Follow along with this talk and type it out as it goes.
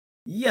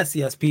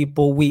Yes,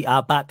 people. We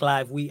are back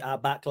live. We are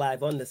back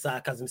live on the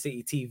Sarcasm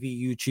City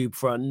TV YouTube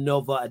for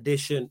another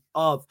edition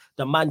of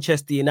the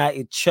Manchester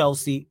United,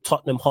 Chelsea,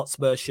 Tottenham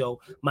Hotspur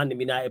show, Man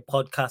United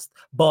podcast,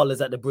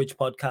 Ballers at the Bridge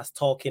podcast,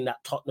 talking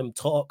that Tottenham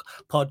talk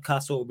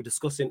podcast. So we'll be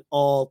discussing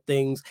all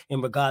things in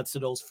regards to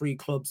those three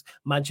clubs.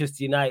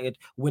 Manchester United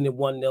winning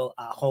 1-0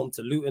 at home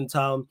to Luton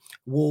Town.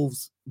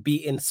 Wolves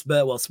beating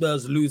Spurs. Well,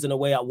 Spurs losing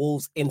away at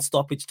Wolves in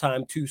stoppage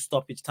time. 2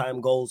 stoppage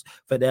time goals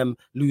for them,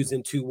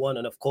 losing 2-1.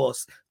 And of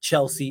course,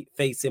 Chelsea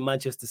facing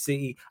Manchester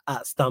City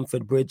at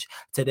Stamford Bridge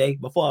today.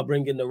 Before I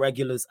bring in the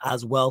regulars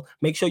as well,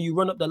 make sure you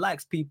run up the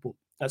likes, people.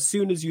 As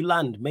soon as you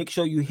land, make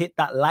sure you hit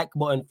that like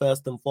button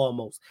first and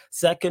foremost.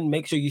 Second,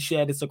 make sure you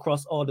share this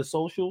across all the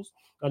socials.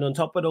 And on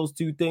top of those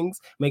two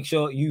things, make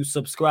sure you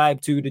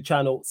subscribe to the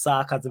channel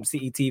Sarcasm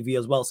City TV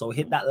as well. So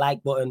hit that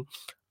like button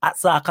at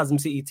Sarcasm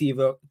City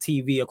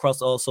TV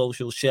across all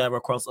socials, share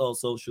across all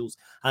socials,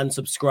 and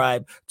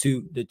subscribe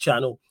to the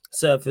channel.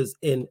 Surfers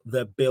in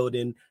the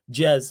building.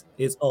 Jez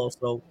is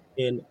also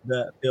in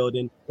the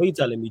building. What are you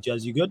telling me,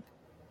 Jez? You good?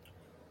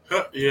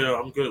 Yeah,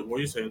 I'm good. What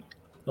are you saying?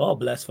 Oh,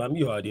 bless, fam.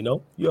 You already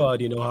know. You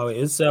already know how it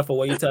is. Surfer,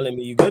 what are you telling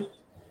me? You good?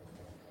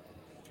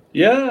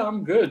 Yeah,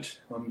 I'm good.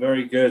 I'm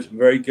very good.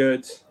 Very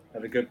good.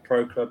 Had a good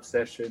pro club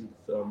session,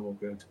 so I'm all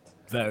good.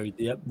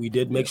 Yep, we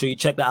did. Make sure you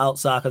check that out,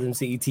 Sarcasm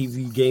City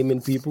TV gaming,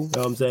 people. You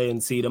know what I'm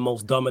saying? See the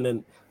most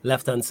dominant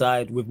left-hand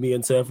side with me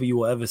and Surfer you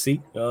will ever see.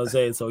 You know what I'm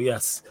saying? So,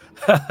 yes.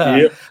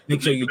 Yep.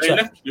 Make sure you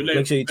check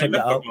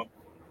that out.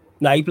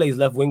 Nah, he plays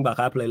left wing back.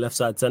 I play left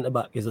side centre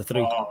back. He's a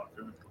 3.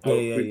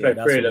 We played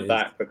 3 at the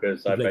back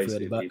because I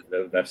basically leave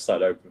the left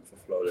side open for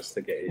Flawless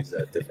to get his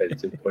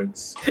defensive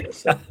points.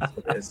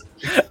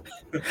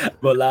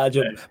 But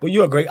larger, but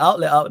you're a great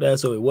outlet out there,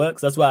 so it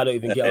works. That's why I don't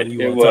even get on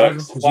you. It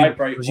works.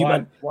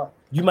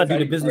 You man do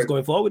the business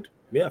going forward.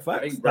 Yeah,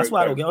 facts. That's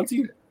why I don't get onto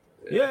you.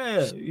 Yeah,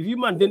 if you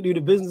man didn't do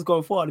the business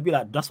going forward, it'd be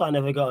like, that's why I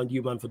never got on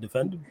you, man, for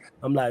defending.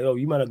 I'm like, oh,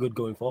 you man are good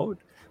going forward.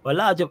 But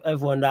large of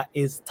everyone that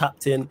is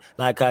tapped in,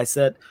 like I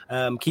said,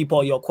 keep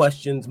all your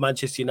questions,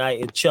 Manchester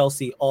United,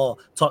 Chelsea, or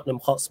Tottenham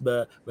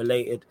Hotspur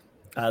related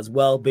as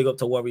well. Big up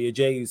to Warrior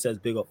J, who says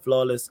big up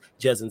Flawless.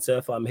 Jez and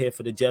Surfer, I'm here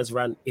for the Jez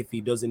rant, if he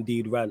does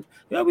indeed rant.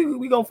 Yeah,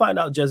 we gonna find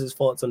out Jez's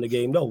thoughts on the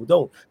game. No,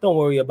 don't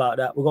worry about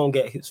that. We're gonna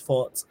get his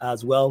thoughts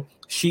as well.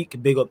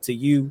 Sheik, big up to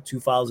you,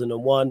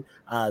 2001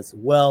 as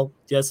well.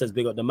 Jez says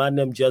big up the man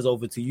them. Jez,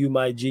 over to you,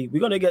 my G.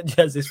 We're gonna get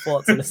Jez's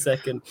thoughts in a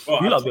second.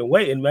 You lot been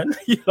waiting, man.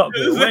 You lot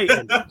been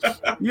waiting. I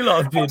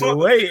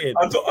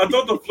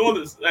thought the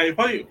Flawless, like,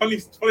 funny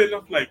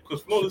enough, like,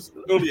 because Flawless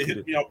earlier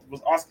hit me up,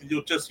 was asking,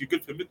 yo, Jez, you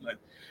good for midnight?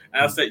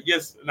 And I said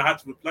yes, and I had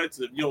to reply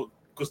to them, yo,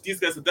 because these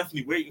guys are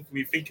definitely waiting for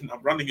me, thinking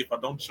I'm running if I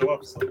don't show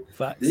up. So.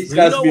 These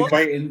guys have been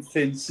waiting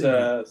since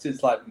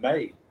like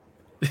May.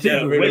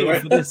 Yeah, really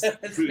waiting for this.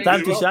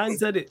 Time to Shine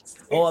said it.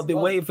 Oh, I've been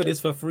waiting for this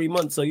for 3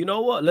 months. So you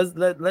know what? Let's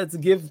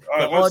give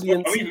the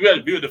audience. I mean,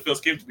 we were the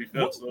first game to be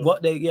fair.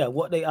 What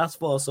they asked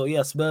for. So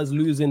yeah, Spurs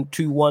losing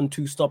 2-1,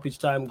 2 stoppage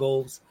time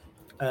goals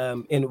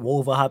in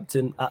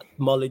Wolverhampton at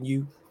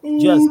Molineux.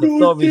 Jez, the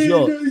floor is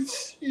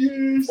yours.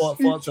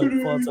 Thoughts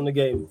on the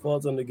game.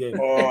 Thoughts on the game.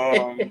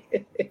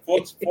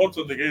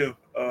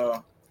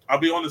 I'll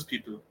be honest,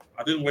 people.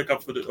 I didn't wake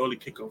up for the early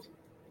kickoff.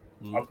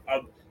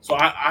 So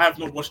I have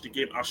not watched the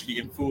game actually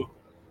in full.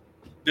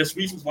 There's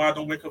reasons why I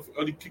don't wake up for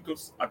early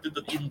kickoffs. I did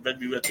that even when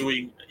we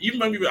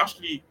were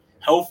actually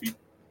healthy.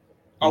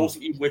 I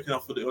wasn't even waking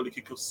up for the early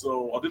kickoffs.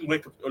 So I didn't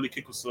wake up for early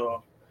kickoffs.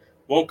 So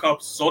woke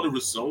up, saw the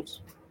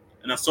results,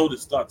 and I saw the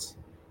stats.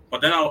 But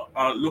then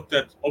I looked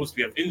at,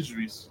 obviously we have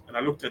injuries, and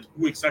I looked at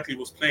who exactly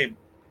was playing.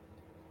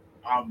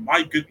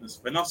 My goodness,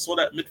 when I saw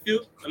that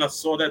midfield and I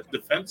saw that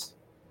defense,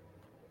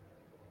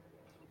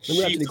 let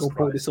me actually go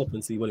pull this up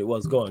and see what it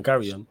was. Go on,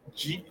 carry on.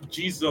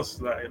 Jesus,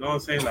 like, you know what I'm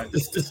saying? Like,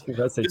 this Jesus.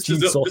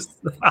 Jesus,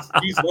 you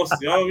know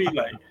what I mean?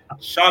 Like,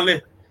 Charlie. You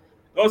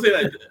know what I'm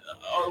saying?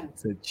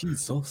 Like,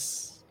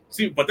 Jesus.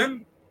 See, but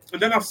then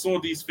I saw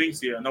these things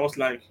here, and I was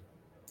like,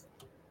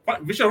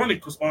 which is ironic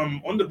because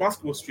on the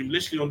basketball stream,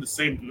 literally on the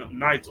same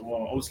night,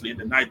 or obviously in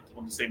the night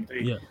on the same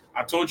day,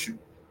 I told you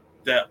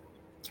that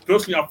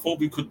personally I thought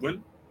we could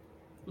win,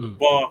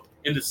 but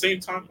in the same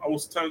time, I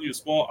was telling you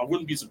as well, I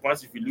wouldn't be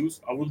surprised if we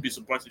lose. I wouldn't be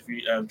surprised if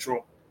we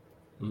draw.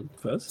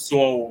 First.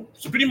 So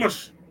pretty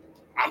much,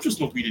 I'm just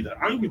not really that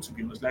angry, to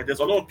be honest. Like, there's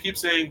a lot of people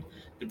saying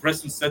the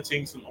pressing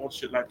settings and all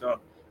shit like that,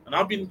 and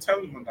I've been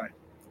telling them, like,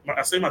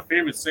 I say my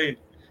favorite saying: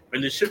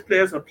 when the shit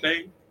players are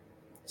playing,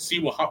 see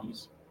what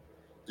happens.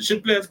 The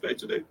shit players played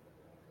today,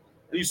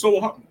 and you saw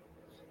what happened.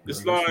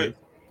 It's like,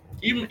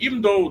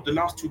 even though the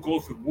last 2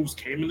 goals for Wolves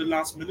came in the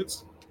last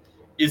minutes,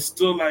 it's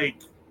still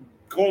like,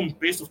 going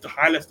based off the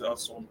highlights that I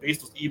saw,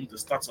 based off even the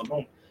stats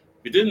alone,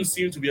 we didn't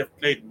seem to have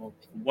played well,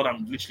 what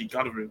I'm literally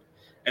gathering.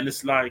 And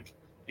it's like,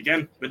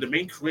 again, when the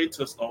main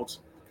creators out,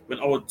 when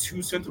our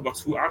 2 centre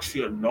backs who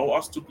actually allow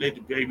us to play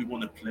the way we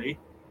want to play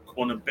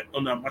on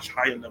a much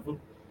higher level,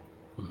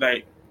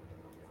 like,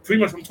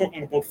 pretty much I'm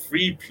talking about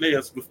 3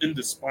 players within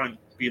the spine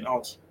being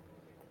out,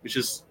 which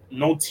is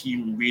no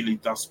team really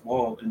does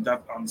well in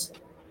that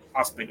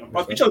aspect.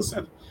 But which I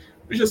said,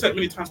 which I said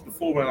many times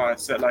before when I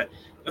said like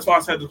that's why I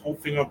said the whole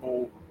thing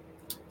about.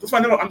 That's why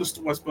I never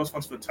understood why Spurs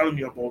fans were telling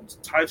me about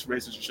title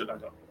races and shit like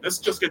that. Let's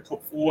just get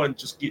top 4 and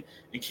just keep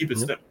it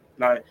step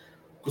like.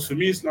 Because for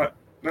me, it's like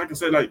I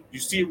said, like you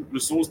see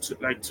results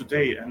like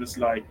today, and it's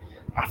like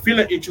I feel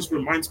like it just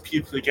reminds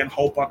people again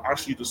how bad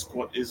actually the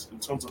squad is in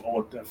terms of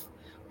our depth.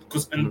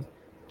 Because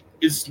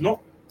it's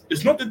not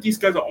that these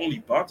guys are only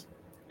bad.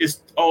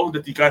 It's all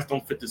that the guys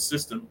don't fit the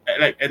system.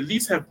 Like at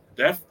least have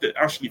depth that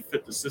actually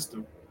fit the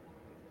system.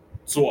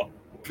 So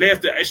players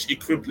that actually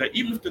equipped, like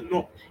even if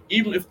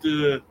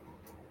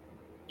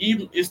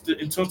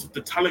in terms of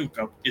the talent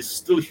gap is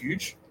still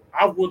huge,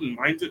 I wouldn't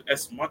mind it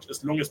as much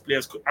as long as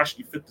players could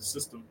actually fit the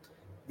system,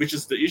 which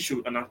is the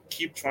issue, and I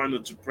keep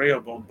trying to pray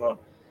about. But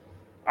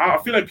I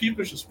feel like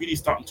people are just really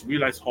starting to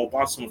realize how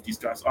bad some of these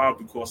guys are,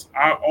 because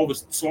I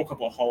always talk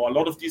about how a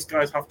lot of these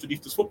guys have to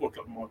leave this football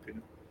club, in my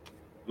opinion.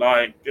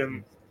 Like,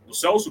 Lo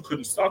Celso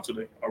couldn't start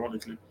today,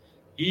 ironically.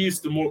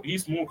 He's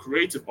more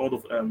creative out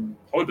of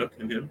Højbjerg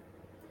than him.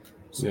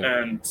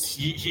 And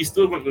he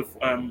still went with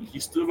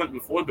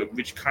Højbjerg,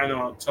 which kind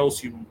of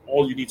tells you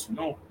all you need to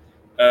know.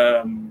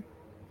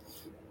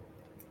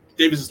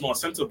 Davies is not a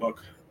centre back.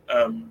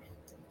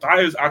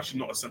 Dyer is actually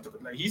not a centre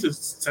back. Like he's a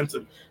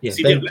centre. Yeah,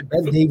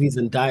 Ben Davies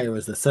and Dyer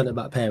as a centre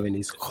back pairing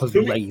is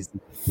crazy.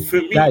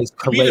 For me, that is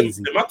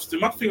crazy. The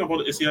mad thing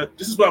about it is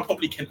this is where I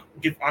probably can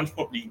give Ange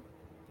probably.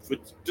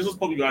 This is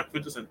probably where I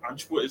criticize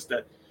Ange for, is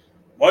that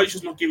why you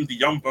just not giving the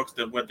young bucks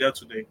that were there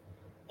today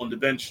on the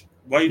bench?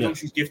 Why don't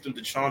you give them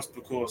the chance?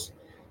 Because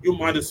you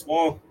might as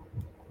well,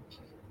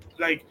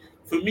 like,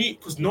 for me,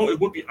 because it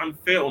would be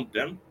unfair on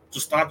them to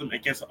start them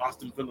against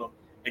Aston Villa,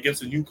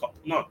 against a Newcastle.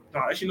 No,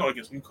 actually not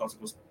against Newcastle,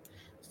 because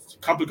a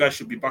couple of guys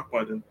should be back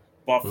by then.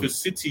 But for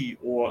City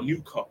or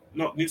Newcastle,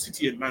 not New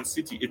City and Man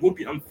City, it would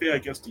be unfair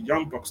against the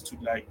young bucks to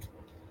like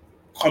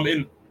come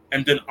in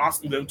and then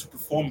asking them to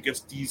perform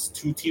against these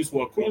two teams who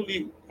are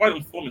currently quite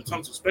on form in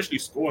terms of especially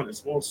scoring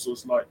as well. So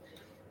it's like,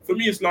 for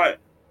me, it's like,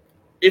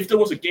 if there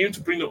was a game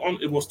to bring them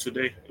on, it was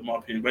today, in my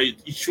opinion. Where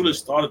he should have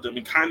started them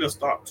and kind of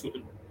start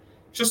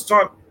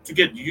to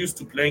get used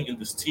to playing in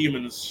this team.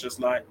 And it's just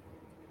like,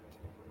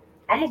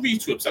 I'm not really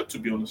too upset, to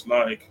be honest.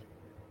 Like,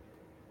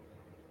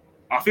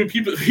 I think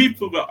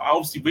people were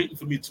obviously waiting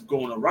for me to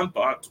go on a rant,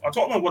 but I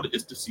talk about what it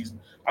is this season.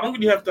 I don't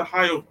really have the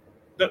higher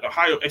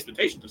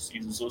expectation this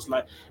season, so it's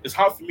like it's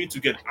hard for me to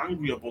get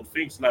angry about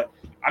things. Like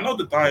I know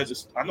the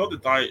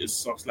Dyer is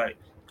sucks. Like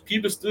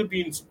people still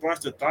being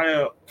surprised that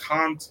Dyer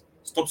can't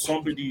stop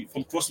somebody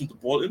from crossing the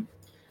ball in.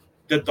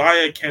 That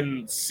Dyer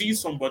can see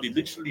somebody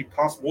literally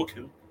pass walk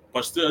him,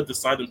 but still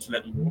deciding to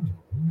let him walk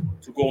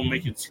to go and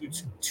make it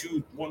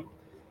 2-1.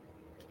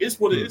 It's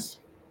what it is.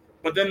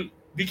 But then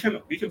we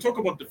can talk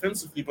about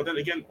defensively, but then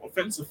again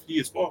offensively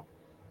as well.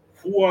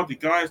 Who are the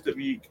guys that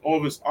we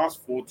always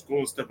ask for to go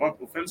and step up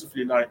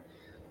offensively? Like,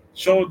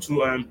 shout out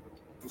to I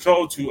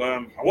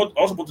was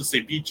also about to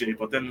say BJ,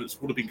 but then it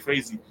would have been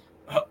crazy.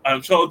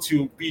 Shout out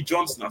to B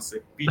Johnson. I say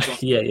B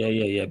Johnson.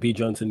 Yeah. B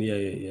Johnson. Yeah.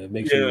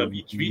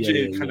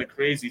 BJ kind of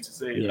crazy to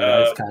say.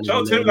 Shout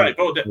out to him. Like,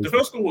 bro, the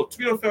first goal. To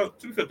be fair,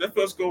 that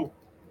first goal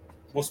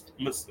was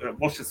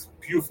just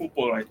pure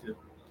football right there.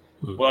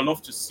 But I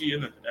love to see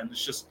in it, and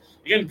it's just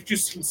again, you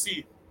can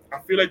see. I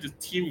feel like the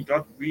team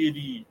got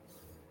really.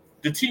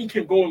 The team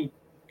can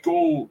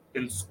go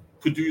and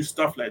produce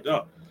stuff like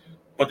that,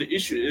 but the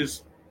issue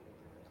is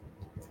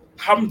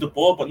having the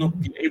ball but not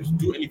being able to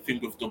do anything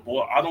with the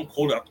ball. I don't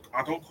call that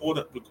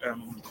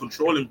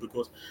controlling,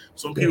 because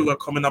some people are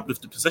coming up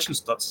with the possession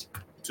stats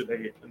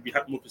today, and we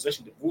had more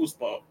possession than Wolves.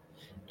 But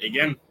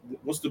again,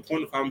 what's the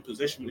point of having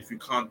possession if you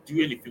can't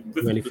do anything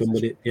with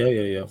it?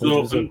 Yeah.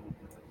 So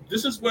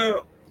this is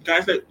where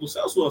guys like Lo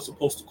Celso are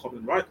supposed to come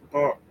in, right?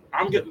 But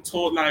I'm getting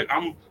told like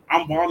I'm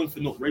wilding for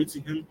not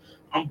rating him.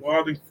 I'm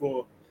wilding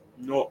for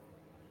not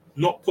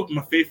putting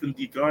my faith in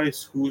the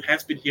guys who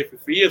has been here for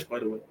 3 years. By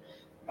the way,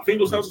 I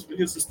think Lo Celso's been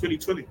here since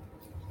 2020.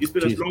 He's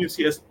been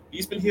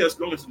He's been here as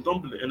long as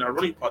Ndombele. And the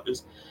ironic part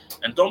is,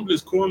 Ndombele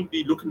is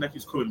currently looking like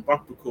he's coming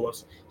back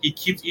because he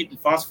keeps eating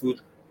fast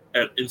food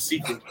in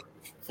secret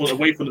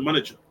away from the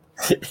manager.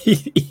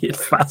 Eating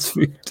fast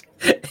food.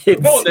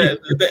 Bro,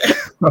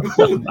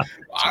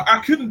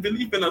 I couldn't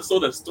believe when I saw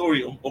that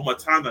story on my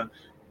timeline.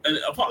 And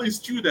apparently it's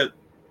true that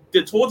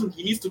they told him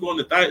he needs to go on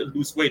a diet and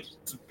lose weight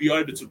to be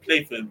able to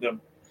play for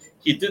them.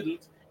 He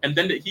didn't, and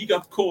then he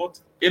got caught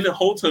in a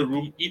hotel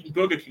room eating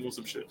Burger King or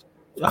some shit.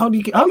 How do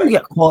you get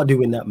caught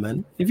doing that,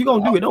 man? If you're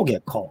gonna do it, don't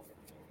get caught.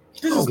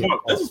 This is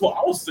what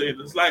I was saying.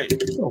 It's like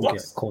don't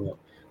get caught.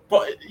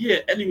 But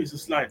yeah, anyways,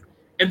 it's like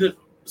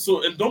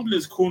Ndombele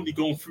is currently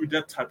going through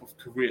that type of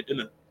career,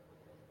 innit?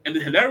 And the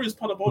hilarious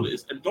part about it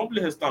is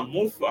Ndombele has done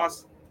more for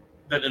us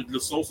than Lo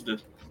Celso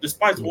did,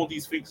 despite all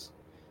these things.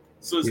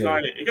 So it's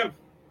like, again,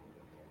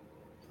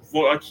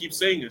 what I keep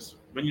saying is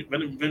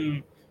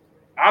when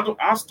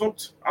I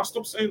stopped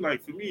saying,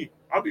 like, for me,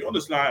 I'll be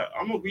honest, like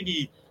I'm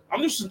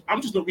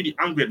just not really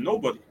angry at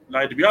nobody.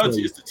 Like the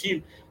reality is the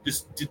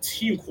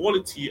team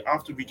quality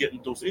after we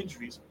get those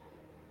injuries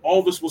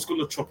all this was going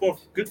to chop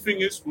off. Good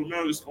thing is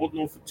Romero is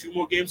holding on for 2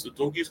 more games. The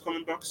doggy is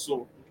coming back,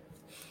 so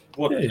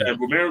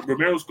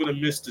Romero's going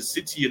to miss the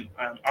City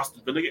and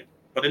Aston Villa game,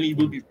 but then he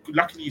will be.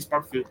 Luckily, he's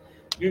back for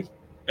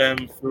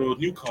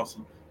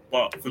Newcastle.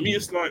 But for me,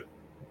 it's like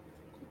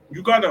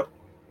you gotta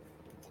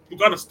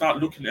start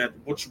looking at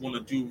what you want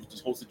to do with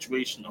this whole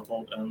situation.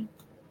 About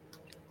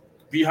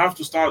we have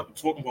to start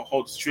talking about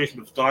how the situation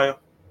with Dyer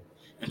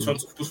in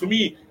terms of, because for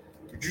me,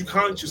 you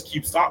can't just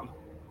keep starting,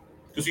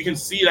 because you can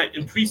see that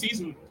in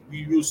preseason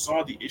you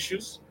saw the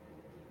issues.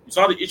 You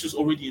saw the issues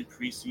already in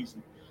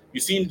preseason.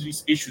 You've seen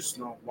these issues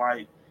now.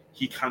 Why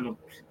he cannot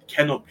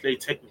play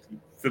technically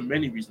for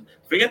many reasons.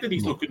 Forget that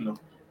he's not good enough.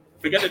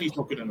 He's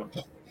not good enough.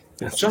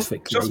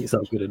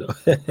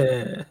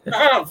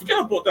 Forget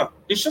about that.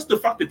 It's just the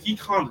fact that he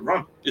can't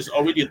run is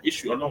already an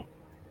issue alone.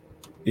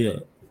 Yeah.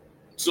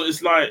 So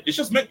it's like it's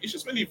just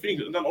many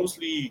things, and then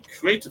obviously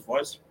creative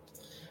wise,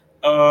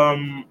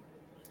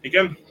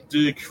 again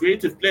the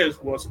creative players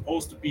who are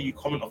supposed to be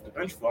coming off the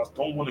bench for us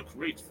don't want to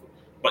create,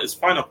 but it's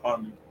fine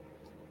apparently.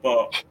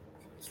 But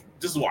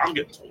this is what I'm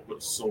getting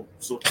told. So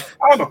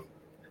I don't know.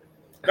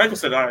 Like I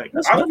said, I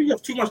don't really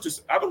have too much to.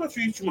 I don't have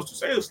really too much to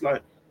say. It's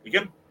like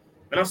again,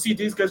 when I see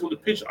these guys on the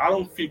pitch, I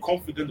don't feel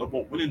confident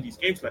about winning these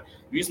games. Like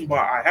the reason why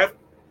I have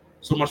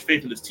so much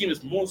faith in this team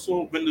is more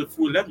so when the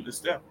full 11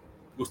 is there.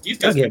 Because these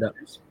guys, when the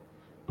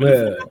full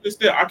 11 is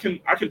there, I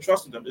can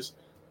trust in them.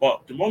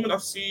 But the moment I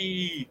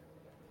see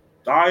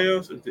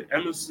Dyers and the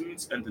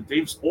Emersons and the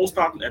Davis all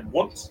starting at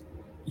once,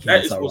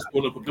 that is what's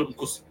going to be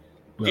because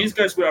these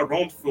guys were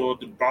around for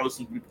the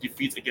Barcelona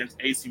defeats against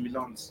AC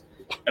Milan's,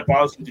 a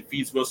Barcelona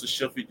defeats versus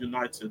Sheffield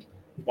United,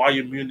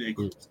 Bayern Munich,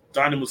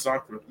 Dynamo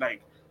Zagreb.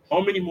 Like,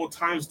 how many more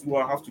times do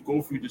I have to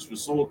go through this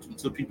result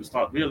until people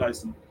start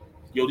realizing,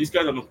 these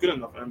guys are not good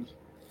enough? And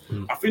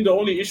I think the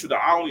only issue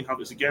that I only have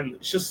is, again,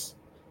 it's just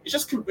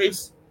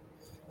creates,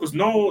 because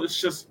now it's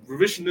just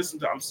revisionism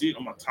that I'm seeing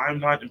on my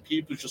timeline, and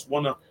people just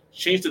want to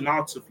change the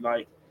narrative.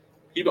 Like,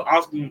 people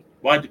asking,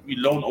 why did we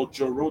loan out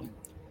Joe Rodon?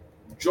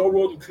 Joe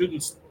Rodon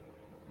couldn't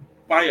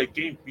buy a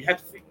game. We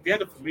had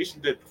a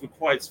formation that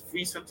requires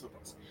 3 centre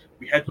backs.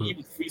 We had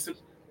even 3 centre.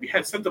 We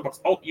had centre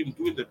backs out even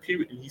during the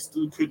period, and he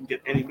still couldn't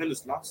get any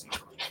minutes last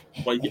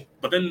season.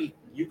 But then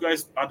you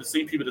guys are the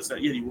same people that said,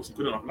 he wasn't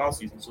good enough last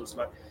season. So it's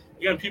like,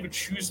 again, people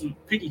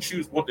pick and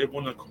choose what they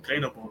want to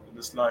complain about, and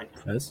it's like,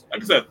 like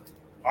I said,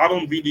 I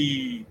don't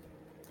really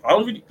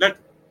like.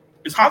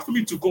 It's hard for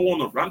me to go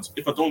on a rant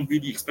if I don't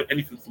really expect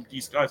anything from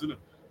these guys, isn't it?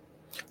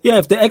 Yeah,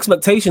 if the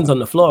expectations on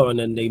the floor and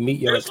then they meet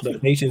your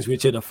expectations,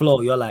 which are the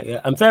floor, you're like,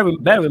 and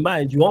bear in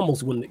mind, you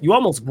almost won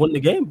the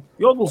game.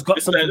 You almost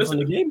got something on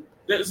the game.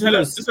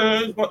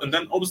 And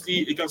then obviously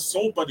it got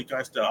sold by the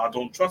guys that I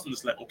don't trust, and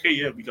it's like,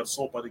 okay, we got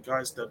sold by the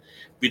guys that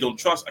we don't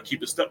trust. I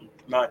keep it stepping.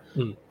 Like,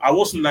 I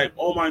wasn't like,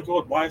 oh my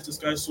god, why is this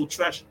guy so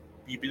trash?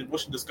 We've been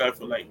watching this guy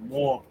for like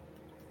more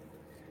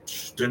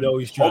than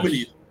he's trash. How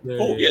many?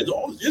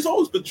 It's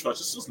always been trash.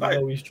 It's just like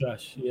he's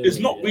trash. It's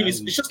not really. It's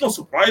just not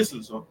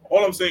surprising. So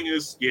all I'm saying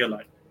is,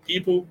 like,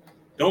 people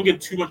don't get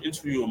too much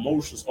into your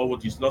emotions over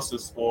these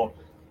losses or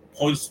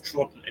points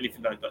dropped and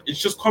anything like that. It's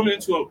just coming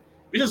into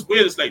it's just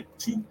weird. It's like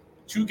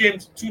two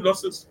games, 2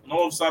 losses, and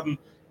all of a sudden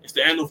it's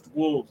the end of the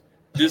world.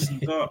 This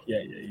and that.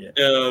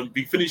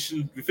 We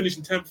finishing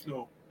 10th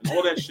now and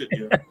all that shit.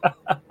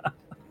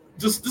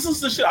 This is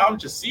the shit I'm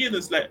just seeing.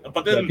 It's like,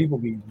 but then people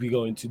be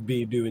going to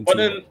be doing. But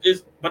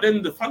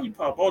then the funny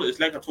part about it is,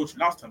 like I told you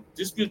last time,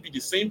 this will be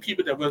the same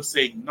people that were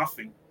saying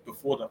nothing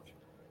before that.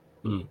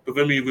 But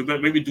when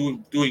we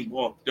doing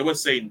well, they weren't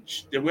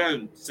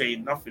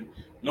saying nothing.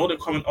 Now they're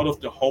coming out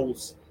of the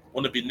holes,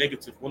 want to be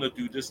negative, want to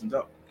do this and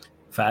that.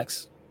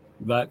 Facts.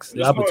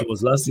 It happened to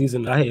us last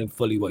season. I hear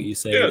fully what you're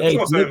saying. Yeah,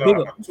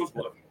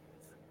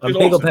 and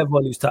big up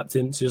everyone who's tapped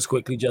in. So just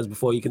quickly, just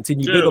before you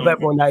continue, big up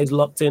everyone that is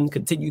locked in.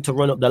 Continue to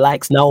run up the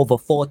likes. Now over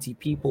 40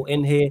 people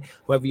in here.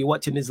 Whether you're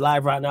watching this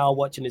live right now,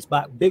 watching this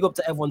back, big up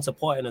to everyone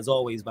supporting as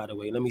always. By the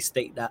way, let me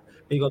state that.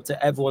 Big up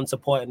to everyone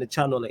supporting the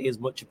channel. It is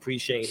much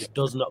appreciated. It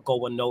does not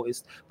go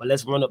unnoticed. But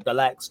let's run up the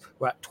likes.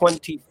 We're at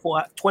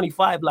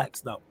 25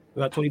 likes now.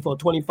 We're at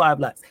 25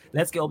 likes.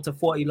 Let's get up to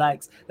 40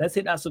 likes. Let's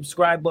hit that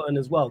subscribe button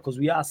as well, because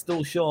we are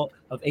still short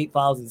of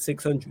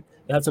 8,600.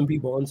 We had some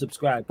people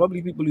unsubscribe.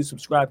 Probably people who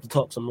subscribe to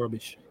talk some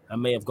rubbish and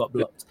may have got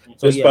blocked.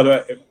 So, by the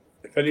way,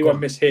 if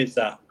anyone mishears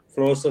that,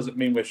 for us doesn't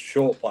mean we're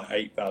short by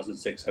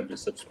 8,600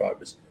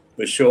 subscribers.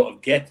 We're short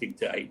of getting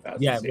to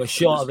 8,000. Yeah, we're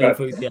short of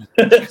it. Yeah.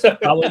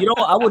 You know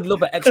what? I would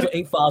love an extra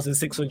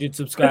 8,600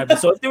 subscribers.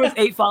 So if there is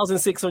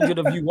 8,600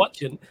 of you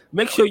watching,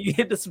 make sure you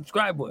hit the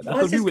subscribe button. I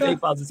could do with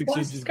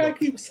 8,600. This guy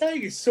keeps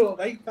saying it's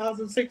short of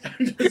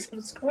 8,600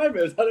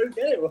 subscribers. I don't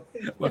get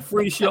it. We're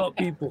 3 short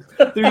people.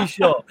 3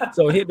 short.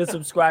 So hit the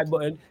subscribe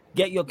button.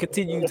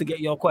 Continue to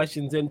get your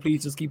questions in.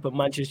 Please just keep it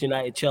Manchester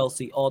United,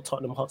 Chelsea, or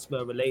Tottenham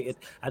Hotspur related.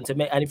 And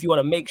if you want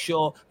to make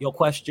sure your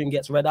question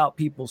gets read out,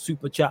 people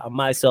super chat, and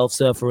myself,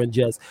 Surfer, and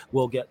Jez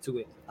will get to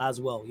it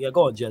as well. Yeah,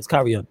 go on, Jez,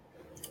 carry on.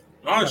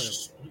 No, it's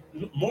just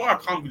more I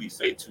can't really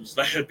say to. It's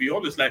like, to be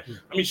honest, like,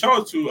 I mean, shout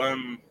out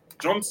to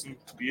Johnson.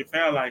 To be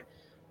fair, like,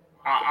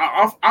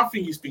 I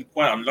think he's been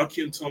quite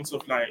unlucky in terms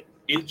of like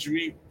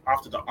injury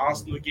after the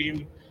Arsenal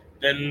game.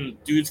 Then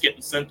dude's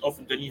getting sent off,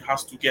 and then he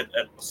has to get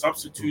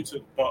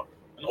substituted. But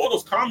in all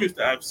those comments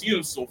that I've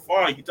seen so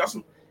far, he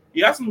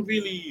hasn't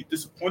really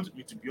disappointed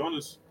me, to be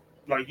honest.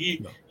 Like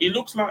he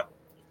looks like,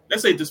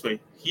 let's say it this way,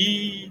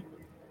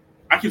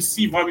 I can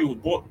see why we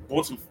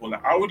bought him for.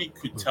 Like I already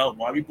could tell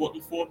why we bought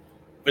him for.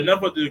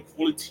 Whenever the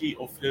quality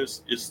of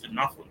his is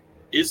enough,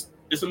 is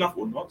enough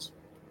or not,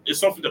 it's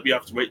something that we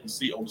have to wait and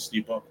see,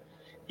 obviously. But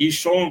he's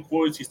showing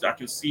qualities that I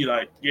can see,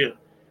 like, yeah,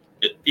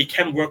 it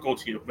can work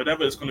out here. Whether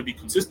it's going to be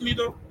consistently,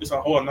 though, is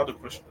a whole another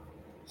question.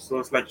 So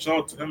it's like, shout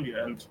out to him,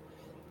 yeah. And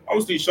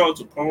obviously, shout out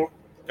to Paul,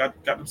 got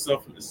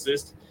himself an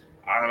assist.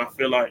 And I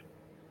feel like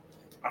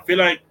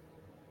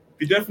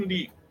we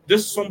definitely,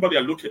 this is somebody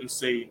I look at and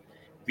say,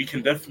 we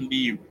can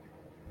definitely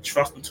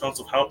trust in terms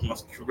of helping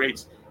us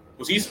create.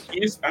 Because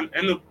he's at the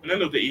end of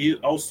the day, he is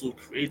also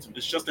creative.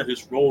 It's just that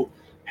his role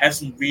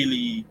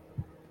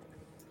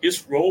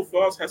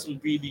for us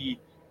hasn't really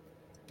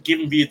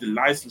given me the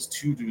license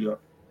to do that,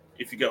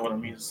 if you get what I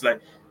mean. It's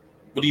like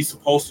what he's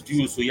supposed to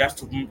do, so he has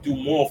to do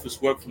more of his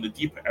work from the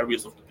deeper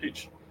areas of the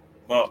pitch.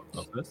 But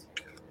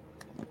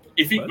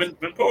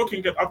when Paul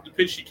can get up the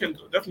pitch, he can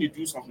definitely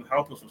do something,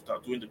 help us with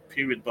that during the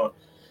period. But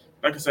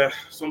like I said,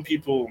 some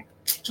people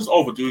just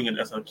overdoing it,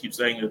 as I keep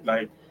saying it.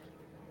 Like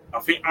I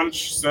think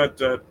Ange said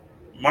that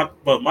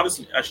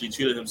Maddison actually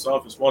tweeted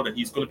himself as well that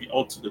he's going to be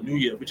out to the new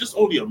year, which is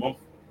only a month.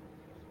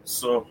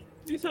 So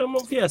he's a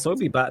month, yeah. So he'll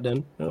be back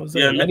then.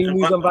 Yeah, any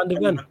news on Van de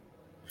Ven?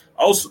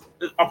 Also,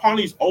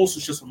 apparently, it's also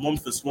just a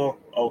month as well.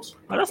 Also,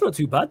 that's not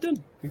too bad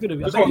then. You could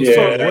have. It's I think not-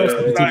 it's worse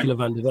than particular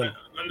Van de Ven.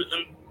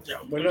 Yeah,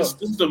 Why this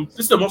not?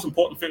 is the most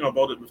important thing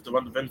about it with the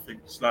Van de Ven thing.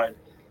 It's like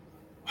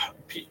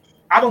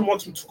I don't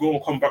want him to go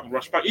and come back and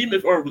rush back, even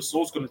if our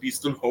results going to be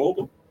still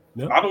horrible.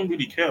 Yeah. I don't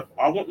really care.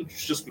 I want him to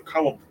just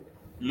recover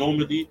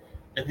normally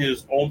in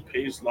his own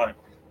pace. Like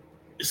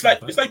it's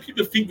like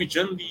people think we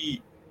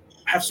generally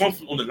have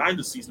something on the line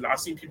this season. Like, I've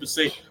seen people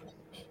say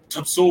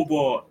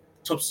Tapsoba,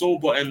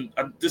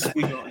 and this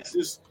winger. It's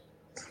just,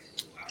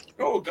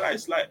 bro,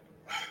 guys, like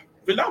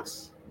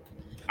relax.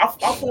 I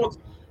thought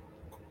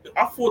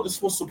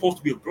this was supposed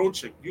to be a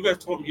project. You guys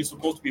told me it's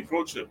supposed to be a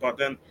project, but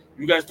then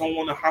you guys don't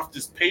want to have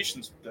this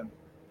patience with them.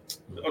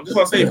 This is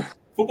what I say.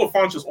 Football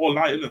fans just all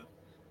lie, innit?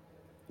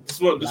 This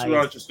is what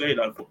I just say.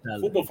 That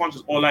football fans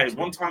just all lie.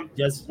 One time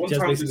basically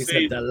they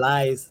say said the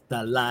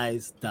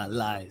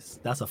lies.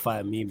 That's a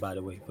fire meme, by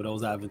the way. For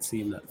those that haven't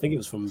seen that, I think it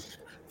was from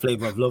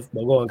Flavor of Love.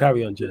 But go on,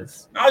 carry on,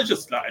 Jess. I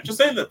just like just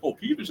saying that. Oh,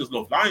 people just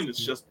love lying. It's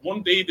just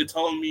one day they're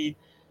telling me,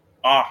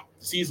 the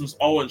season's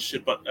over and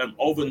shit, but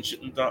over and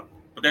shit and that.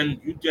 But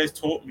then you guys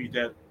told me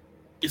that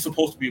it's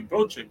supposed to be a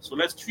project, so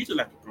let's treat it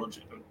like a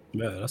project.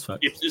 Yeah, that's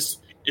fact. If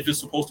it's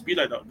supposed to be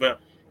like that,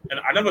 and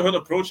I never heard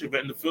a project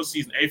where in the first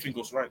season everything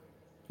goes right.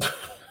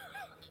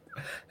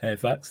 Hey,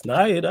 facts.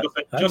 Nah, I hear that.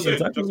 Just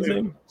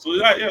saying. So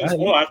that's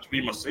all I have to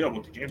pretty much say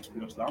about the game. To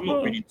be honest, like,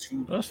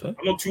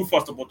 I'm not too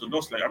fussed about the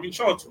loss. Like, I mean,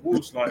 shout out to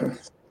Wolves. Like,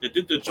 they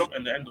did their job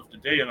at the end of the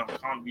day, and I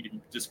can't really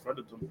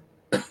discredit them.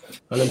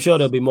 And I'm sure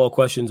there'll be more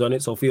questions on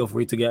it, so feel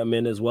free to get them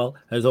in as well.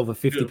 There's over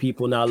 50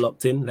 people now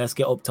locked in. Let's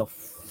get up to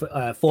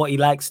 40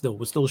 likes still.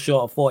 We're still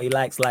short of 40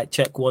 likes. Like,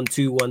 check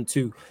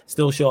 1212.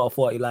 Still short of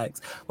 40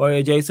 likes.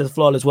 Warrior J says,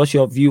 Flawless, what's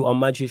your view on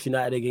Manchester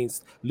United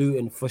against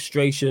Luton?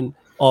 Frustration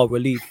or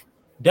relief?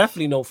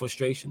 Definitely no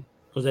frustration,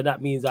 because then that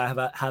means I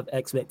have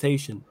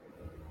expectation.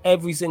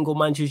 Every single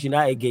Manchester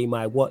United game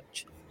I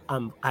watch,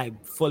 I'm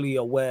fully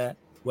aware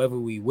whether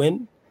we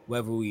win,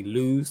 whether we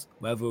lose,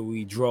 whether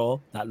we draw,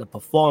 that the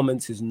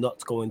performance is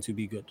not going to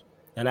be good.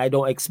 And I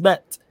don't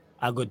expect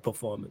a good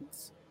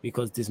performance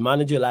because this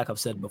manager, like I've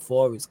said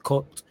before, is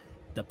cooked.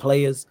 The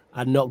players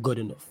are not good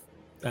enough.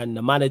 And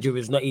the manager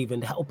is not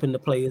even helping the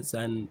players.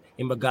 And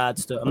in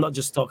regards to, I'm not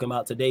just talking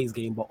about today's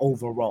game, but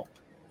overall,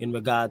 in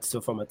regards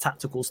to from a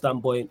tactical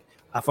standpoint,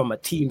 from a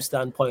team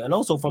standpoint, and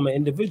also from an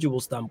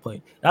individual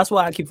standpoint. That's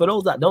why I keep, for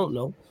those that don't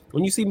know,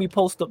 when you see me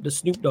post up the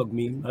Snoop Dogg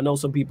meme, I know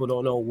some people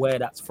don't know where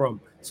that's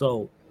from.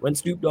 So when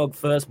Snoop Dogg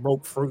first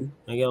broke through,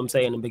 you know what I'm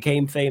saying, and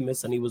became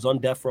famous, and he was on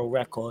Death Row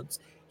Records,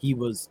 he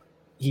put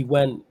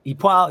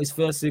out his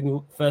first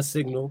single,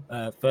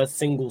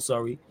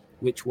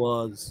 which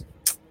was,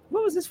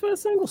 what was his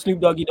first single? Snoop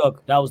Doggy Dogg.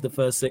 That was the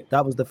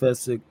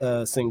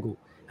first single.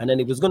 And then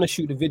he was going to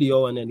shoot the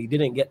video, and then he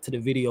didn't get to the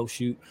video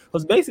shoot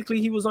because basically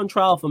he was on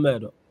trial for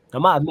murder. I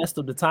might have messed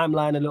up the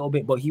timeline a little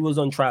bit, but he was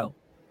on trial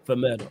for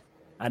murder.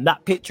 And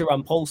that picture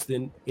I'm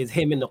posting is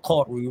him in the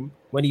courtroom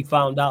when he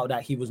found out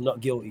that he was not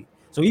guilty.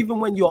 So even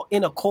when you're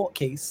in a court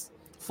case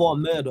for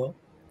murder,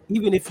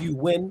 even if you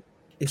win,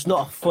 it's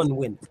not a fun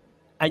win.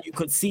 And you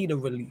could see the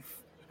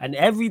relief. And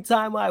every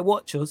time I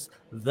watch us,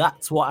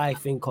 that's what I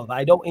think of.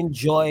 I don't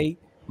enjoy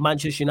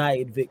Manchester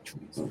United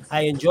victories.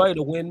 I enjoy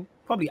the win.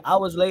 Probably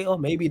hours later,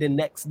 maybe the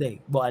next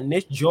day. But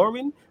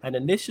initially,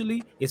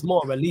 it's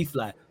more relief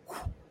like,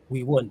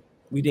 we won.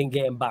 We didn't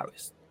get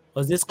embarrassed.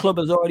 Because this club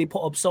has already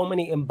put up so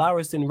many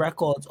embarrassing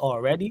records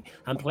already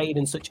and played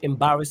in such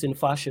embarrassing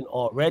fashion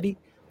already.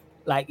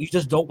 like you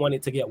just don't want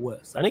it to get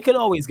worse, and it can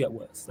always get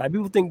worse. Like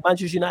people think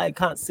Manchester United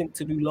can't sink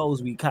to new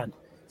lows, we can.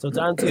 So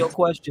to answer your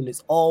question,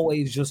 it's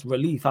always just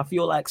relief. I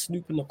feel like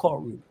Snoop in the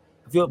courtroom.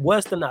 I feel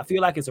worse than that. I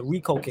feel like it's a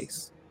RICO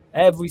case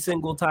every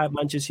single time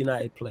Manchester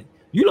United play.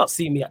 You lot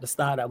see me at the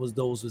start.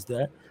 Those was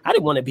there. I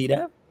didn't want to be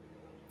there.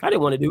 I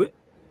didn't want to do it.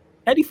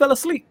 Eddie fell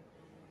asleep.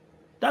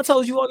 That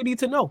tells you all you need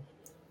to know.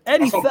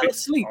 Eddie fell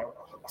asleep.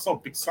 I saw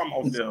Big Sam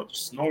out there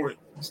snoring.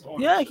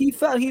 Yeah,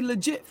 he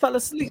legit fell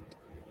asleep.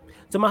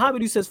 So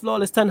Mohammed, who says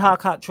flawless Ten Hag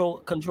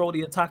control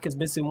the attack is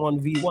missing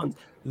 1v1s.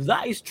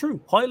 That is true.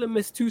 Højlund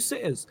missed 2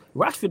 sitters.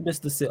 Rashford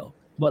missed the sitter.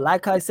 But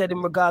like I said,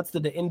 in regards to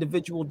the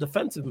individual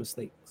defensive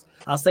mistakes,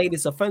 I'll say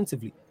this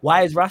offensively.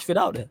 Why is Rashford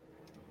out there?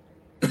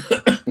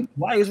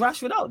 Why is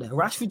Rashford out there?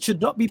 Rashford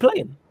should not be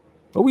playing.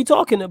 What are we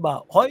talking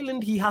about?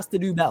 Højlund, he has to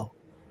do well.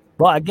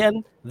 But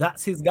again,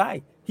 that's his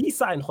guy. He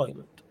signed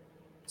Højlund.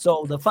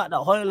 So the fact that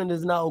Højlund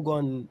has now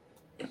gone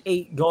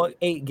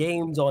 8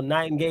 games or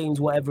 9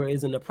 games, whatever it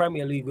is, in the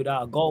Premier League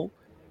without a goal,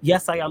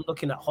 yes, I am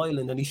looking at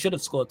Højlund, and he should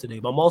have scored today.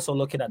 But I'm also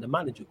looking at the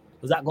manager,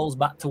 because that goes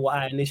back to what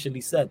I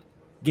initially said.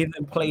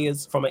 Giving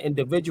players from an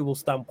individual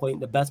standpoint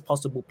the best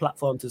possible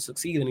platform to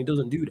succeed, and he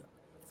doesn't do that.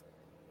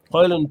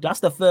 Højlund, that's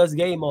the first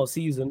game all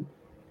season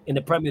in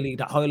the Premier League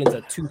that Højlund's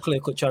had 2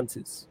 clear-cut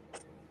chances.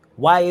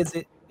 Why is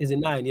it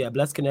 9? Yeah,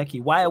 bless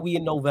Kaneki. Why are we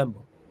in November?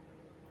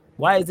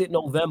 Why is it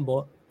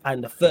November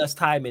and the first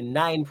time in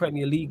 9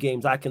 Premier League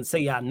games I can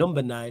say our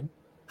number 9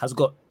 has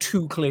got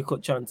 2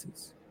 clear-cut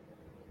chances?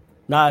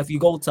 Now, if you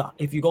go to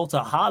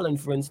Haaland,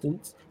 for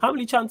instance, how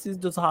many chances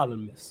does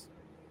Haaland miss?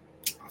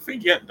 I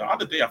think the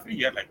other day,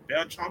 he had like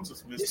bare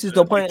chances missed. This is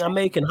the point I'm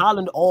making.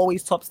 Haaland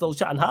always tops those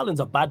shots, and Haaland's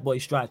a bad boy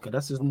striker.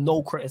 That's just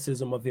no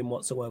criticism of him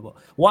whatsoever.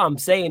 What I'm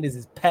saying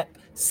is Pep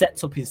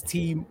sets up his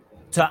team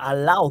to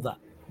allow that.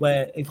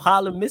 Where if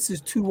Haaland misses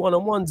 2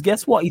 1-on-1s,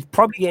 guess what? He's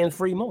probably getting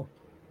 3 more.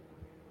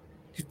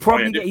 He's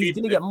going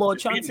to get more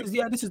chances.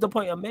 Yeah, this is the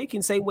point I'm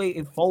making. Same way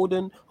if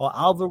Foden or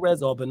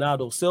Alvarez or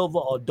Bernardo Silva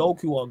or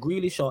Doku or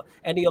Grealish or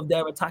any of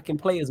their attacking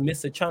players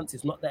miss a chance,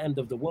 it's not the end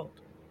of the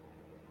world.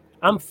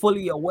 I'm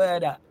fully aware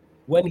that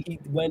when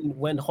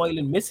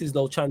Højlund misses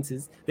those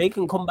chances, they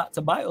can come back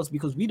to bite us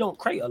because we don't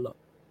create a lot.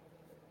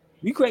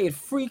 We created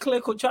 3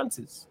 clear-cut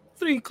chances.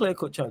 3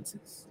 clear-cut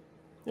chances.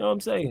 You know what I'm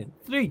saying?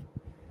 3.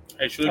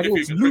 Hey, should I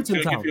give you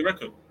a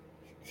record?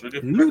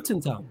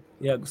 Luton Town.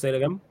 Yeah, say it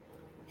again.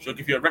 Should I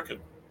give you a record?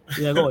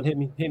 Yeah, go on. Hit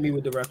me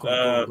with the record.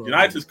 Go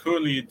United is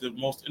currently the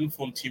most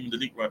informed team in the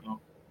league right now.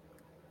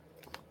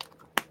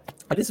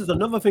 And this is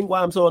another thing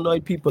why I'm so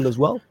annoyed people as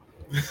well.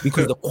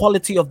 Because the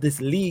quality of this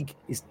league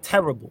is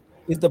terrible.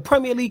 Is the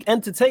Premier League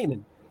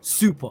entertaining?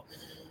 Super.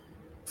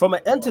 From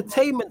an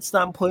entertainment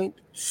standpoint,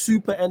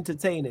 super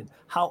entertaining.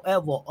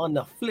 However, on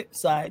the flip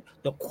side,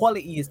 the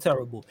quality is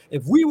terrible.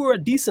 If we were a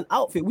decent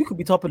outfit, we could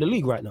be top of the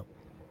league right now.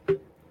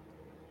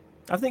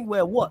 I think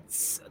we're what?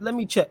 Let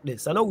me check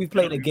this. I know we've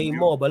played a game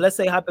more, but let's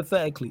say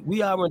hypothetically,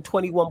 we are on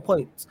 21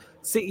 points.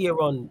 City are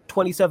on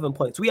 27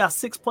 points. We are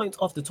 6 points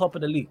off the top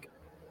of the league.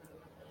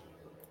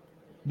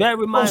 Bear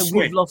in mind,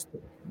 we've lost.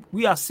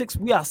 We are 6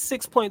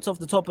 points off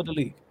the top of the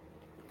league.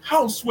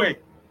 How, Sway?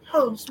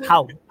 How?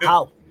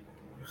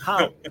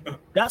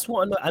 That's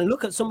what and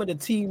look at some of the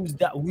teams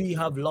that we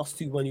have lost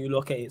to when you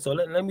look at it. So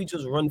let me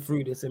just run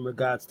through this in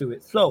regards to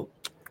it. So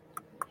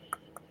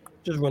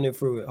just running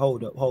through it.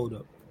 Hold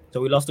up.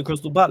 So we lost to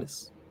Crystal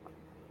Palace.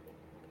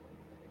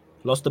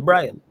 Lost to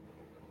Brighton.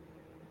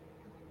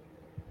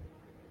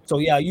 So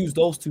yeah, I used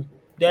those 2.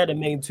 They're the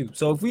main 2.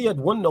 So if we had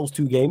won those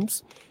 2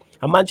 games,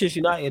 and Manchester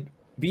United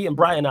beating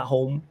Brighton at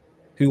home,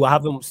 who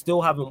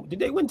still haven't. Did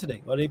they win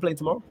today? Or did they play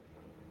tomorrow?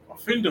 I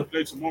think they'll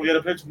play tomorrow. Yeah,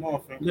 they play tomorrow. I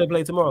think. They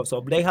play tomorrow. So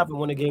they haven't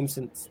won a game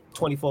since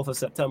 24th of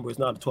September. It's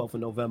now the 12th of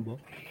November.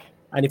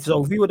 And if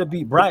we were to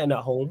beat Brighton at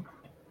home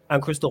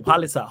and Crystal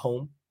Palace at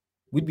home,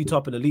 we'd be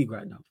top of the league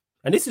right now.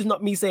 And this is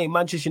not me saying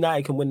Manchester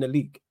United can win the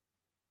league.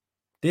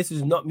 This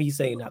is not me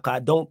saying that, because I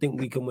don't think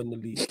we can win the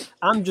league.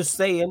 I'm just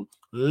saying,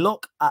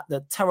 look at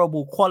the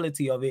terrible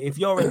quality of it. If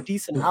you're a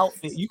decent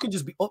outfit, you can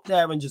just be up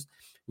there and just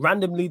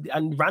randomly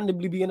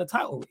be in a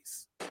title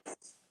race.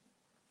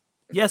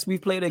 Yes,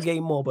 we've played a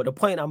game more, but the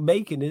point I'm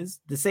making is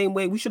the same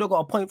way we should have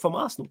got a point from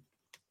Arsenal.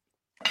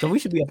 So we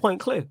should be a point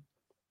clear.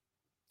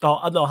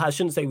 Oh, no, I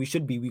shouldn't say we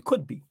should be. We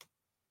could be.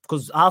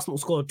 Because Arsenal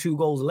scored 2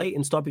 goals late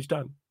in stoppage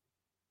time.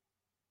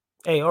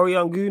 Hey,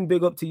 Orion Goon,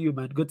 big up to you,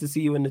 man. Good to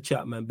see you in the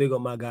chat, man. Big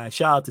up, my guy.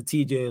 Shout out to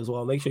TJ as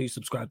well. Make sure you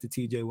subscribe to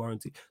TJ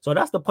Warranty. So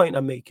that's the point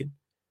I'm making.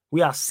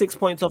 We are 6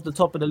 points off the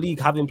top of the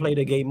league, having played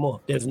a game more.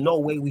 There's no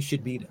way we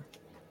should be there.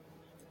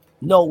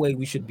 No way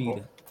we should be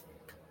there.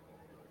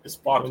 It's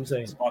bad. I'm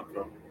saying. It's bad,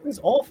 bro. It's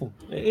awful.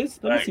 It is.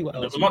 Let me see what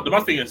else.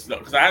 The thing is,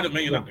 because I had a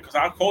Man United, because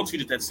I called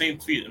tweeted that same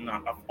tweet, and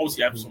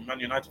obviously I have some Man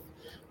United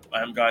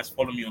guys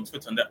follow me on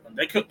Twitter, and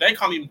they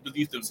can't even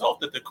believe themselves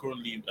that they're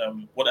currently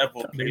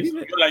whatever place.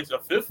 You're like the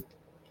 5th.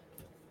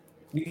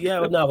 Yeah,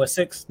 well, now we're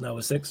 6.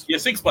 Yeah,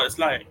 6, but it's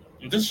like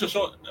this is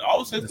short. I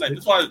would say it's like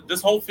this why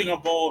this whole thing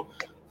about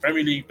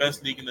Premier League,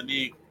 best league in the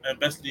league,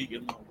 best league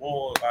in the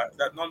world. Like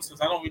that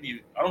nonsense. I don't really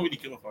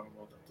give a fuck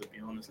about that, to be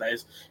honest. Like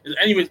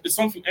it's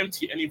something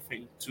empty,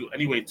 anything to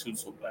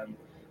sort of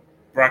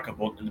brag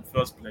about in the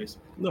first place.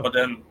 No. But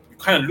then you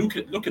kind of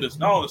look at us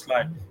now. It's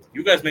like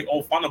you guys make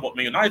all fun about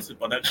Man United,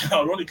 but then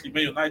ironically,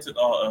 Man United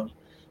are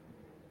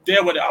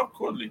there where they are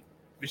currently.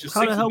 Which is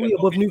how the hell are we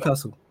above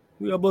Newcastle?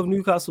 We're above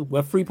Newcastle.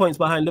 We're 3 points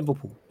behind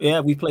Liverpool. Yeah,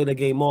 we played a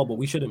game more, but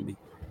we shouldn't be.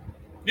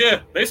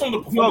 Yeah, based on the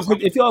performance.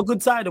 If you're a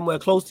good side and we're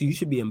close to you,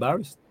 should be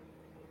embarrassed.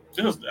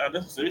 That's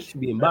the issue. Should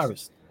be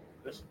embarrassed.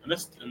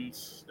 That's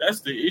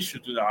the issue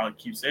that I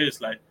keep saying.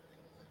 It's like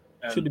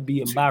should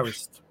be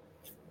embarrassed.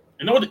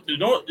 You know what?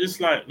 It's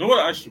like, what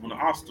I actually want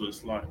to ask though.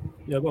 It's like,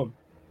 yeah, go on.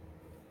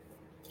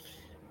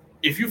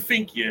 If you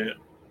think, do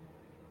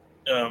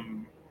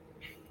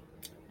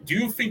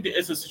you think there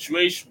is a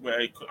situation where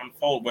it could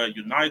unfold where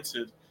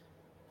United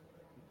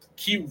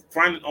keep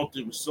finding out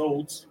the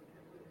results,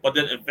 but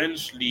then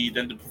eventually,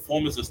 the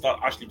performances start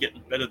actually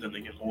getting better than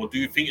again? Or do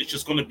you think it's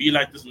just going to be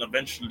like this, and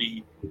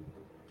eventually,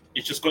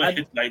 it's just going to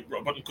hit like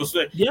because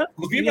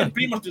we went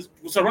pretty much this.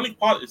 What's the ironic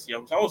part is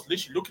because I was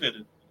literally looking at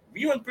it,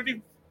 we went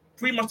pretty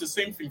much the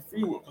same thing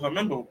through. Because I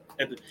remember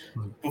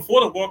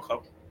before the World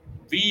Cup,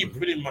 we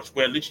pretty much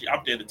were literally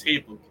up there at the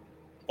table.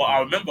 But I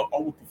remember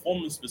our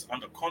performances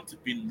under Conte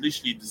being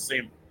literally the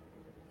same,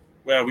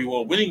 where we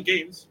were winning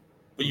games,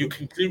 but you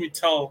can clearly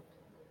tell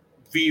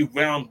we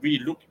weren't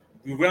really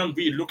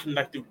looking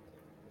like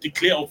the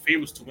clear-out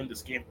favorites to win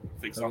this game,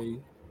 for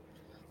example.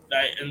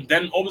 And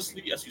then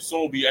obviously, as you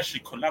saw, we actually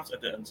collapsed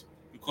at the end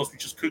because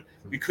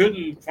we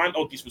couldn't find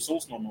out these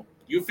results no more.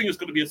 Do you think it's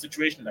going to be a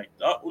situation like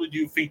that, or do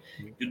you think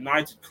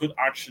United could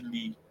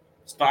actually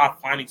start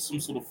finding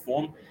some sort of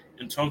form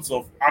in terms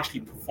of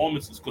actually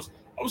performances? Because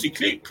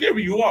obviously,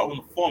 clearly you are on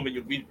the form when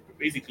you're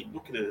basically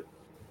looking at it.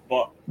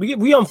 But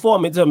we on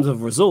form in terms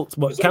of results,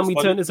 but can we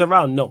turn this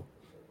around? No,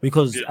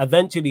 because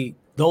eventually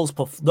those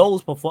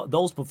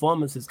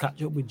performances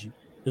catch up with you.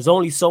 There's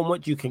only so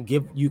much you can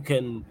give.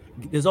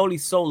 There's only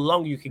so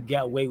long you can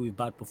get away with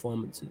bad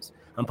performances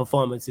and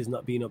performances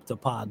not being up to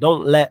par.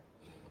 Don't let.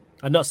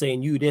 I'm not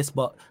saying you this,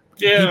 but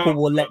people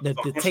will let the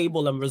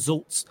table and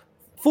results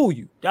fool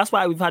you. That's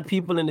why we've had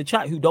people in the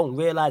chat who don't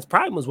realize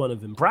Prime was one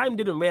of them. Prime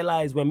didn't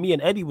realize when me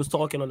and Eddie was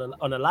talking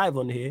on a live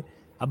on here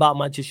about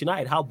Manchester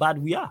United how bad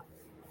we are,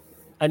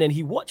 and then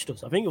he watched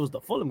us. I think it was the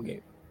Fulham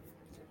game,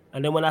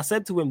 and then when I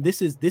said to him,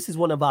 "This is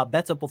one of our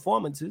better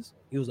performances,"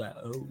 he was like,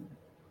 "Oh."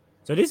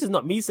 So this is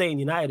not me saying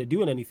United are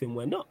doing anything.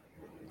 We're not.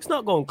 It's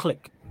not going to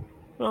click. You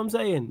know what I'm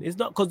saying? It's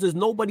not because there's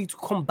nobody to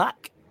come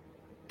back.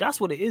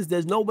 That's what it is.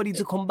 There's nobody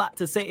to come back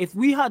to say. If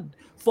we had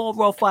 4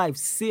 or 5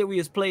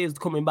 serious players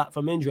coming back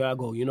from injury, I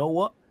go, you know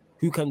what?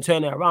 Who can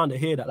turn it around to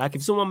hear that? Like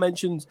if someone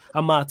mentions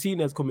a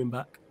Martinez coming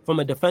back from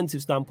a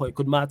defensive standpoint,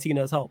 could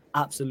Martinez help?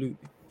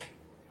 Absolutely.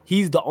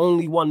 He's the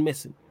only one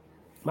missing.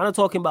 Man, I'm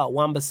talking about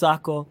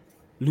Wan-Bissaka,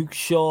 Luke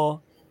Shaw,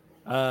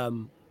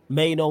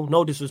 Maino,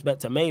 no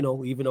disrespect to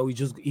Maino, even though he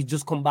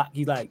just come back.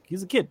 He's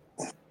a kid.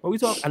 What we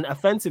talk, and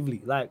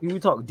offensively, like we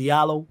talk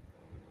Diallo.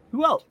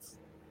 Who else?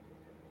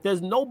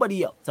 There's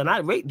nobody else, and I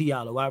rate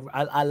Diallo.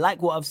 I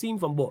like what I've seen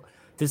from, but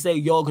to say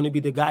you're going to be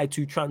the guy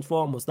to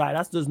transform us,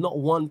 there's not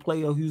one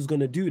player who's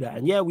going to do that.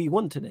 And yeah, we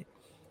won today,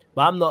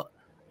 but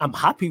I'm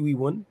happy we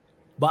won,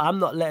 but I'm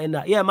not letting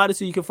that. Yeah,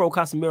 Madison, you can throw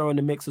Casemiro in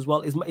the mix as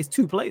well. It's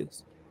 2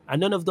 players,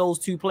 and none of those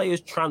 2 players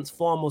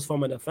transform us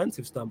from an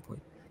offensive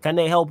standpoint. Can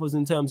they help us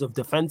in terms of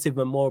defensive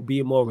and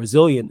being more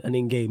resilient and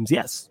in games?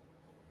 Yes.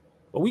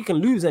 But we can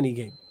lose any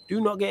game. Do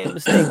not get it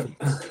mistaken.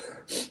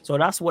 So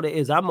that's what it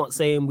is. I'm not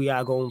saying we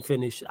are going to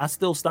finish. I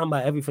still stand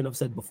by everything I've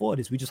said before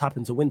this. We just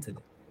happened to win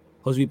today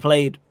because we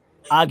played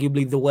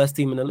arguably the worst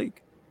team in the league.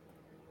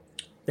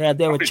 They're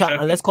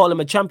and let's call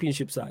them a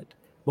championship side.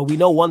 But we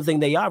know one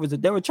thing they are is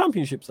that they're a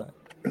championship side.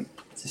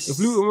 If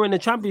Luton were in the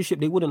championship,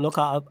 they wouldn't look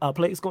at our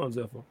plate scores,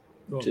 therefore.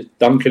 Just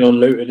dunking on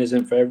Luton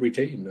isn't for every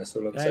team. That's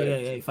all I'm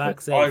saying. Yeah,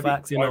 facts.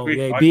 You know,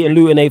 beating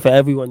Luton ain't for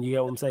everyone. You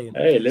get what I'm saying?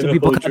 Hey, so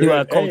people can do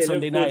a cold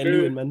Sunday night in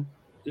Luton, man.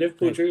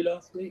 Liverpool drew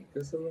last week.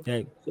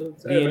 Beating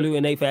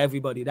Luton ain't for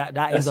everybody.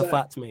 That is a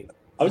fact, mate.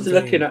 I was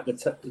looking at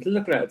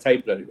the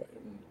table anyway.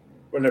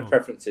 One of the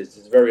preferences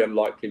is very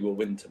unlikely we'll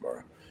win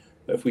tomorrow.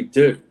 But if we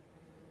do,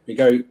 we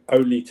go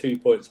only 2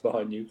 points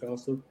behind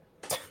Newcastle.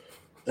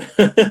 I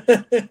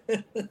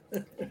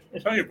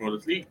tell you, bro,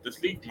 this league,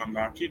 man.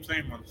 Like I keep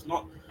saying, man, it's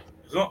not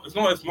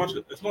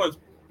as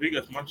big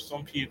as much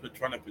some people are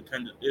trying to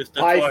pretend it is.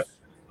 That's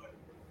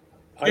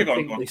I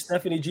think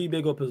Stephanie G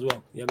big up as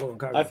well. Yeah, go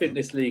on. I think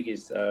this league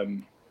is. I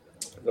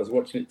was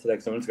watching it today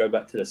because I wanted to go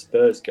back to the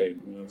Spurs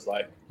game, and I was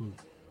like,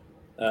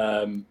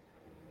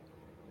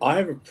 I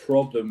have a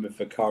problem with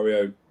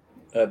Vicario.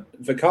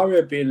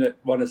 Vicario being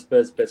one of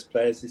Spurs' best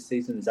players this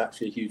season is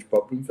actually a huge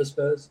problem for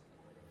Spurs.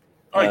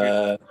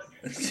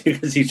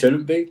 Because he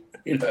shouldn't be.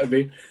 You know what I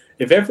mean?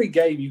 If every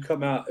game you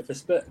come out,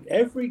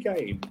 every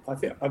game, I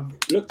think I've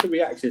looked at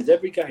reactions.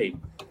 Every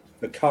game,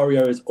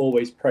 Vicario is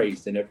always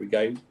praised in every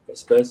game for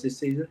Spurs this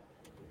season.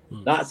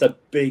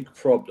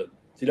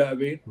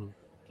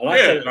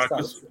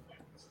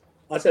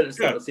 I said at the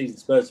start of the season,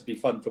 Spurs would be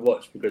fun to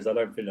watch because I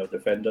don't think they'll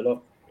defend a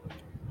lot,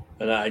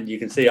 and you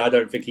can see I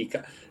don't think he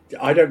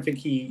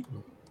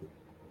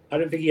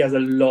has a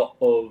lot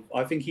of.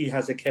 I think he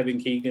has a Kevin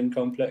Keegan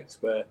complex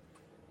where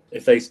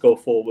if they score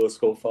 4, we'll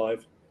score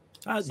 5.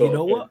 You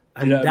know what?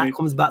 And that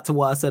comes back to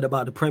what I said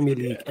about the Premier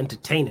League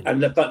entertaining.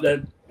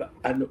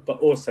 But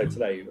also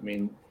today, I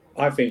mean,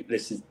 I think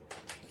this is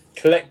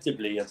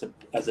collectively as a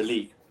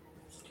league.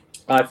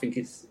 I think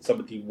it's some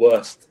of the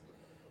worst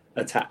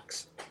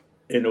attacks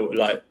in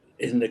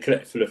the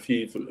collective for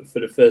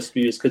the first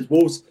few years.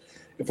 Because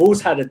if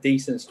Wolves had a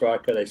decent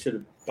striker, they should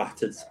have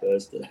battered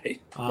Spurs today.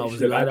 I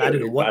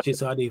didn't watch it,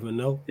 so I didn't even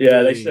know.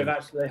 Yeah, they should have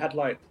actually. They had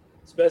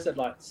Spurs had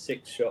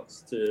 6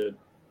 shots to.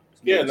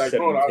 Yeah,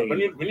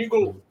 when you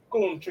go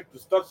and check the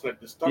stats, the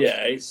stats.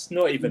 Yeah, it's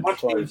not even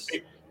close.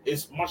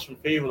 It's much in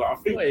favor. I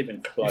think not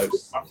even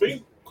close. I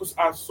think because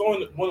I saw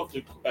in one of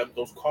the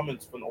those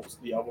comments when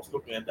obviously I was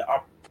looking at the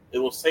app, it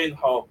was saying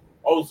how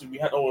obviously we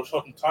had our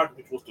shot on target,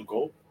 which was the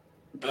goal,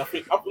 and I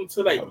think up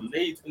until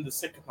late in the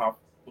second half,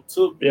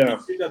 until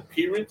that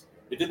period,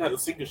 we didn't have a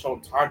single shot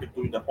on target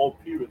during the whole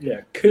period.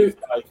 Yeah,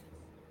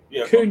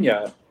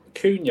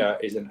 Cunha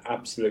is an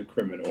absolute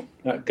criminal.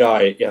 That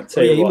guy, he missed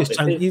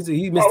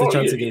the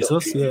chance against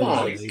us. Yeah,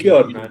 my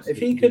God, man! If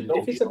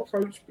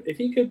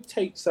he could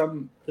take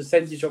some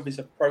percentage of his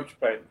approach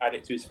play and add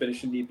it to his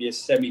finishing, he'd be a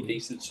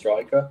semi-decent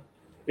striker.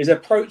 His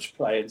approach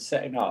play and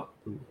setting up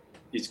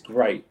is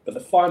great, but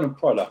the final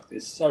product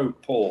is so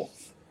poor.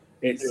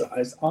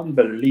 It's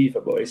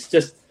unbelievable. It's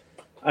just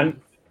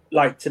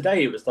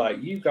today it was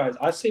you guys.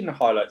 I've seen the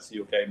highlights of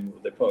your game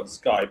they put on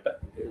Sky,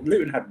 but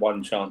Luton had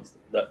one chance.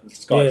 That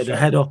Sky the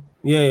header.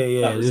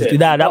 Yeah.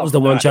 That was the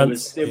one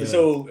chance. It was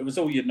all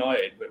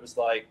United, but it was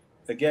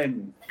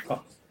again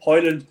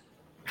Højlund.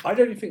 I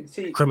don't even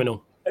think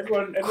criminal.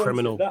 Everyone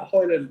criminal. That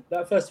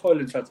first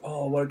Højlund chance.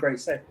 Oh, what a great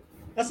save!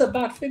 That's a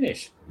bad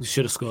finish. You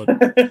should have scored.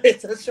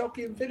 It's a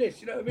shocking finish.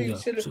 You know what I mean? Yeah,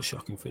 it's a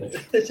shocking finish.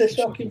 It's a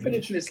shocking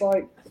finish, and it's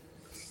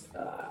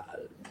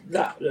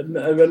that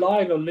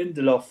relying on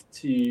Lindelof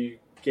to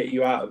get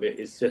you out of it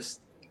is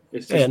just.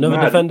 Another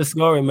defender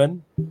scoring,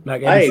 man.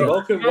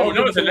 Welcome to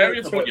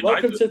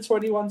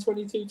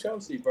 21-22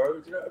 Chelsea, bro.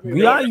 Do you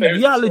know what I mean?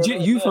 We are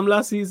legit you from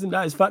last season.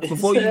 That is fact.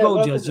 Before you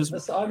go,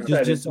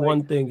 just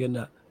one thing in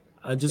that,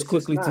 and just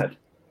quickly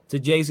to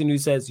Jason who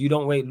says you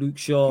don't rate Luke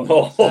Shaw.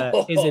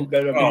 Isn't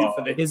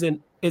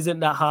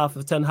that half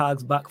of Ten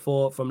Hag's back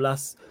four from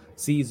last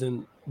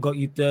season got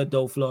you third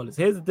though flawless?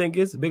 Here's the thing: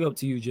 big up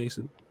to you,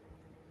 Jason.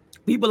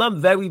 People,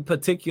 I'm very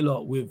particular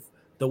with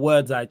the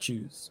words I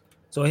choose.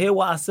 So hear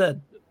what I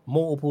said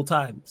multiple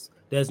times.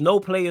 There's no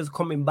players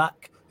coming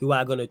back who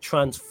are going to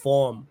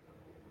transform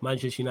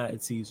Manchester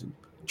United season.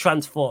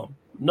 Transform,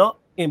 not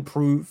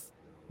improve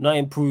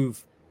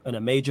in a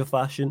major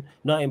fashion,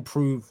 not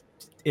improve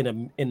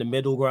in the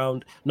middle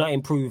ground, not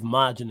improve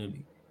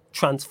marginally.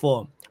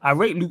 Transform. I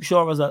rate Luke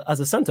Shaw as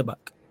a centre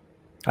back.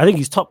 I think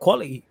he's top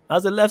quality.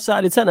 As a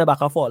left-sided centre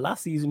back, I thought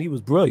last season he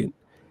was brilliant.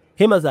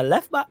 Him as a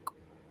left back,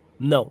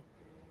 no.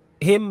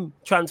 Him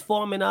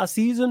transforming our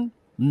season,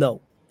 no.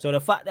 So the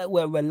fact that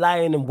we're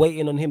relying and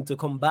waiting on him to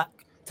come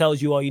back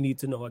tells you all you need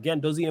to know. Again,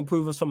 does he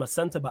improve us from a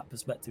centre-back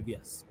perspective?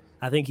 Yes.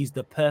 I think he's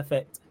the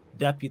perfect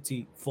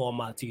deputy for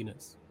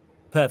Martinez.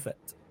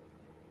 Perfect.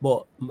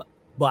 But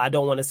I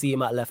don't want to see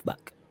him at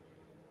left-back.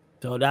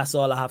 So that's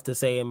all I have to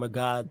say in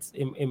regards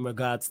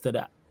to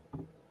that.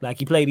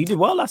 He did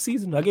well last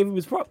season. I gave him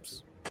his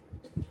props.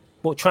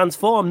 But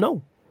transform,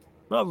 no.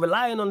 Not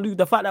relying on Luke.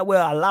 The fact that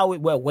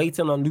we're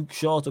waiting on Luke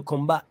Shaw to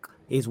come back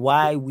is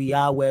why we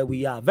are where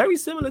we are. Very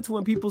similar to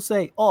when people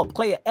say, oh,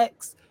 player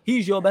X,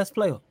 he's your best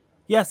player.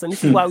 Yes, and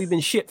this is why we've been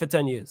shit for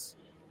 10 years.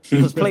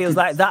 Because players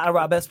like that are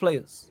our best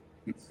players.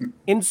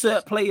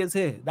 Insert players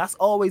here. That's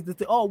always the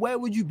thing. Oh, where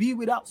would you be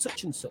without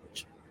such and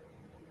such?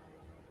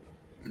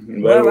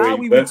 Where are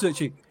we with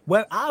such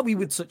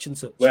and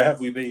such? Where have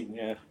we been?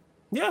 Yeah.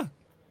 Yeah.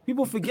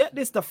 People forget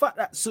this. The fact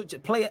that such a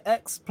player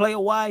X, player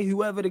Y,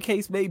 whoever the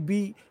case may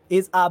be,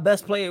 is our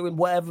best player in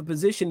whatever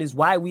position is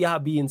why we are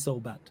being so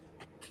bad.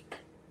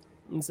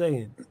 I'm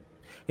saying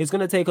it's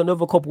going to take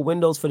another couple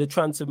windows for the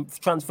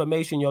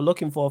transformation you're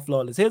looking for,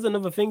 flawless. Here's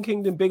another thing,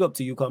 Kingdom. Big up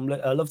to you.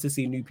 I love to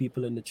see new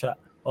people in the chat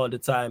all the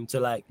time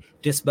to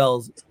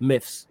dispel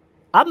myths.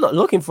 I'm not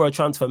looking for a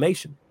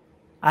transformation.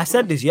 I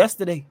said this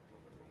yesterday,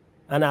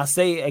 and I'll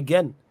say it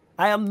again.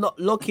 I am not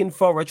looking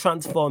for a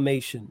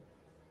transformation.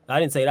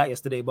 I didn't say that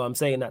yesterday, but I'm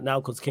saying that now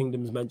because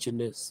Kingdom's mentioned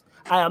this.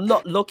 I am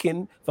not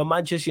looking for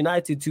Manchester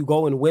United to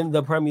go and win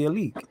the Premier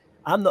League.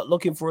 I'm not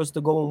looking for us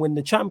to go and win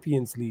the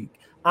Champions League.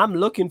 I'm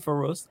looking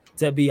for us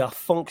to be a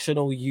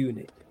functional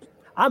unit.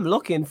 I'm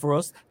looking for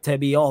us to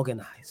be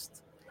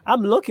organized.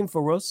 I'm looking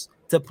for us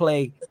to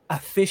play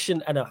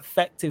efficient and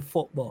effective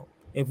football.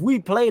 If we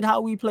played how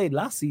we played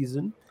last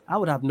season, I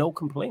would have no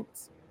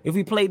complaints. If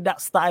we played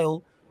that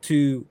style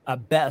to a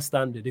better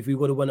standard, if we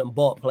would have went and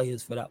bought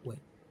players for that way.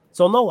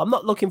 So no, I'm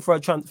not looking for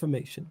a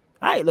transformation.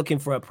 I ain't looking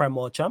for a Prem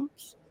or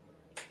Champs.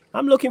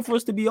 I'm looking for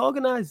us to be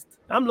organized.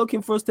 I'm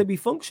looking for us to be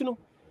functional.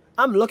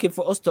 I'm looking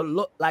for us to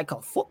look like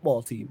a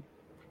football team.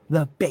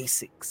 The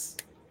basics.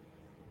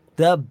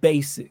 The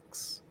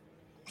basics.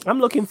 I'm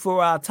looking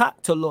for our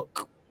attack to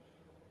look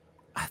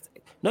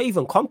not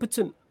even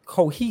competent,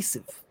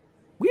 cohesive.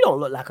 We don't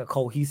look like a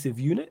cohesive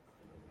unit.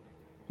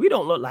 We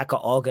don't look like an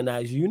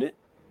organized unit.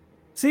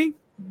 See,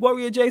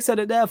 Warrior J said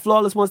it there.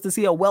 Flawless wants to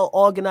see a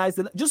well-organized,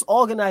 just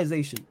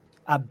organization.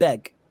 I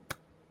beg.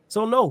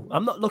 So no,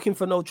 I'm not looking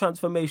for no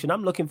transformation.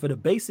 I'm looking for the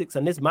basics,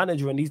 and this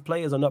manager and these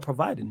players are not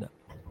providing that.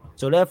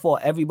 So therefore,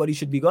 everybody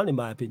should be gone, in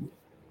my opinion.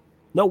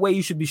 No way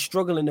you should be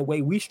struggling the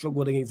way we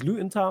struggled against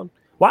Luton Town.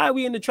 Why are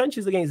we in the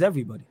trenches against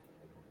everybody?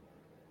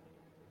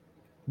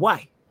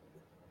 Why?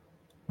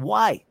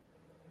 Why?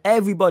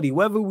 Everybody,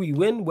 whether we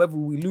win, whether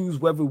we lose,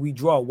 whether we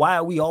draw, why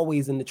are we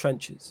always in the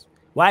trenches?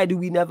 Why do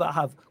we never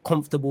have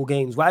comfortable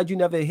games? Why do you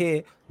never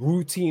hear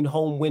routine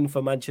home win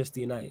for Manchester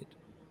United?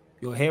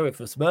 You'll hear it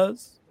for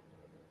Spurs.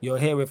 You'll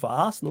hear it for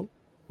Arsenal.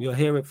 You'll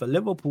hear it for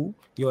Liverpool.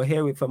 You'll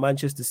hear it for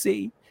Manchester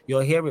City.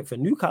 You'll hear it for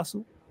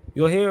Newcastle.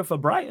 You'll hear it for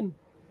Brighton.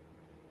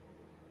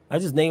 I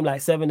just named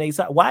like 7, 8.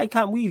 Why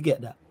can't we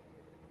get that?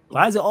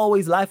 Why is it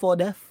always life or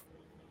death?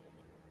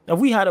 Have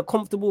we had a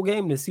comfortable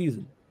game this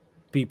season,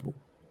 people,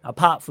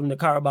 apart from the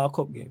Carabao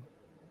Cup game?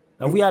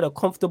 Have we had a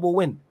comfortable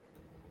win?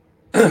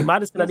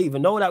 Madison, I didn't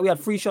even know that. We had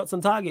 3 shots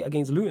on target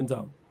against Luton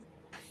Town.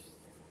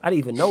 I didn't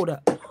even know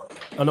that.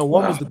 I know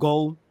one was the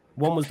goal,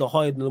 one was the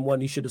Hoyland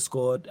one he should have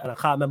scored, and I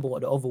can't remember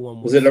what the other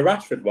one was. Was it the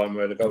Rashford one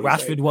where the goal?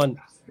 Rashford one.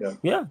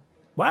 Yeah.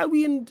 Why are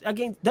we in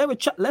against?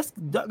 Let's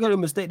not get a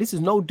mistake. This is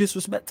no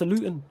disrespect to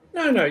Luton.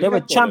 No. They were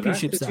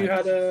championship side.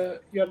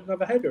 You had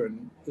another header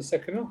in the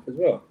second half as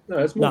well. No,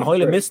 it's more. No,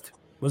 Hoyland missed.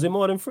 Was it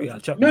more than 3? I'll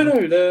check. No,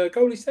 the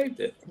goalie saved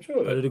it. I'm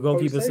sure. Did the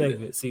goalkeeper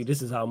save it? See,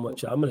 this is how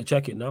much. I'm gonna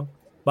check it now.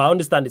 But I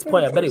understand his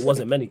point. I bet it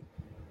wasn't many.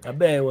 I'm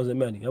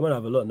gonna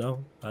have a look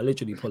now. I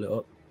literally pull it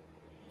up.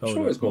 I'm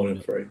sure it's more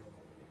than 3.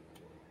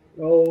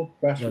 Oh,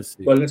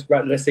 Rashford. Well,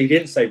 let's say he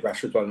didn't say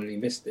Rashford one and he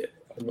missed it.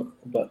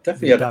 But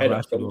definitely had a header.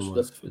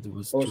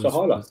 What's the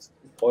highlight?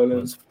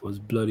 Was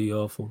bloody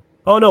awful.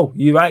 Oh no,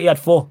 you're right. He had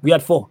 4. We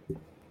had 4.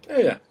 Yeah.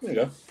 There you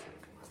go.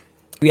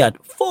 We had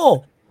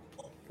 4.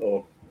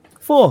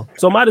 4.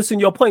 So Madison,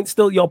 your point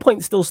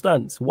still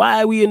stands.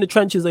 Why are we in the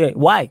trenches again?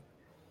 Why?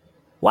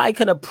 Why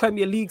can a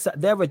Premier League side?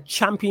 They're a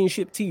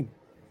championship team.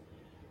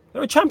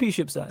 They're a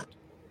championship side,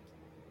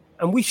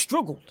 and we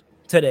struggled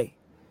today.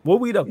 Were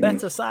we the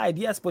better side?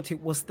 Yes, but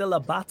it was still a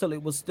battle.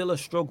 It was still a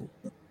struggle.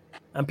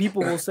 And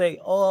people will say,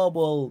 "Oh,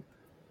 well,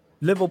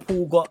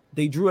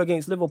 they drew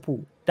against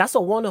Liverpool." That's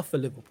a one-off for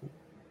Liverpool.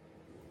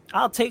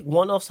 I'll take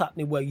one-offs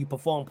happening where you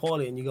perform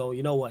poorly and you go,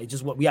 you know what? It's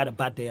just what we had a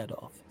bad day at the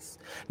office.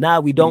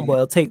 Now we don't, but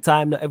it'll take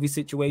time. Not every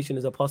situation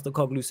is a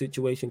Postecoglou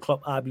situation.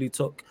 Klopp, I believe,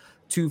 took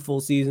 2 full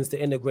seasons to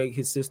integrate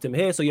his system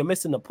here. So you're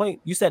missing the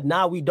point. You said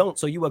now we don't,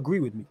 so you agree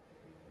with me.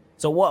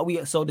 So what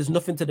we? So there's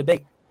nothing to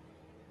debate.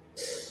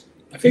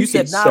 You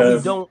said now we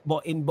don't,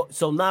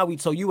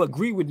 so you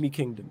agree with me,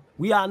 Kingdom.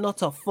 We are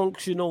not a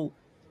functional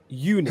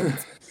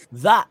unit.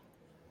 That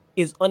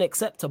is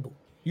unacceptable.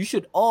 You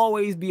should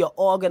always be an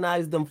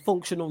organized and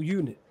functional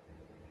unit.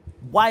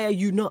 Why are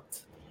you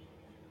not?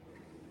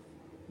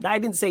 I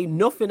didn't say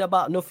nothing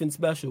about nothing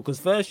special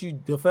because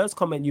the first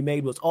comment you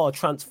made was,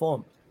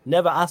 transform.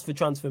 Never asked for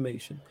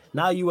transformation.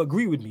 Now you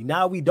agree with me.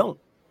 Now we don't.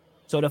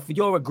 So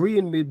you're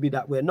agreeing with me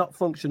that we're not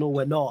functional,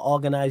 we're not an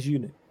organized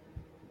unit.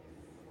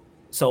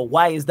 So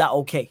why is that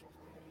okay?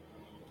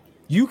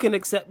 You can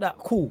accept that.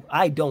 Cool.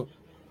 I don't.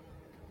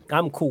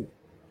 I'm cool.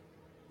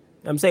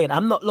 I'm saying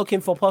I'm not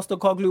looking for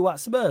Postecoglou at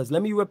Spurs.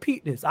 Let me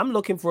repeat this. I'm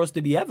looking for us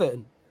to be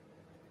Everton.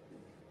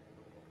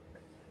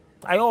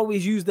 I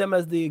always use them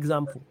as the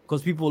example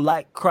because people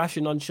like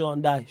crashing on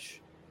Sean Dyche.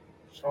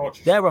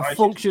 They're a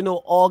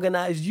functional,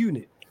 organized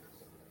unit.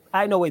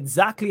 I know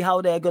exactly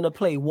how they're going to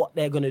play, what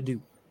they're going to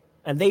do.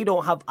 And they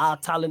don't have our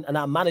talent and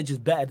our manager's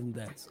better than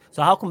theirs.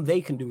 So how come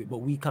they can do it, but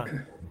we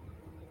can't?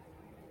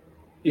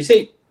 You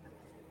see...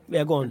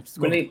 Yeah, go on.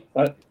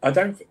 I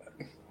don't...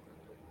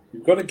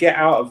 You've got to get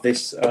out of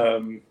this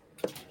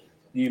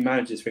new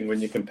managers thing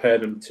when you compare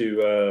them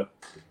to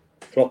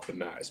Klopp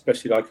and that,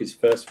 especially like his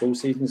first full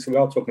season. So we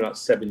are talking about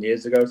 7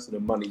 years ago, so the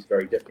money's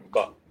very different.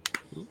 But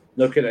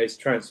looking at his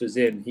transfers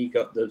in, he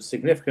got the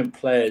significant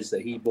players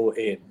that he brought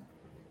in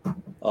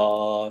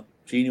are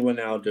Gini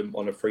Wijnaldum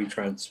on a free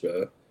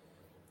transfer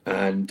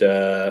and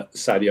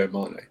Sadio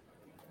Mane.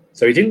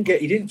 So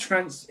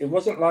it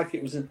wasn't like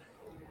it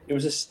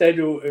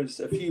was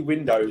a few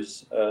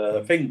windows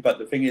thing, but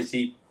the thing is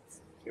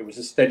it was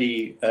a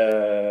steady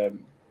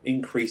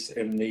increase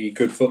in the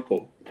good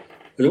football.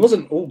 But it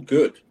wasn't all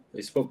good,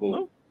 this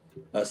football.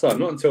 So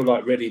not until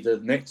like really the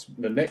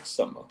next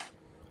summer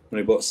when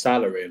he brought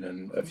Salah in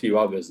and a few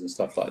others and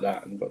stuff like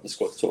that and got the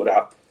squad sorted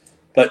out.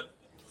 But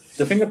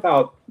the thing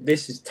about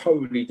this is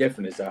totally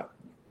different is that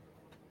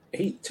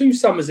 2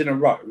 summers in a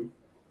row,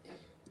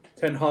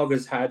 Ten Hag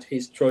has had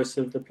his choice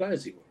of the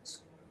players he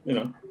wants. You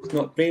know, it's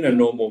not been a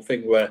normal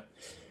thing where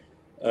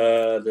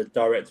the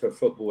director of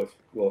football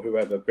or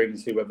whoever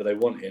brings whoever they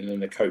want in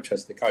and the coach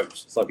has to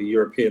coach. It's like a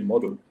European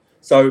model.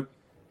 So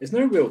there's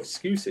no real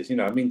excuses. You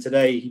know, I mean,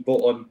 today he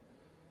brought on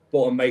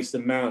bought a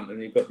Mason Mount,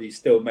 and you've got these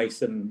still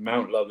Mason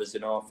Mount lovers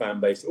in our fan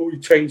base. Oh, you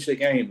changed the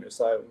game. It's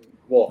like,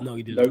 what? No,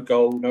 he didn't. No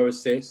goal, no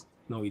assist.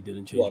 No, he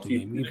didn't change the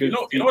game. You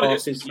know what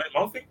it is?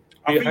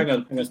 Hang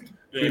on.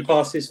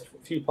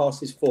 Few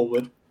passes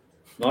forward.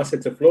 And I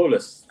said to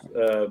Flawless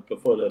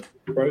before the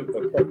pro.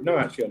 No,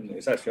 actually,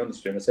 it's actually on the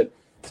stream. I said,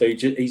 so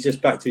he's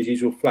just back to his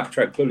usual flat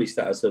track bully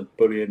status of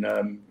bullying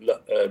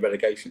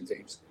relegation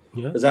teams.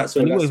 Yeah, because that's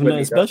and he wasn't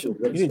nothing special.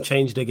 He didn't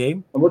change the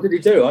game. And what did he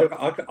do?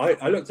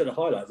 I looked at the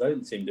highlights. I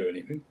didn't see him do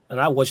anything. And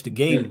I watched the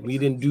game. He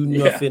didn't do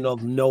nothing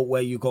of note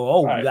where you go,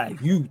 oh, Right.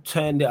 like you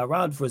turned it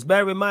around for us.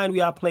 Bear in mind,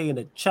 we are playing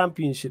the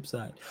championship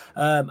side.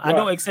 I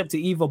don't accept it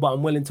either, but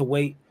I'm willing to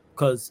wait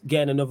because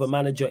getting another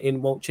manager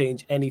in won't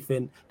change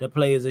anything. The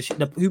players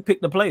are who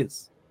picked the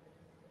players.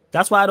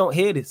 That's why I don't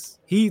hear this.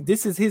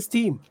 This is his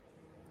team.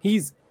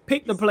 He's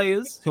picked the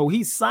players, so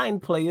he's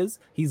signed players,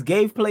 he's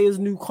gave players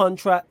new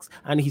contracts,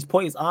 and he's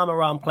put his arm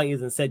around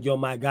players and said, you're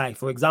my guy.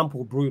 For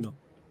example, Bruno.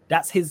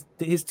 That's his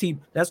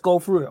team. Let's go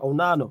through it.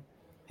 Onana,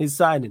 his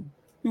signing.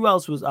 Who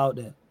else was out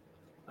there?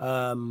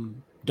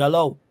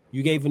 Dalot,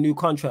 you gave a new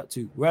contract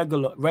to.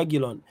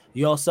 Regulon,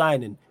 your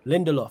signing.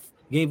 Lindelof,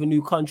 gave a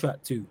new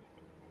contract to.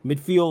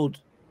 Midfield,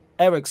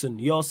 Ericsson,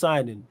 your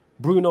signing.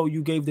 Bruno,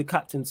 you gave the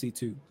captaincy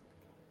to.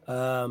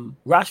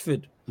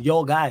 Rashford,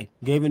 your guy,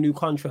 gave a new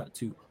contract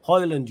to.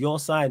 Højlund, your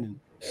signing.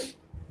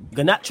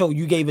 Garnacho,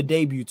 you gave a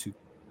debut to.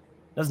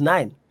 That's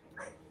 9.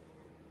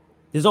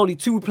 There's only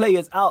 2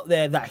 players out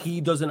there that he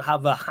doesn't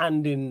have a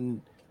hand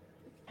in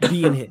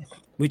being here,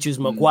 which is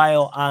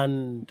Maguire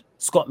and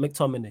Scott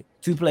McTominay.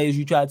 2 players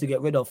you tried to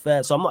get rid of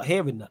first. So I'm not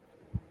hearing that.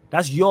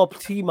 That's your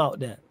team out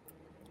there.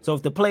 So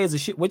if the players are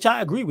shit, which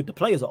I agree with, the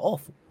players are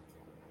awful,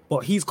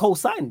 but he's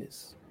co-signed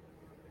this.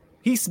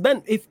 He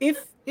spent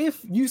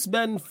if you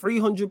spend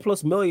 300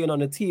 plus million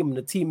on a team and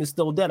the team is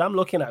still dead, I'm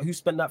looking at who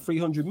spent that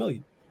 300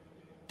 million.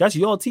 That's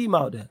your team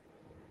out there.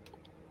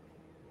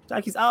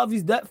 Like he's out of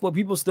his depth, but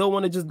people still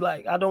want to just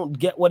like, I don't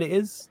get what it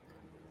is.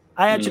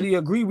 I actually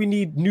agree we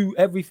need new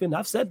everything.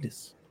 I've said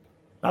this.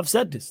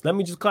 Let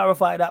me just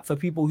clarify that for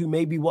people who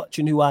may be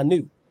watching who are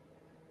new.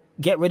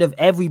 Get rid of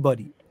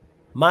everybody.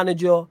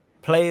 Manager,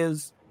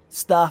 players,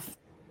 staff,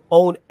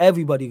 own,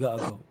 everybody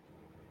gotta go.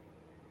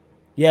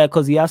 Yeah,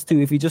 because he has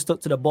to. If he just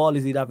stuck to the ball,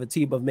 he'd have a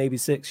team of maybe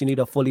 6. You need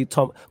a fully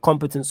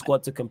competent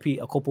squad to compete.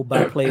 A couple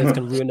bad players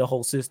can ruin the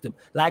whole system.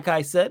 Like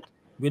I said,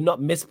 we're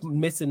not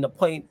missing the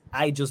point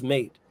I just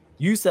made.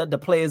 You said the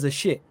players are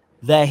shit.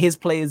 They're his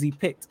players he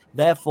picked.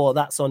 Therefore,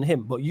 that's on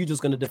him. But you're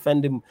just going to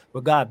defend him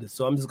regardless.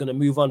 So I'm just going to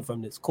move on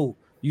from this. Cool.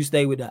 You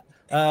stay with that.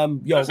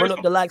 Run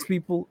up the likes,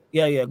 people.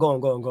 Yeah. Go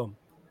on.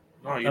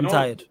 No, I'm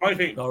tired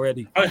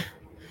already.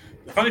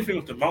 The funny thing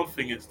with the Mount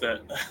thing is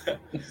that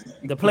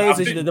the players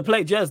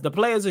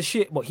are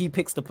shit, but he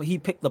picked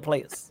the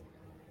players.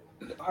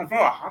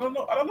 I don't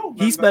know.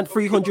 He spent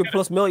 300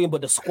 plus million,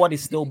 but the squad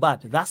is still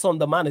bad. That's on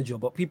the manager,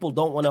 but people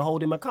don't want to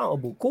hold him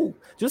accountable. Cool.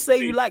 Just say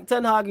you like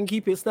Ten Hag and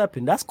keep it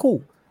stepping. That's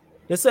cool.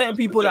 There's certain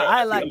people that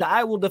I like that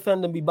I will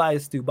defend and be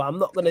biased to, but I'm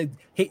not gonna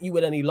hit you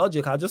with any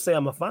logic. I'll just say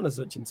I'm a fan of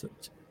such and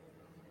such.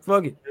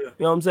 Fuck it. You know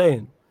what I'm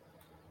saying?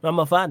 I'm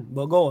a fan,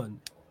 but go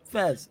on.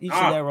 Fairs, each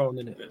of their own,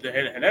 innit? The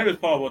hilarious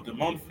part about the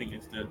Mount thing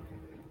is that,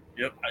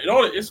 you know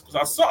what it is? Because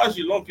I saw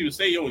actually a lot of people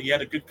say, he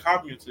had a good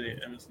cameo today,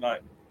 and it's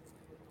like,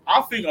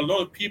 I think a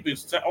lot of people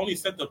only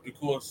said that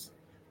because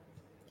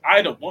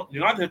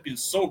United have been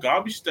so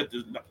garbage that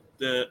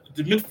the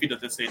midfield,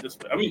 they say this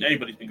way. I mean,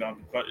 everybody's been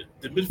garbage, but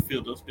the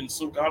midfield has been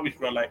so garbage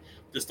where like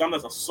the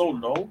standards are so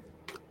low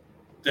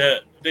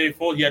that they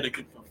thought he had a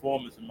good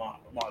performance in my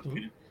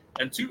opinion.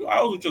 And 2, I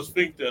also just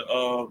think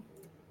that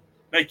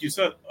like you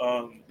said,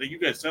 that you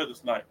guys said,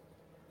 it's like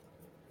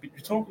you're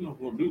talking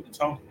about Luton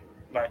Town.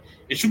 Like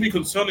it should be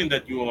concerning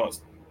that you are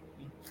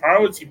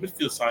priority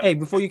midfield side. Hey,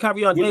 before you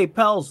carry on, hey,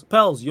 Pels,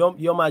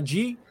 you're my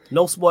G.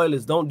 No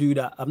spoilers. Don't do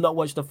that. I've not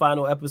watched the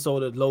final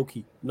episode of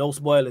Loki. No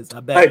spoilers.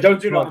 I bet. Hey,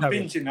 don't do that. I'm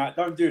binging that.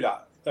 Don't do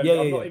that. I'm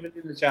not even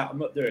in the chat. I'm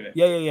not doing it.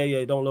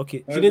 Yeah. Don't look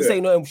it. She didn't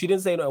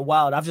say nothing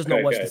wild. I've just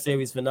not watched the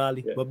series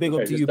finale. Yeah. But big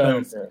up to you,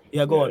 Pels.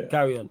 Yeah, go on.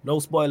 Carry on. No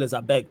spoilers,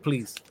 I beg,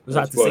 please. Was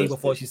I to say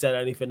before she said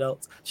anything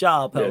else?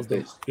 Shout out, Pels.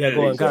 Go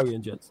on. Carry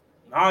on, gents.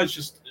 Now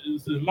it's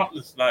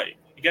madness. Like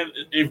again,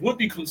 it would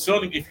be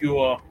concerning if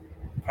your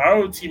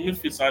priority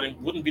midfield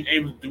side wouldn't be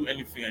able to do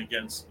anything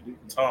against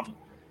Luton Town.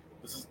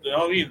 This is, you know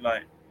what I mean?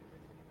 Like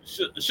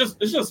it's just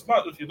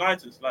smart with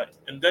United. It's like,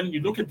 and then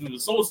you look at the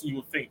results and you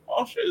would think,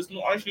 oh shit, it's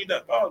not actually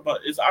that bad, but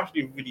it's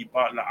actually really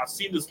bad. Like I've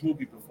seen this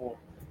movie before,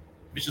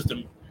 which is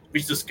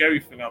the scary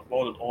thing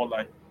about it all.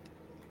 Like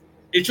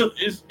it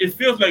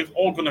feels like it's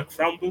all gonna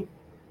crumble,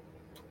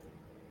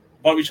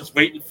 but we're just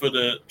waiting for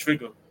the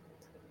trigger.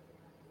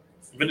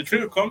 When the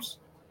trigger comes,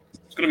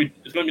 it's gonna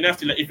be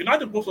nasty. Like if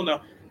United goes on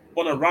a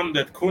run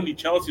that currently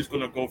Chelsea is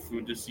gonna go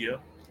through this year,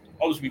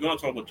 obviously we're gonna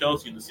talk about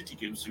Chelsea in the City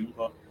game soon,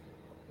 but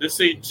let's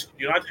say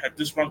United had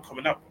this run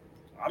coming up.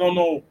 I don't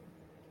know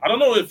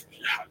if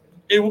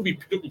it will be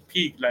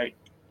peak like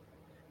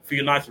for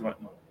United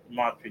right now, in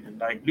my opinion.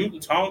 Like Luton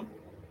Town,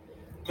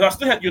 because I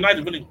still had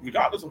United winning,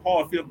 regardless of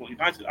how I feel about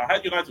United. I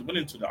had United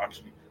winning to that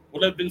actually,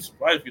 Would I have been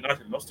surprised if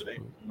United lost today?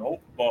 No,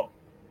 but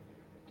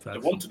they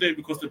won today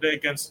because they're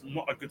against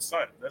not a good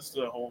side. That's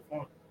the whole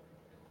point.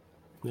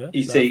 Yeah,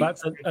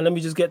 and let me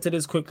just get to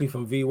this quickly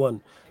from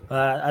V1.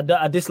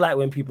 I dislike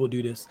when people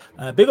do this.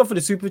 Big up for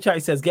the super chat.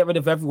 He says, "Get rid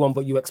of everyone,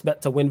 but you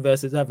expect to win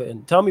versus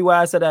Everton." Tell me why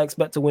I said I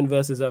expect to win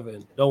versus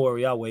Everton. Don't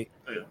worry, I'll wait.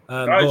 Yeah.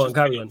 Go on,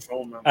 carry on.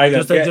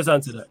 Just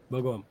answer that.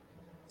 But go on.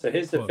 So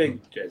here's the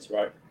thing, Jez,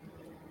 right?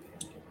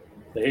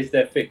 So here's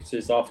their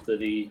fixtures after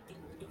the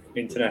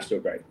international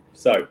break.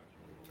 So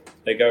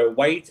they go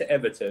away to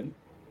Everton,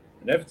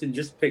 and Everton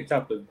just picked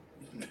up a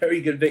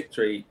very good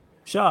victory.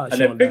 And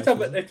they picked up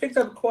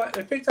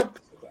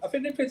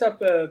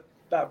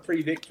about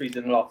 3 victories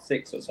in the last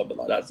 6 or something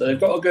like that. So they've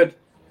got a good,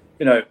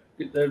 they're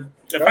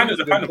kind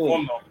of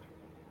form now.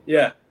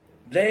 Yeah.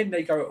 Then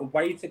they go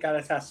away to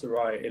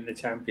Galatasaray in the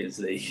Champions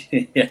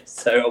League. Yeah,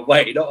 so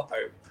away, not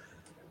home.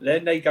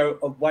 Then they go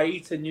away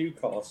to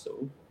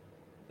Newcastle.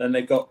 Then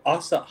they've got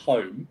us at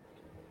home.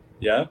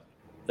 Yeah.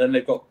 Then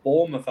they've got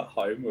Bournemouth at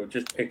home. We're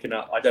just picking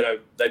up. I don't know.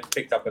 They've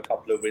picked up a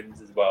couple of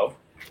wins as well.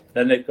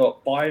 Then they've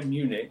got Bayern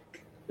Munich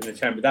in the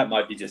Champions. That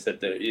might be just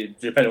depending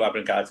on what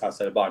happened in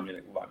Galatasaray. Bayern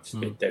Munich might just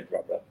be dead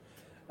rubber.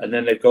 And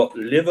then they've got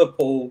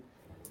Liverpool.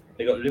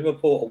 They got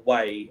Liverpool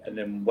away, and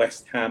then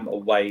West Ham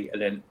away,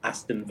 and then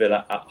Aston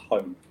Villa at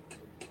home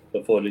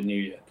before the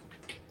New Year.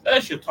 That's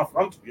actually a tough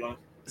run, to be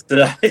honest.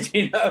 I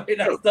actually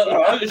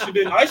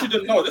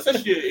didn't know. That's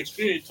actually an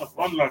extremely tough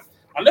run. Like,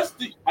 unless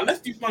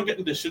these men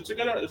getting their shit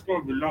together, it's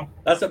going to be long.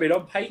 That's what I mean.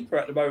 On paper,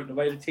 at the moment, the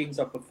way the teams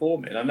are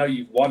performing, I know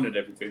you've won and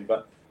everything,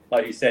 but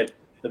like you said,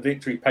 the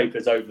victory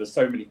paper's over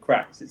so many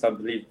cracks. It's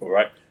unbelievable,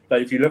 right?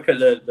 But if you look at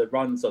the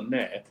runs on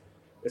there,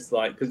 it's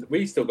like, because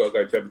we still got to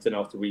go to Everton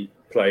after we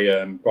play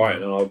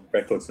Brighton, and our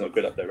record's not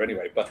good up there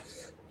anyway. But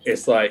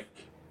it's like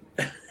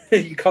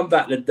you come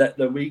back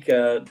the week.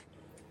 I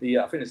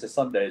think it's a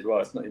Sunday as well.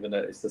 It's not even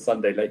it's the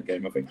Sunday late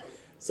game, I think.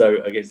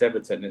 So against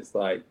Everton, it's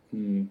like,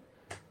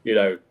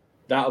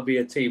 that'll be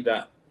a team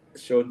that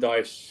Sean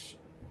Dyche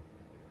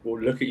will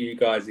look at you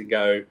guys and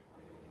go,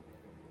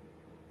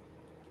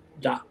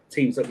 that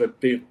team's not going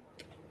to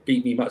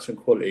beat me much on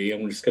quality.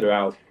 I'm just going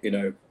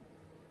to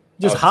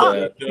just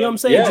heart. You know what I'm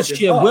saying? Just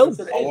sheer will.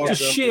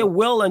 Just sheer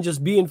will and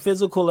just being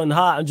physical and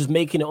hard and just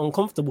making it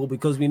uncomfortable,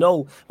 because we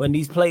know when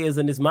these players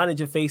and this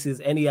manager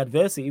faces any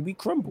adversity, we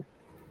crumble.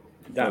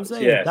 You know what I'm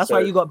saying? That's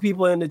why you got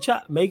people in the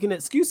chat making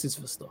excuses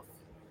for stuff.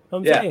 You know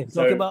what I'm saying?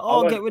 Talking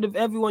about, get rid of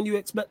everyone you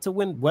expect to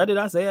win. Where did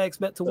I say I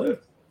expect to win?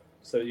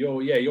 So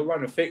your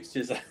run of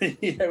fixtures,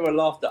 were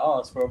laughed at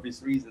us for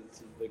obvious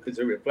reasons because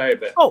we were playing.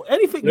 But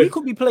anything. We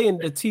could be playing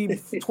the team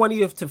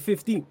 20th to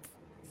 15th,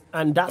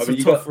 and that's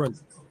a tough run.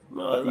 You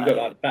got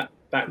like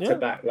back to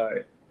back,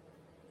 like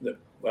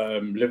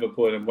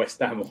Liverpool and West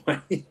Ham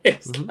away.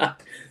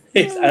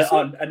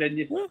 And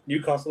then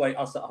Newcastle away,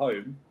 us at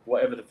home.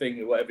 Whatever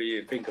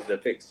you think of the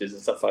fixtures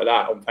and stuff like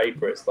that, on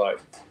paper it's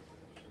like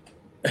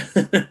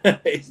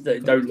they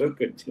don't look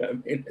good. You know what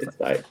I mean? It's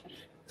like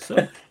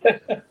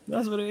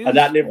that's what it is. And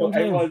that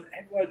Liverpool,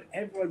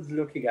 everyone's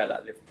looking at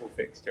that Liverpool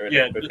fixture.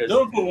 Because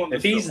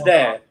if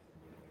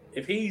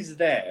he's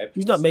there,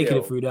 he's not making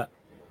it through that.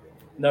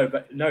 No,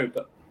 but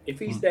if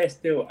he's there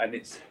still, and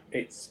it's,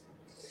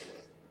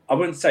 I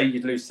wouldn't say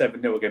you'd lose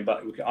 7-0 again,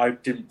 but I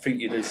didn't think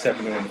you'd lose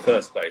 7-0 in the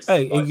first place.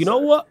 Hey, you know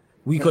what?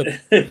 We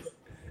could.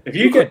 If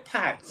you get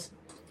packed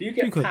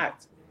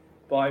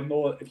by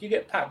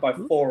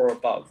 4 or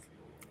above,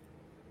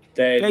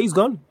 then he's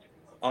gone.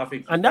 I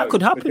think, and that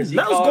could happen.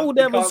 Let us go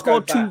there and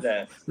score 2.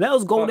 Let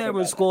us go there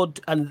and score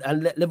and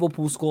let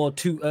Liverpool score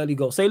 2 early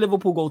goals. Say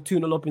Liverpool go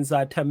 2-0 up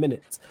inside 10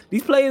 minutes.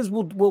 These players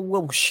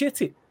will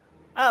shit it.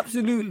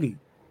 Absolutely.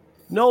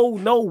 No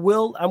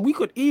will. And we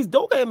could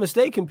don't get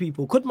mistaken,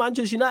 people. Could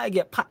Manchester United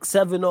get packed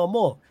 7 or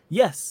more?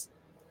 Yes.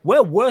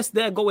 We're worse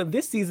there going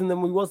this season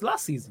than we was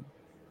last season.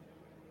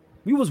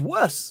 We was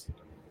worse.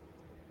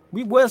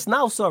 We worse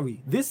now,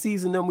 this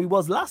season than we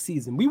was last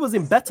season. We was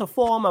in better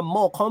form and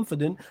more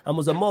confident and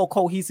was a more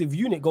cohesive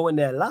unit going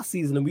there last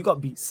season, and we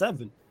got beat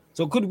 7.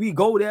 So could we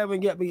go there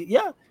and get beat?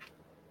 Yeah.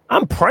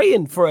 I'm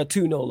praying for a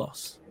 2-0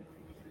 loss.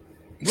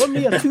 Run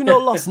me a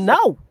 2-0 loss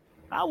now.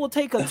 I will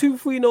take a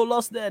 2-3-0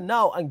 loss there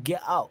now and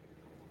get out.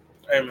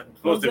 Hey, man.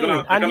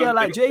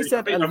 Like Jay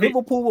said, and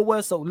Liverpool were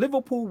worse. So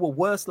Liverpool were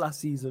worse last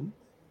season.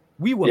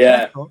 We were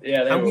better,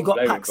 and we got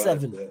packed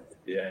 7.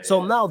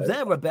 So now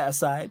they're a better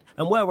side,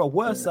 and we're a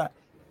worse side.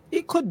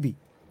 It could be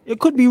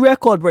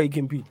record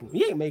breaking, people.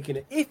 He ain't making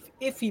it.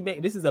 If he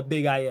make this is a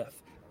big IF.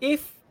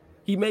 If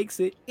he makes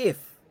it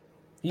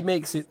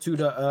to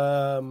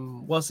the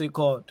what's it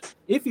called?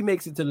 If he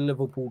makes it to the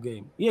Liverpool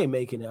game, he ain't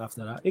making it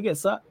after that. He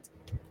gets sacked.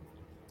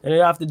 And they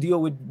have to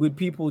deal with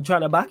people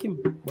trying to back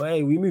him. But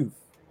hey, we move.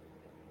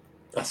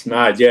 That's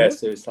mad, yeah.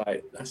 So it's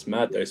like, that's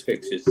mad, those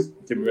fixtures.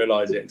 Didn't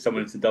realise it.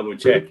 Someone to double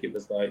check. It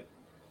was like,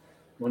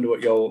 wonder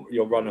what your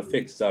run of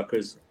fixtures are,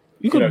 because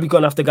you could be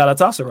going after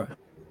Galatasaray.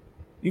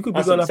 You could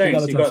be going after Galatasaray.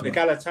 So you got the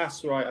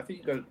Galatasaray. I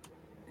think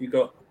you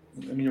got.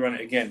 Let me run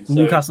it again. So,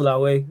 Newcastle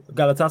away,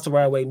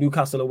 Galatasaray away,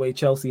 Newcastle away,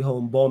 Chelsea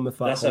home, Bournemouth at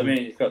home. That's what I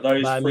mean. You've got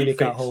those Bayern three Munich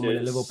fixtures at home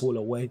and Liverpool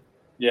away.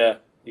 Yeah,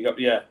 you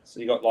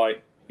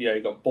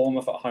got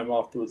Bournemouth at home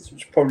afterwards,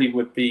 which probably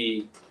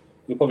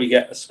you'll probably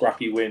get a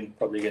scrappy win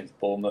probably against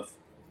Bournemouth.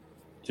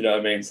 Do you know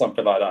what I mean?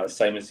 Something like that,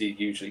 same as you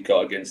usually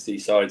got against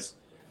these sides.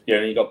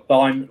 And you got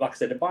Bayern. Like I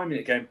said, the Bayern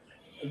Munich game.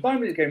 The Bayern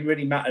Munich game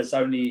really matters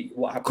only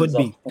what happens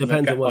on the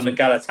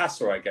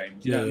Galatasaray game.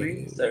 Do you know what I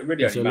mean? So it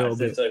really only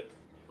matters.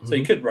 So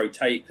you could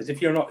rotate, because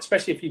if you're not,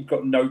 especially if you've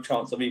got no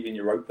chance of even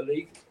Europa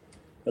League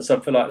or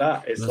something like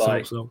that, it's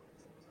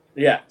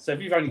So if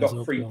you've only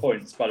got 3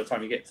 points by the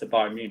time you get to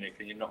Bayern Munich,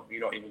 and you're not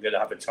even going to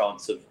have a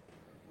chance of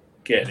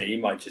getting it, you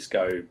might just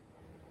go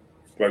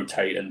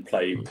rotate and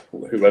play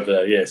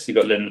whoever. Yes, you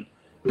got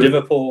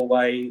Liverpool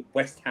away,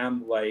 West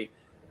Ham away,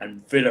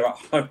 and Villa at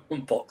home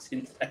on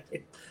Boxing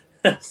Day.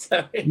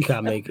 So, you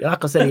can't make it.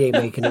 Like I said, he ain't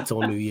making it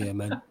till New Year,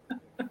 man.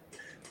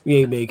 He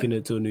ain't making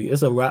it till New Year.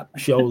 It's a wrap.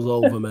 Show's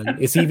over, man.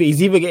 He's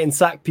either getting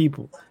sacked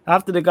people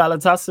after the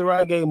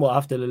Galatasaray game or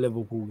after the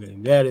Liverpool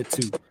game. They're the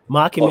two.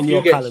 Mark him in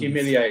your calendar.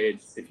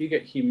 If you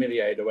get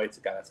humiliated away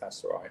to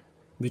Galatasaray,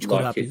 which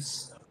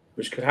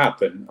could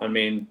happen. I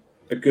mean,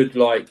 a good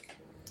 3-1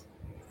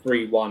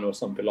 or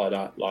something like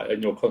that, like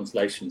in your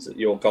consolations,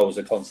 your goals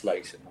are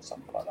consolation or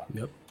something like that.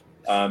 Yep.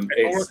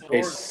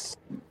 It's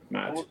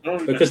mad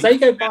because they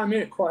gave Bayern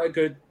Munich quite a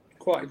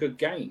good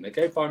game. They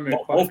gave Bayern Munich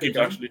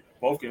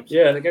both games.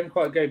 Yeah, they gave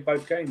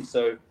both games.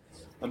 So,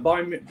 and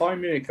Bayern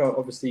Munich are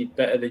obviously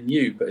better than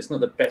you, but it's not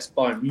the best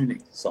Bayern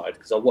Munich side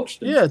because I watched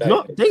them. Yeah,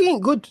 they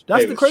ain't good.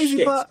 That's the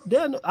crazy part.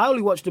 I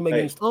only watched them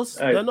against us.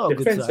 They're not a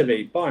good side.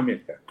 Defensively, Bayern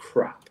Munich are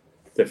crap.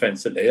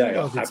 Defensively, they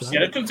are absolutely.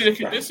 Yeah,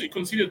 they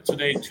conceded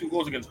today 2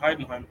 goals against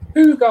Heidenheim.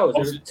 2 goals. It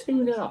was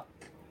 2-0.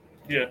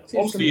 Yeah,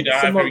 obviously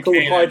someone called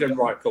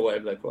Heidenreich or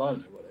whatever they call. I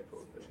don't know what they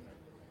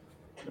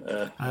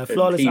call it.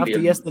 Flawless after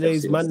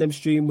yesterday's Mandem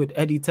stream with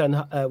Eddie Ten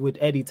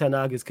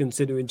Hag is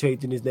considering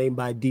changing his name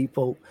by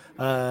default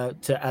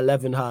to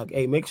 11 Hag.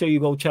 Hey, make sure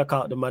you go check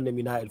out the Mandem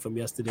United from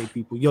yesterday,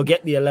 people. You'll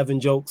get the 11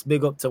 jokes.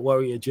 Big up to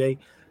Warrior J.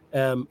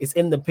 It's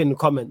in the pinned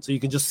comment, so you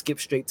can just skip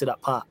straight to that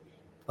part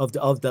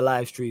of the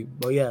live stream.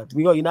 But yeah,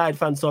 we got United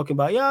fans talking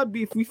about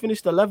if we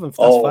finished 11th,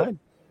 that's fine.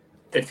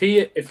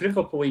 If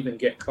Liverpool even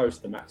get close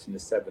to matching the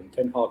 7,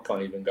 Ten Hag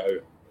can't even go.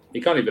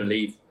 He can't even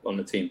leave on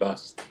the team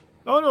bus.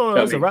 Oh no,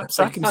 it's a wrap.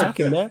 Sack him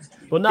there.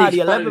 But the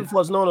 11th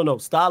was no.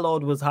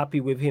 Star-Lord was happy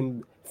with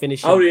him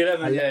finishing. Oh, the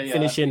 11th,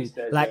 finishing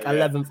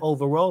 11th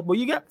overall. But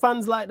you get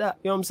fans like that.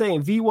 You know what I'm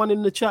saying? V1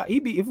 in the chat.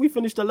 If we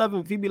finished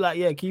 11th, he'd be like,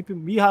 yeah, keep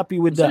him. Be happy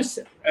with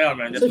that.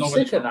 Man, I'm so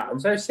sick of that.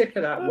 I'm so sick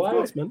of that. Why?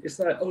 Course, man. It's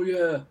like, oh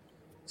yeah.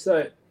 It's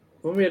like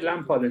when we had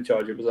Lampard in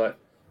charge, it was like,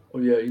 oh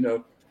yeah,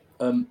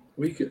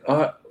 we could.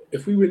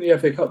 If we win the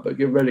FA Cup but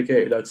get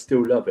relegated, I'd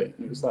still love it.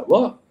 And it was like,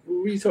 what?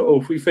 We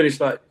thought, if we finish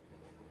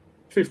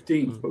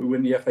 15th, but we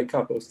win the FA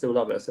Cup, I'll still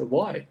love it. I said,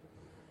 why?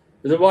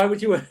 I said, why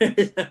would you?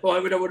 Why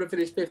would I want to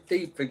finish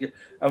 15th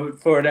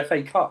for an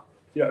FA Cup?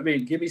 You know what I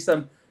mean? Give me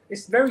some.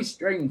 It's very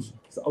strange.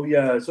 Oh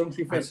yeah, as long as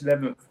we finish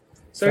 11th.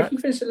 So if you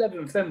finish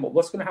 11th, then what?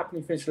 What's going to happen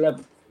if you finish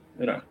 11th?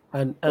 You know,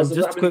 and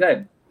just quick.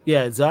 Then?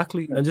 Yeah,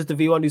 exactly. And just the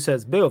V1 who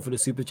says, Bill for the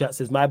super chat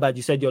says, my bad,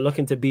 you said you're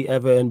looking to beat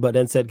Everton, but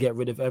then said get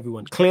rid of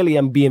everyone. Clearly,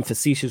 I'm being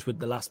facetious with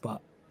the last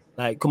part.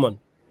 Like, come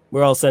on.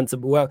 We're all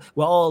sensible.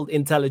 We're all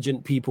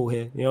intelligent people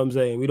here. You know what I'm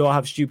saying? We don't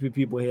have stupid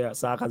people here at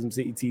Sarcasm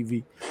City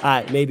TV. All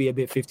right, maybe a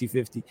bit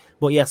 50-50.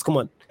 But yes, come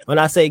on. When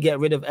I say get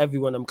rid of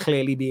everyone, I'm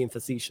clearly being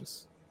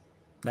facetious.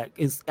 Like,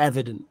 it's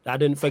evident. I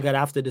didn't figure I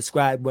have to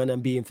describe when I'm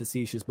being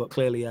facetious, but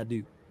clearly I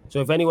do. So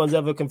if anyone's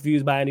ever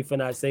confused by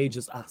anything I say,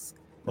 just ask.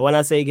 But when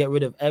I say get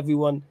rid of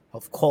everyone,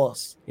 of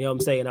course, you know what I'm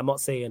saying? I'm not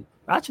saying,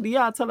 actually,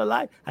 yeah, I tell a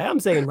lie. I am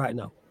saying right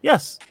now,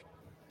 yes.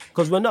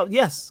 Because we're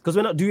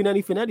not doing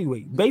anything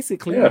anyway.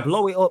 Basically,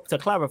 blow it up to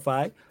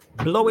clarify,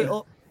 blow it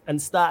up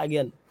and start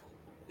again.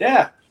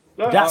 Yeah.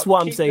 That's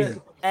what I'm saying.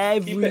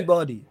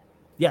 Everybody.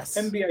 Yes.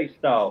 NBA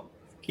style.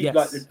 Keep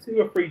the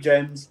 2 or 3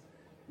 gens,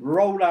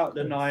 roll out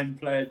the 9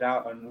 players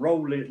out and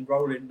roll in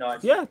 9.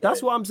 Yeah,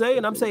 that's what I'm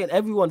saying. I'm saying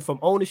everyone from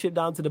ownership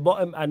down to the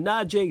bottom. And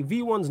now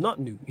V1's not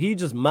new. He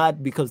just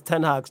mad because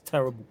Ten Hag's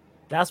terrible.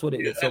 That's what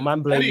it is. So man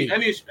blame me.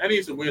 And he's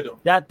a weirdo.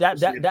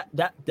 That's what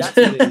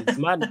it is.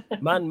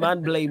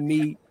 Man blame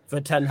me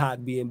for Ten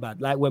Hag being bad.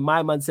 Like when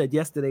my man said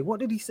yesterday, what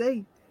did he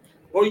say?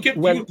 Well, he kept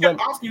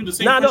asking you the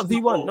same question. Not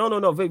V1.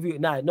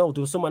 No,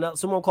 there was someone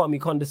else. Someone called me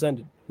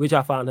condescending, which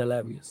I found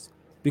hilarious.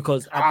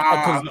 Because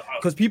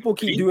people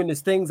keep doing these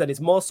things that it's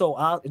more so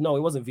no,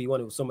 it wasn't V1,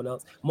 it was someone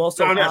else. More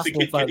so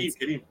Arsenal fans.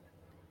 Kadeem.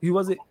 Who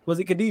was it? Was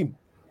it Kadeem?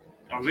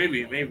 Oh,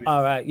 maybe.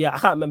 All right, yeah, I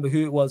can't remember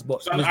who it was,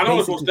 but so I know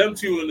it was them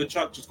two in the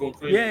chat just going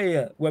crazy.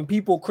 Yeah. When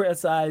people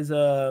criticize,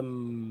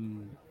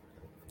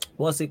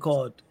 what's it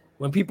called?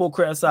 When people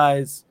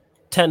criticize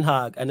Ten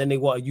Hag and then they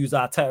want to use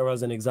Arteta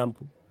as an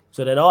example.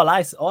 So then all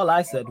I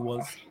said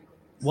was,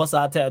 "What's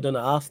Arteta done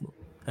at Arsenal?"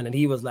 And then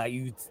he was like,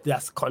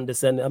 that's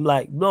condescending. I'm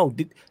like, no,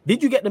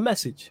 did you get the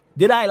message?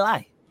 Did I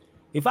lie?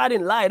 If I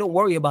didn't lie, don't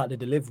worry about the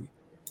delivery.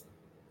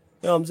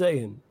 You know what I'm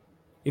saying?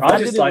 If I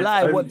didn't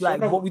lie,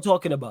 what we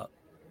talking about?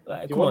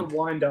 Like, you want to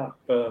wind up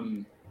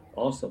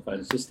Arsenal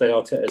fans, just say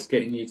Arteta's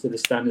getting you to the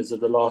standards of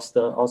the last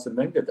Arsene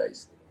Wenger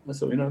days.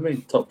 That's all, you know what I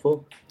mean? Top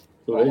 4.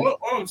 All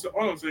I'm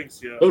saying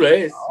is, yeah. All it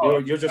is.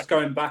 You're just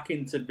going back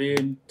into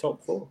being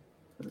top 4.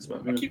 That's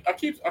what I mean. I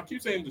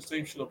keep saying the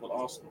same shit about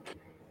Arsenal.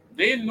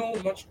 They know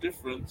much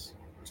different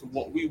to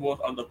what we was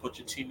under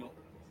Pochettino.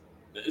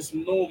 It's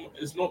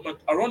not much.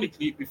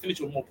 Ironically, we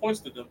finished with more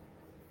points than them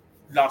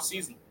last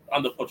season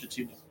under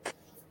Pochettino.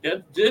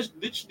 They're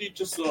literally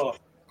just a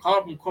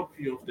carbon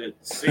copy of the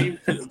same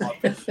thing.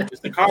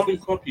 It's the carbon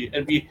copy,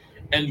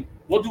 and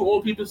what do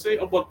all people say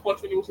about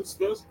Poch when he was at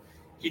Spurs?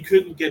 He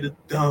couldn't get it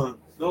done.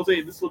 You know what I'm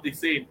saying? This is what they're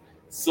saying.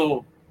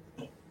 So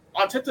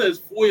Arteta is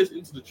 4 years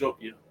into the job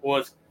here, or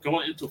has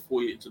gone into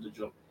 4 years into the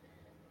job.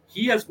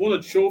 He has won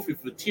a trophy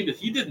for a team that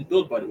he didn't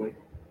build, by the way.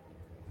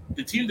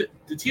 The team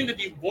that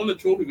he won a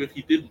trophy with,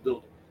 he didn't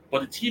build.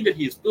 But the team that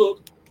he has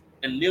built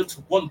and nailed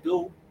to one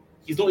bill,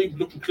 he's not even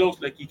looking close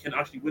like he can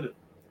actually win it.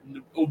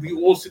 Or we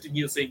all sitting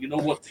here saying, you know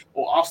what?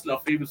 Or Arsenal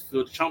are favorites for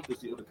the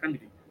Champions League or the Premier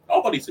League.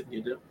 Nobody's sitting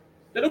here there.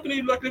 They're looking at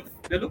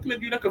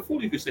you like a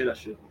fool if you say that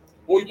shit.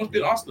 Or you must be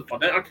an Arsenal fan.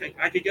 Then I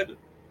can get it.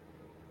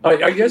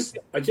 I just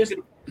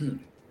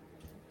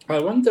I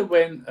wonder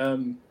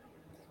when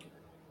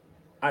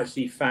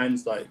actually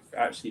fans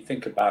actually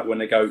think about when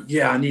they go,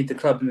 yeah, I need the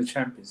club in the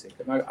Champions League.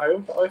 And I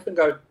often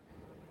go,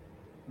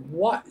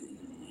 what?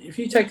 If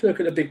you take a look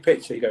at the big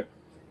picture, you go,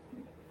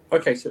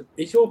 okay, so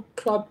is your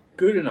club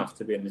good enough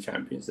to be in the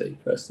Champions League,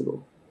 first of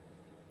all?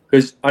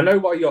 Because I know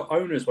why your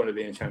owners want to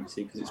be in the Champions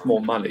League, because it's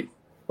more money.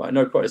 But I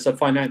know it's a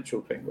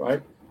financial thing,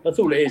 right? That's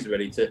all it is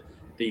really to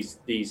these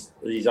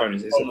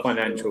owners. It's a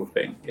financial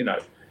thing, you know.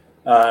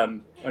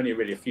 Only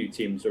really a few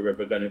teams are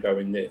ever going to go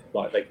in there,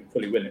 like they can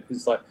fully win it. Because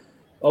it's like,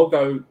 I'll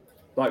go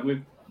like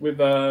with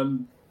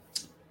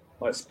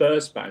like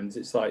Spurs fans,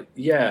 it's like,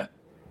 yeah,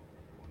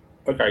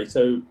 okay,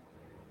 so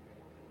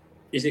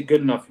is it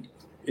good enough?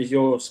 Is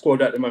your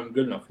squad at the moment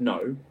good enough?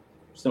 No,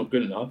 it's not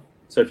good enough.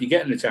 So if you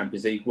get in the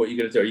Champions League, what are you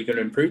going to do? Are you going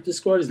to improve the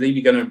squad? Is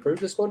Levy going to improve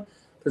the squad?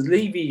 Because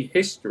Levy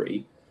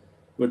history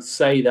would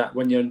say that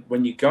when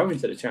you go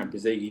into the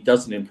Champions League, he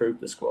doesn't improve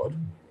the squad.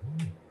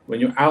 When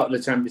you're out of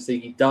the Champions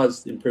League, he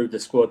does improve the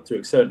squad to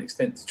a certain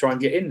extent to try and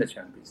get in the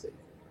Champions League,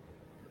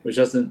 which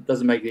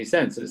doesn't make any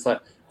sense. And it's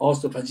like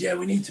Arsenal fans, yeah,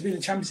 we need to be in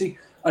the Champions League.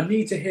 I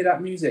need to hear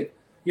that music.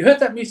 You heard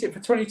that music for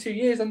 22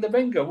 years under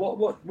Wenger.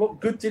 What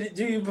good did it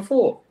do you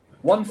before?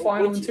 One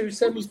final and 2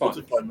 semi-finals.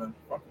 Do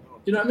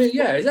you know what I mean?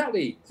 Yeah,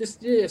 exactly.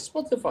 Just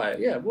Spotify.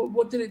 Yeah.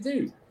 What did it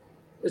do?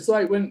 It's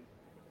like when,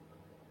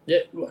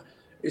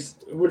 it's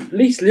at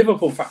least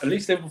Liverpool fans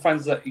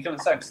that you're going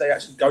to say because they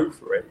actually go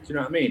for it. Do you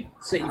know what I mean?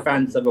 City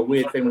fans have a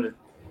weird thing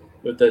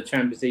with the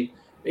Champions League.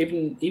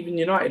 Even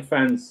United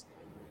fans,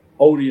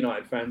 older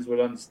United fans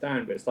will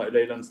understand, but it's like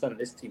they'll understand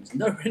this team's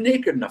nowhere near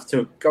good enough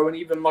to go and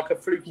even like a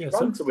fluky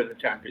run to win the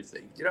Champions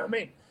League. Do you know what I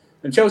mean?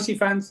 And Chelsea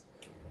fans,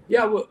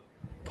 yeah, well,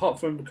 apart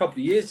from a couple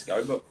of years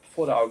ago, but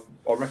before that,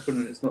 I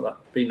reckon it's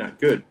not been that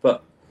good.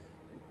 But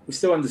we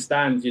still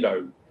understand, you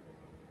know.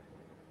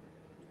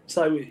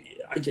 So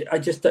I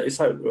just, it's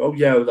like, oh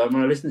yeah, when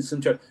I listen to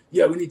some joke,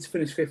 yeah, we need to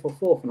finish 5th or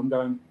 4th, and I'm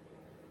going,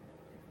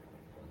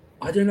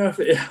 I don't know if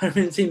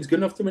the team's good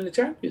enough to win the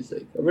Champions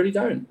League. I really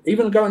don't.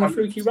 Even go on a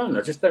fluky run,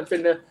 I just don't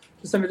think they're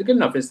good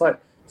enough. It's like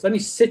it's only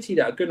City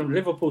that are good enough.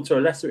 Liverpool to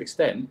a lesser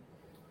extent.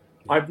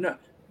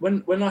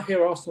 When I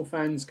hear Arsenal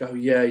fans go,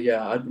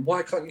 yeah,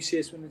 why can't you see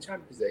us win the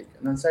Champions League?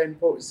 And I'm saying,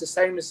 well, it's the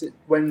same as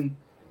when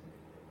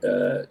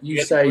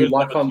you say,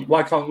 why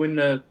can't win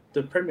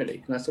the Premier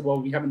League? And I said,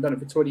 well, we haven't done it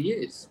for 20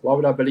 years. Why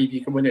would I believe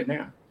you can win it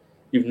now?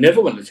 You've never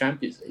won the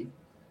Champions League.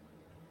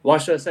 Why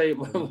should I say,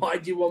 why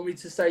do you want me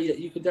to say that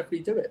you could definitely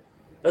do it?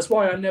 That's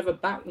why I never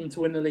backed them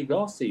to win the league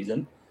last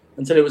season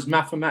until it was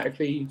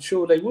mathematically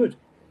sure they would.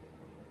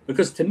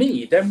 Because to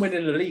me, them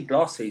winning the league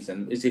last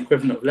season is the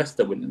equivalent of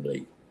Leicester winning the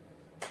league.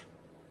 Do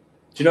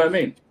you know what I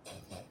mean?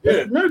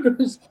 Yeah. No,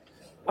 because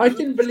I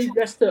didn't believe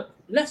Leicester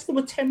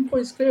were 10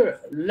 points clear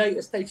at a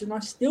later stage, and I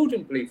still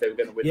didn't believe they were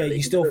going to win the league. Yeah,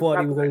 you still thought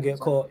they were going to get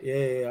caught.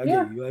 Yeah, I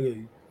get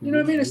you. You know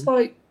what I mean? It's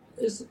like,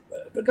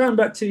 but going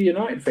back to the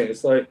United thing,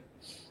 it's like,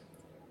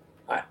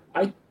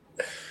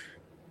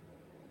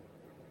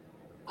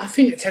 I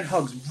think that Ten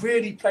Hag's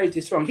really played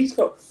this wrong. He's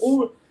got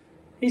all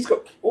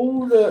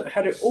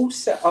had it all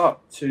set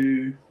up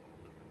to.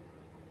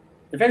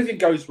 If anything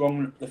goes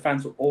wrong, the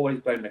fans will always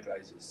blame the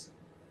Glazers.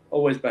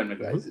 Always blame the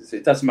Glazers.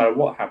 It doesn't matter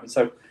what happens.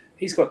 So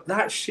he's got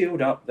that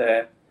shield up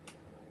there.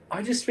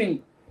 I just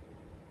think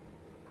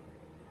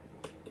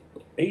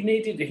he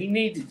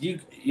needed you.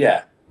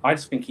 Yeah, I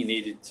just think he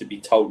needed to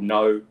be told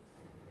no.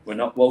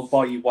 We'll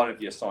buy you one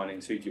of your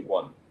signings. Who do you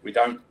want? We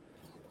don't.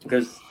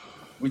 Because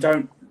we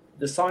don't.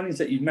 The signings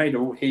that you've made are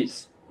all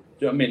his.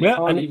 Do you know what I mean? Yeah,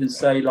 you can't even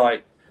say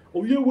like,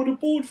 "Oh yeah, well the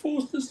board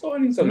forced the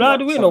signings."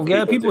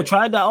 People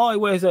tried that. Oh,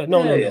 where is it?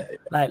 No.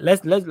 Like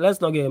let's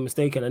not get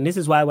mistaken. And this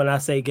is why when I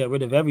say get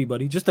rid of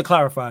everybody, just to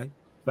clarify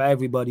for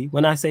everybody,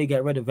 when I say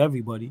get rid of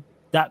everybody,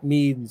 that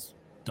means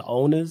the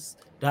owners,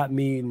 that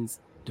means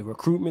the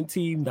recruitment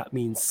team, that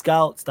means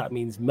scouts, that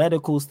means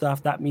medical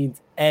staff, that means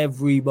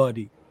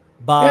everybody,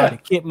 bar the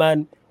kit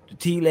man, the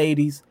tea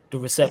ladies, the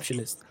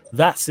receptionist.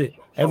 That's it.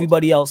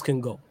 Everybody else can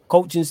go.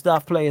 coaching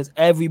staff, players,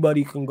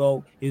 everybody can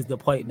go is the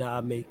point that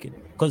I'm making.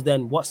 Because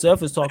then what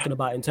Surf is talking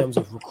about in terms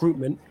of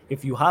recruitment,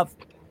 if you have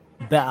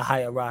better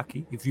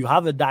hierarchy, if you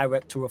have a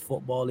director of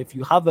football, if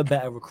you have a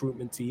better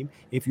recruitment team,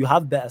 if you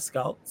have better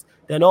scouts,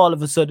 then all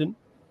of a sudden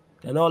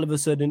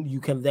you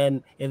can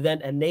then, it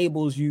then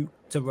enables you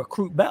to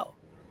recruit better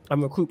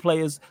and recruit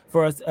players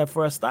for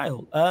a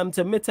style.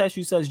 To Mitesh,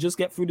 who says just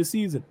get through the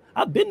season.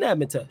 I've been there,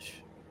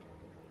 Mitesh.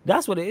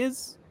 That's what it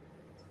is.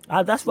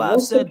 That's why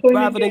I've said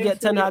rather than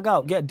get Ten Hag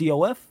out, get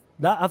DOF.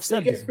 That I've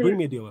said this. Bring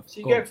me a DOF.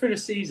 So you get through the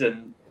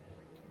season.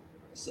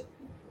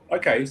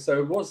 Okay,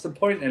 so what's the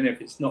point then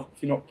if you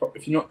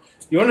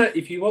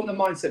want the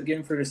mindset of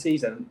getting through the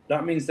season?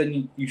 That means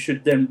then you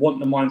should then want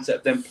the mindset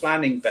of then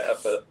planning better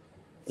for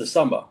the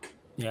summer.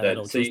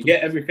 Yeah. So you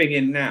get everything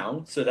in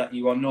now so that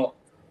you are not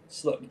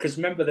slow. Because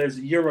remember, there's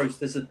Euros.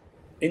 There's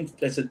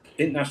an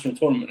international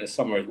tournament this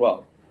summer as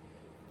well.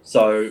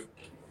 So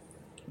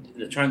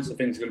the transfer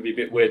thing is going to be a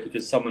bit weird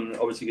because someone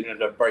obviously going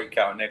to break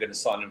out and they're going to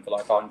sign them for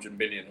like 100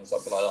 million or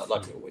something like that,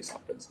 like it always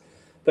happens.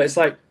 But it's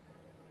like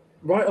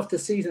right off the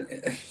season.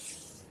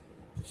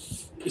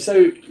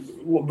 So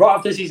right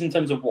off the season in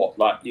terms of what?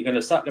 Like you're going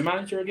to sack the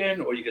manager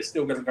again, or you're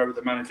still going to go with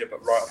the manager,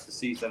 but right off the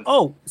season?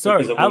 Oh,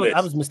 sorry,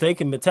 I was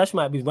mistaken. Mitesh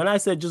might be when I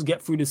said just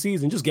get through the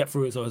season, just get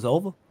through it so it's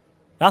over.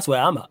 That's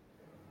where I'm at.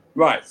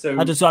 Right, so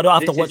I don't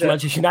have to watch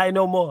Manchester United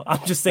no more.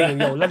 I'm just saying,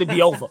 let it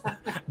be over.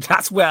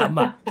 That's where I'm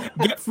at.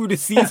 Get through the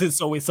season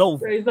so it's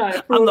over. He's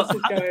like, Frost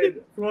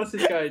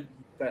is going,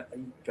 but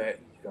you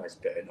guys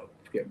better not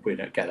win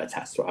at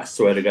Galatasaray. I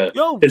swear to God.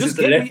 Yo, just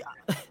get me.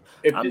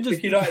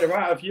 If United are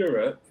out of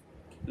Europe,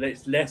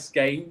 it's less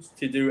games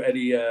to do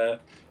any. I'm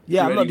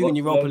not doing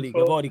Europa League.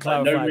 I've already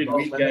clarified. No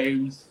midweek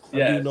games.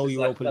 I do know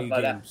Europa League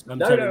games. I'm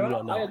telling you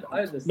right now. I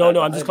understand.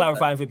 No, I'm just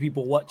clarifying for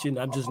people watching.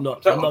 I'm just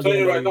not. I'm not telling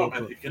you right now,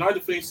 man. If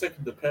United finish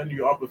second, the pen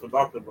you up with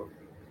Mbappe, bro.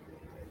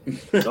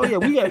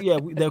 Oh yeah,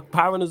 they're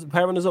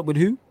pairing us up with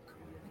who?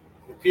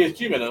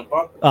 PSG, man.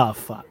 Mbappe. Oh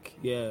fuck,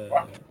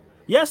 yeah.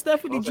 Yes,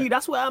 definitely, G.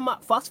 That's where I'm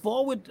at. Fast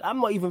forward, I'm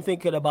not even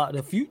thinking about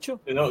the future.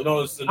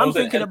 I'm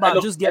thinking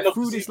about just get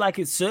through this like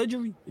it's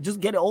surgery. Just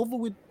get it over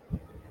with.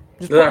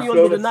 Just put me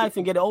under the knife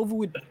and get it over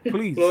with,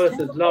 please. Flores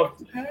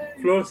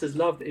has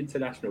loved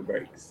international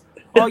breaks.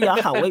 Oh yeah,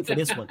 I can't wait for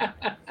this one.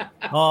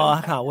 Oh,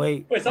 I can't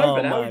wait. Well, it's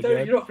over now.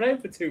 You're not playing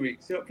for 2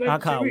 weeks. I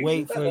can't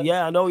wait for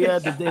I know. Yeah,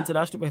 the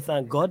international break.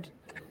 Thank God.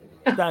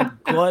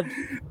 Thank God.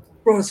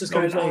 Flores just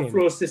going,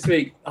 Flores this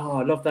week. Oh,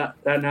 I love that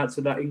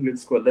announcement of that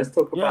England squad. Let's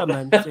talk about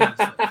that.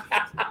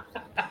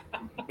 Yeah,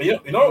 man. But you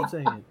know what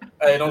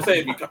I'm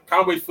saying? We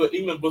can't wait for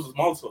England versus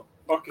Malta.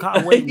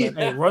 Can't wait, man.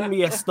 Hey, run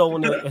me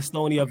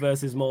Estonia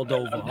versus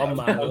Moldova. On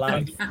my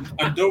life.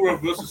 Andorra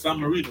versus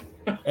San Marino.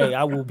 Hey,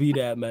 I will be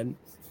there, man.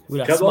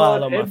 With a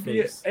smile on my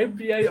face.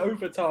 NBA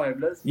overtime.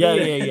 Let's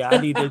Yeah. I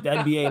need the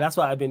NBA. That's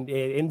why I've been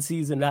in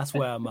season. That's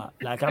where I'm at.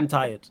 Like, I'm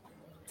tired.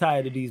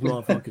 Tired of these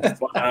motherfuckers.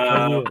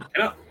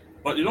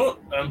 But you know,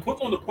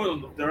 put on the point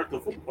on the director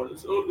of football.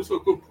 It's a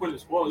good point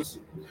as well.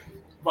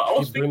 But I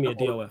was thinking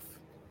about,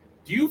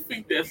 do you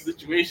think there's a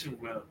situation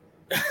where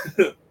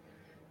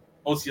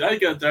obviously I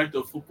get a director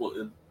of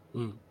football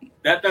in,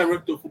 that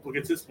director of football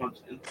gets this much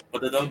in,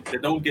 but they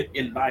don't get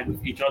in line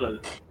with each other?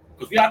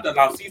 Because we had that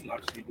last season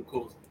actually,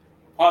 because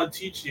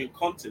Paratici and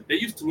Conte, they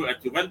used to work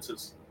at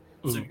Juventus.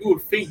 So you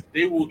would think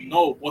they would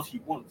know what he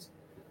wants.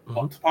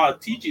 But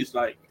Paratici is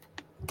like,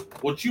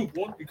 what you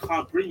want, we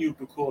can't bring you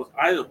because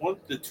either one,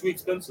 they're too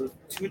expensive,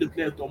 two, the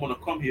players don't want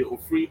to come here, or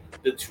three,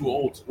 they're too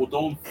old, or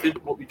don't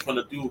fit what we're trying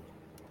to do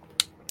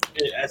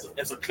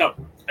as a club.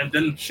 And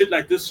then shit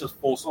like this just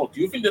falls out.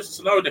 Do you think there's a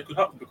scenario that could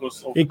happen?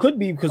 It could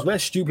be because we're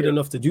stupid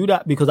enough to do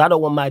that, because I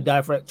don't want my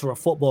director of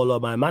football or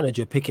my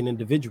manager picking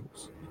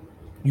individuals.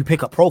 You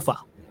pick a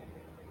profile.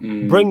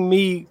 Bring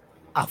me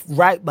a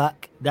right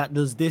back that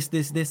does this,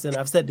 and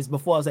I've said this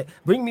before. I say,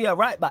 bring me a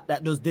right back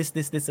that does this,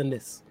 and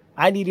this.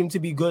 I need him to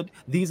be good.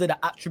 These are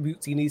the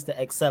attributes he needs to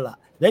excel at.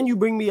 Then you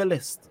bring me a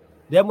list.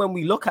 Then when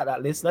we look at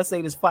that list, let's say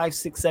there's 5,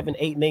 6, 7,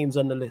 8 names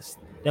on the list.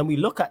 Then we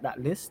look at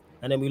that list,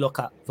 and then we look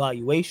at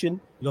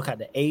valuation, look at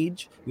the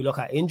age, we look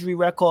at injury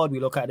record, we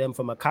look at them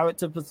from a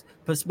character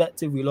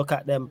perspective, we look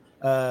at them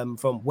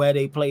from where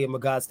they play in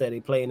regards to, are they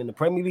playing in the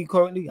Premier League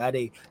currently? Are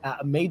they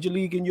at a major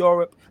league in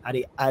Europe?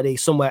 Are they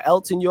somewhere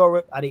else in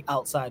Europe? Are they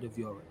outside of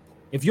Europe?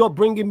 If you're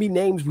bringing me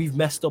names, we've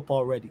messed up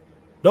already.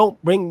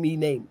 Don't bring me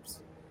names.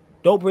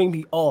 Don't bring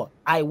me,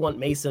 I want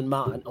Mason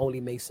Mount and only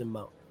Mason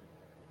Mount.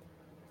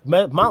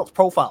 Mount's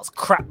profile's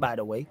crap, by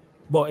the way.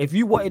 But if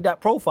you wanted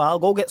that profile,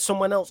 go get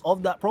someone else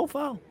of that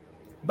profile.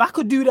 But I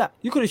could do that.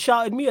 You could have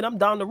shouted me and I'm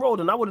down the road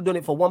and I would have done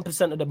it for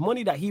 1% of the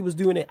money that he was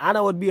doing it, and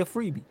I would be a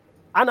freebie.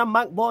 And I'm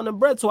Mac born and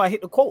bred, so I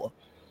hit the quota.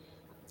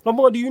 What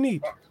more do you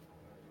need?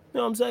 You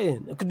know what I'm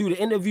saying? I could do the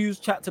interviews,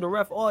 chat to the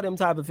ref, all them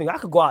type of things. I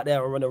could go out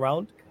there and run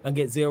around and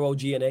get 0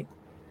 G&A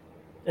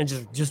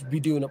and just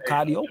be doing up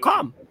cardio.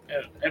 Come.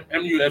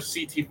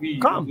 MUFC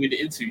TV, come with the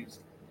interviews.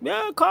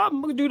 Yeah,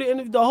 come. We can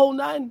do the whole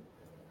 9.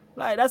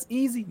 Like, that's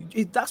easy.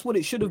 That's what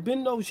it should have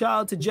been, though. Shout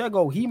out to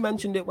Jago. He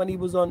mentioned it when he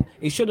was on.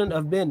 It shouldn't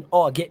have been,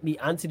 get me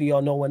Anthony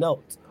or no one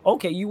else.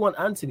 Okay, you want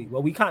Anthony.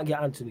 Well, we can't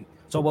get Anthony.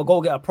 So we'll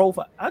go get a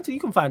profile. Anthony,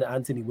 you can find an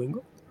Anthony winger.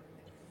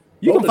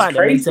 You can find a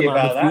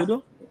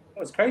midfielder.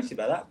 What's crazy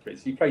about that,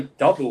 Chris? You played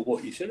double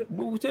what you should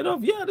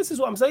have. Yeah, this is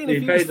what I'm saying.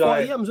 If you paid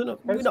 40 M's,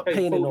 we're not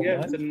paying it no more.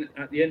 And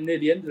at the end, near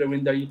the end of the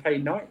window, you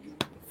paid 90.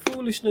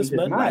 Foolishness,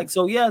 man. Like,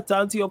 so yeah, to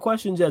answer your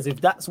question, Jez,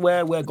 if that's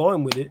where we're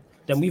going with it,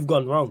 then we've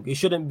gone wrong. It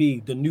shouldn't be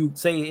the new,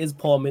 say it is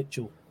Paul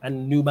Mitchell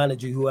and new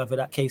manager, whoever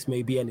that case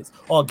may be, and it's,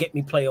 get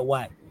me player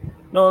Y.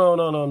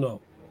 No.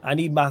 I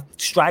need my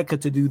striker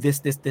to do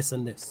this,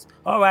 and this.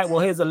 All right, well,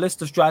 here's a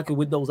list of strikers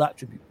with those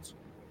attributes.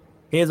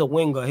 Here's a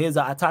winger, here's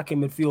an attacking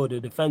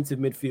midfielder, defensive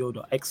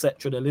midfielder,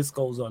 etc. The list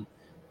goes on.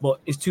 But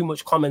it's too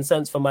much common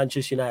sense for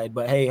Manchester United.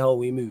 But hey, ho,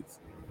 we move.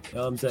 You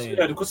know what I'm saying?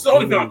 Yeah, because it's the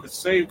only thing I could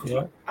say.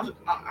 Because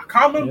I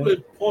can't remember if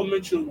Paul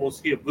Mitchell was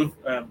here with.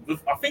 I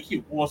think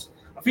he was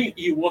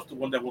the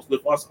one that was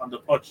with us on the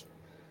pitch.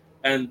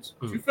 And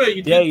to be fair,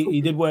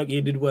 he did work.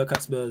 He did work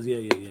at Spurs.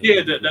 Yeah.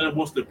 Then it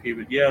was the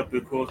period. Yeah,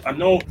 because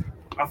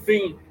I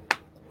think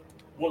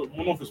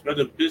one of his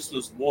better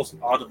business was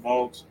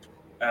Alderweireld.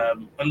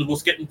 And it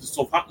was getting to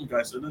Southampton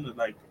guys, and then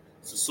like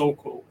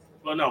Sissoko.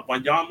 Well, now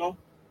Wanyama.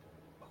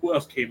 Who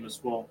else came as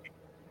well?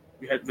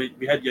 We had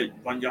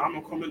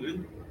Wanyama coming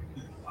in.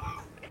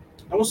 I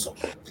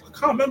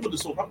can't remember the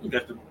Southampton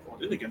guys that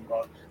brought in again,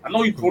 but I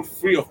know he brought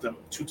 3 of them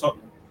to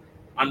Tottenham.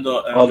 And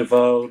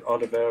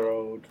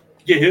Alderweireld.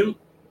 Yeah, him.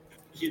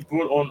 He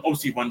brought on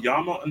obviously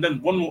Wanyama, and then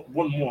one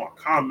more.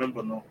 I can't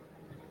remember now.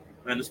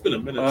 Man, it's been a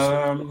minute.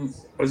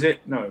 Was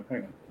it? No,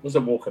 hang on. Was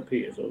it Walker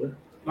Peters? Was it?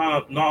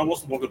 No, it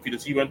wasn't Walker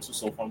Peters. He went to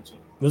Southampton.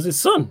 Was his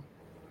son?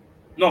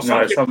 No,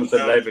 son was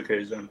at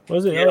Leverkusen.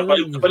 Was it? Yeah,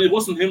 but it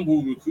wasn't him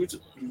who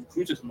recruited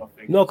him, I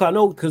think. No, I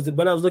know, because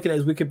when I was looking at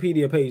his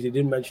Wikipedia page, they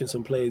did mention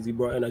some players he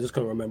brought in. I just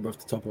can't remember off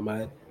the top of my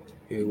head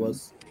who he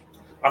was.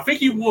 I think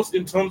he was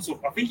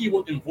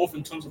involved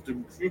in terms of the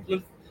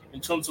recruitment, in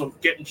terms of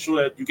getting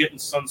sure that you're getting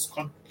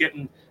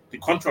getting the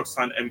contract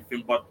signed and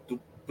everything, but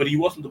he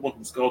wasn't the one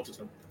who scouted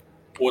him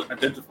or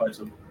identified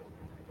him.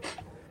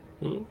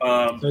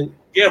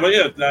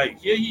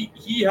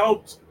 He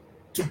helped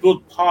to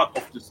build part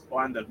of the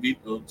spine that we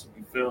built, to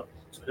be fair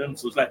to him.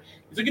 So it's like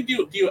he took a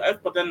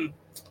DOF, but then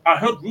I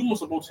heard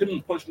rumors about him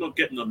and Punch not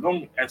getting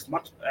along as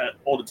much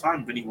all the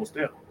time when he was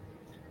there.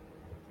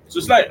 So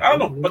it's like, I don't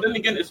know, but then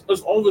again, it's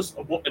always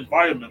about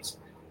environments.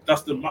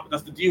 That's the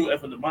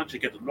DOF and the manager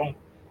get along,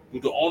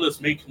 with the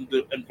owners making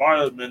the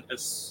environment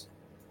as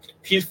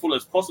peaceful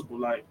as possible.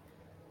 Like,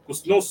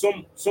 because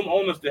some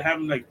owners, they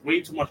have like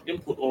way too much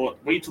input or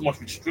way too much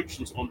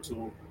restrictions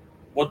onto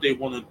what they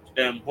want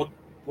to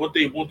what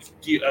they want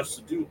DFs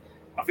to do.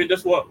 I think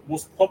that's what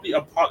was probably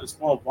a part as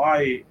well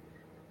why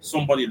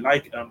somebody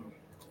like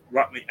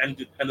Ratney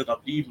ended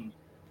up leaving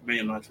Man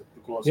United,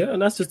 because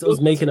and that's just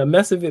us making a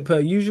mess of it per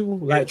usual,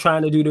 like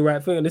trying to do the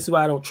right thing. And this is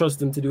why I don't trust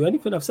them to do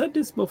anything. I've said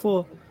this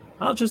before.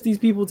 I don't trust these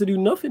people to do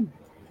nothing.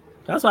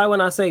 That's why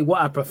when I say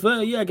what I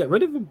prefer, get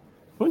rid of him,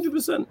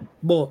 100%.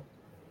 But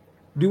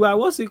do I?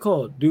 What's it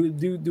called?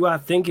 Do I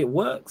think it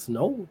works?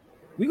 No.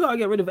 We gotta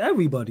get rid of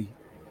everybody.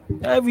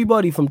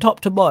 Everybody from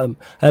top to bottom.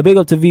 Big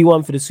up to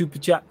V1 for the super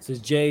chat. Says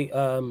Jay,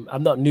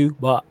 I'm not new,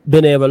 but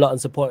been here a lot and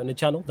supporting the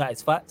channel. That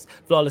is facts.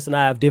 Flawless and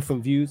I have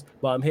different views,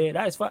 but I'm here.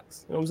 That is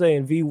facts. You know what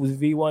I'm saying?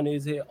 V1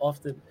 is here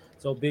often.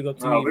 So big up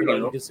to you, even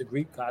though we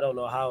disagree. I don't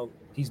know how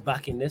he's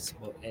backing this,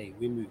 but hey,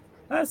 we move.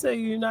 I say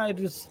United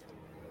just,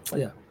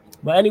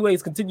 But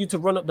anyways, continue to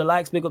run up the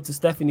likes. Big up to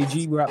Stephanie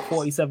G. We're at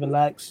 47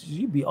 likes.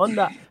 You be on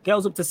that.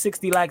 Girls up to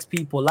 60 likes,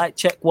 people. Like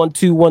check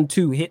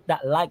 1212. Hit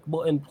that like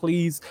button,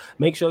 please.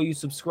 Make sure you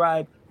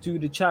subscribe to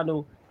the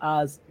channel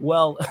as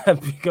well.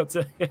 Big up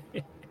to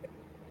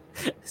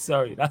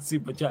sorry, that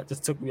super chat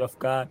just took me off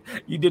guard.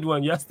 You did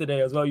one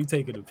yesterday as well. You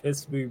taking a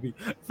piss, movie.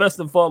 First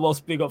and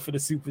foremost, big up for the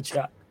super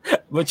chat.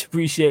 Much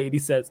appreciated. He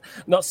says,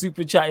 not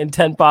super chatting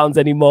 £10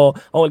 anymore,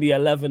 only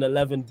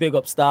 11.11. Big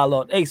up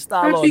Starlord. Hey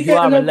Starlord, you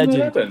are a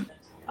legend.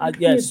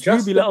 Yes,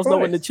 Ruby, let us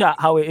know in the chat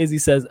how it is. He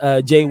says,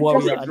 Jay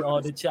Warrior and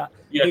all the chat.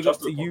 Big up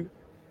to you.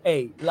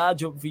 Hey,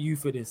 large up for you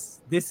for this.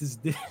 This is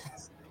this.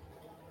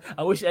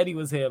 I wish Eddie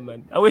was here,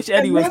 man. I wish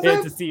Eddie was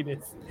here to see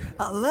this.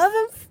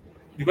 11th?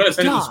 You better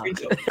send him a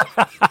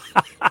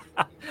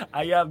screenshot.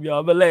 I am, yo.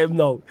 I'm gonna let him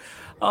know.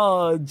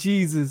 Oh,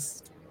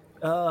 Jesus.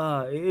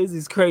 It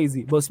is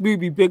crazy. But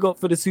Smoothie, big up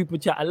for the super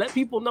chat. And let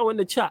people know in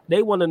the chat.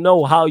 They want to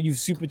know how you've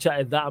super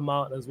chatted that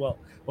amount as well.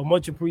 But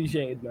much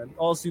appreciated, man.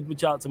 All super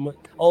chats are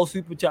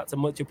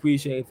much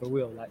appreciated for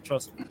real. Like,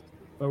 trust me.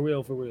 For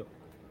real.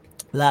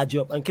 Large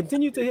up. And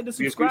continue to hit the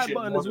subscribe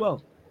button as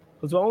well.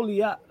 Because we're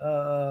only at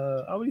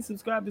how many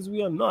subscribers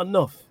we on? Not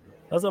enough.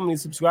 That's how many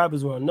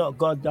subscribers we're on. Not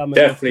goddamn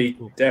enough.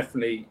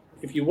 Definitely.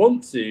 If you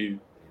want to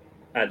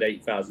add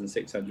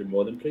 8,600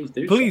 more, then please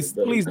do. Please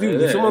do.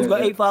 If someone's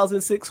got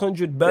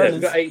 8,600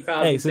 burners. Yeah, we've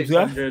got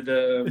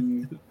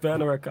 8,600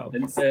 burner account.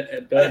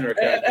 Burner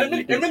account.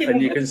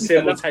 And you can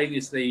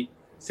simultaneously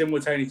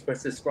simultaneously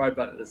press the subscribe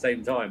button at the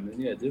same time, then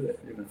yeah, do it.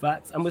 You know?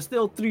 Facts. And we're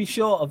still 3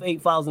 short of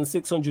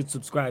 8,600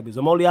 subscribers.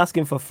 I'm only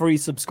asking for 3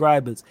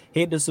 subscribers.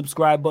 Hit the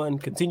subscribe button.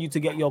 Continue to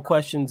get your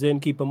questions in.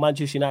 Keep a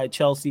Manchester United,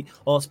 Chelsea,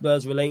 or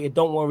Spurs related.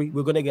 Don't worry.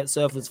 We're going to get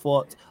Surfer's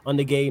thoughts on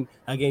the game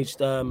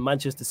against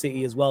Manchester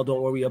City as well.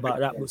 Don't worry about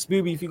that. But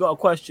Spooby, if you got a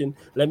question,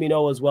 let me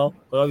know as well.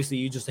 But obviously,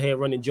 you just here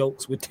running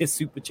jokes with this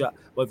super chat.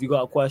 But if you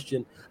got a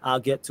question, I'll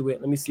get to it.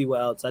 Let me see what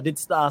else. I did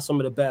start some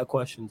of the better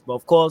questions. But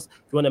of course,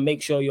 if you want to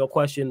make sure your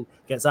question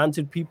gets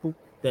answered, people,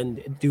 then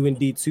do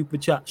indeed super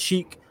chat.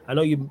 Sheik, I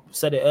know you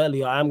said it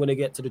earlier. I'm going to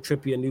get to the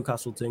Trippier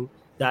Newcastle thing.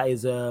 That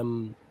is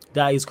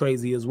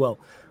crazy as well.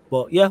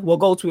 But yeah, we'll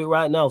go to it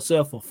right now.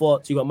 Surfer,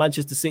 thoughts? You got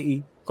Manchester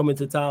City coming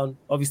to town.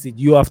 Obviously,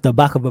 you off the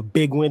back of a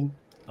big win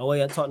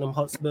away at Tottenham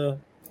Hotspur.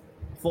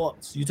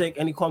 Thoughts? You take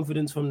any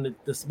confidence from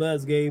the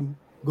Spurs game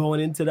going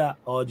into that,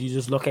 or do you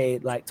just look at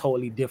it like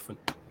totally different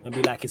and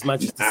be like, it's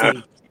Manchester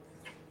City?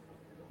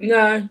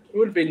 No, it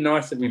would have been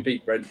nice if we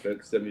beat Brentford,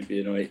 because then we'd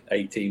be in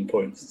 18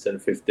 points instead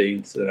of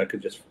 15. So then I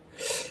could just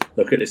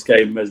look at this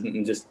game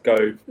and just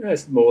go,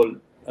 it's more,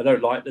 I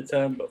don't like the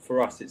term, but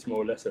for us, it's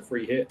more or less a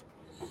free hit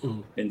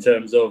in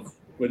terms of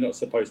we're not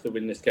supposed to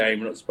win this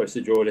game. We're not supposed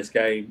to draw this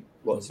game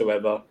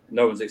whatsoever.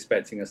 No one's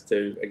expecting us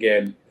to.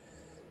 Again,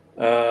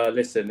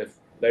 listen, if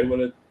they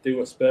want to do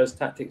what Spurs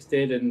tactics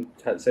did and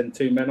send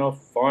 2 men off,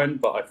 fine.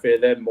 But I fear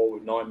them more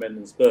with 9 men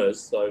than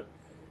Spurs. So,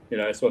 you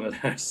know, it's one of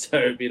those. So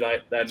it'd be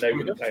like then they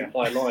would play a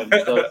high line.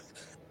 So,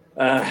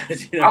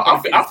 you know,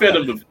 I fear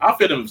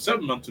them with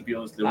 7 men, to be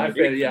honest. I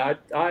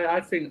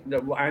think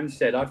that what Ange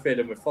said. I fear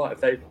them with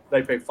 5. They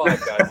play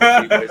 5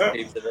 guys. Most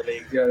teams in the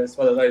league. You know, it's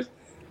one of those.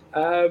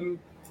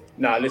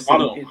 No,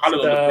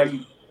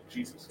 listen.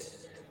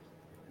 Jesus.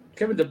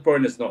 Kevin De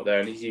Bruyne's not there,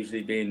 and he's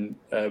usually been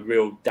a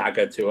real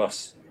dagger to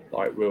us,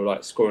 like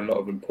scoring a lot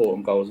of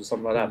important goals or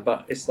something like that.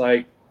 But it's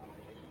like,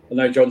 I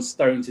know John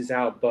Stones is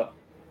out, but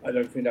I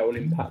don't think that will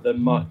impact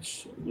them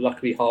much.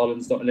 Luckily,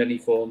 Haaland's not in any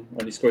form,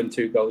 only scoring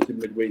 2 goals in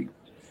midweek.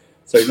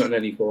 So he's not in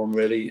any form,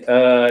 really.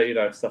 You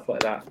know, stuff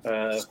like that.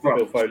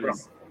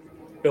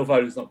 Phil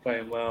Foden's not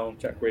playing well.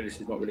 Jack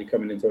Grealish is not really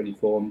coming into any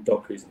form.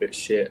 Doku's a bit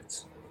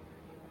shit.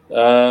 Who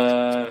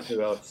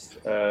else?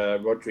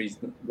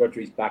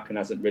 Rodri's back and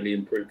hasn't really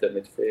improved at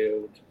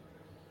midfield.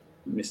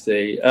 Let me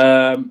see.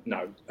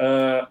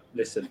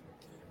 Listen.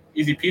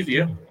 Easy peasy,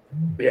 yeah?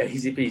 Yeah,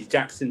 easy peasy.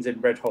 Jackson's in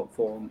red hot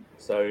form,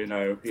 so you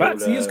know.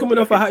 Facts, he is coming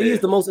off he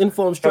is the most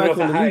informed striker in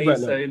the league right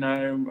now. So you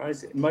know,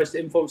 most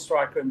informed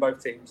striker in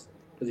both teams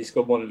because he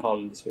scored 1 in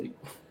Haaland this week.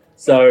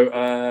 So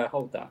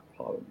hold that,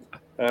 Haaland.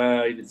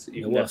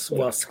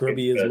 What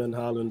scrubby is man,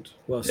 Haaland?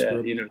 What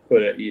scrub? You know,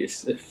 put it.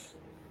 He's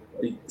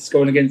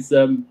scoring against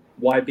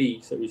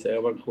YB, so we say I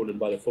won't call him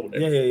by the full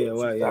name.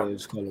 Yeah,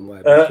 just call him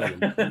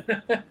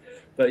YB.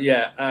 But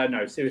yeah,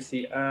 no,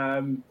 seriously.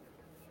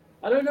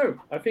 I don't know.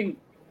 I think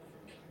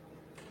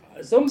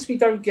as long as we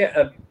don't get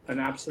an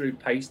absolute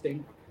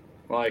pasting,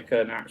 like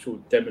an actual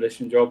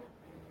demolition job,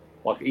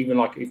 even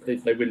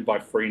if they win by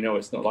 3-0,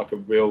 it's not like a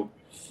real,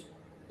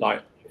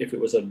 like if it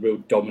was a real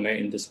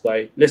dominating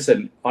display.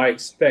 Listen, I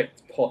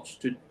expect Poch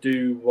to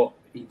do what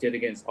he did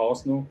against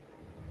Arsenal.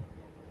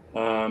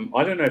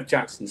 I don't know if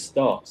Jackson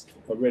starts.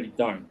 I really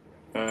don't.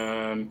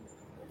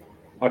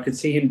 I could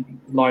see him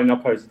lining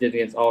up as he did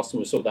against Arsenal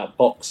with sort of that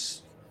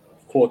box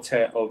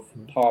quartet of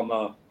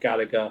Palmer,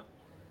 Gallagher,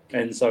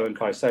 Enzo and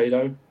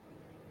Caicedo,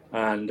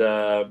 and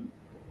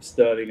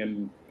Sterling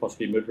and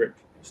possibly Mudryk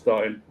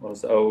starting or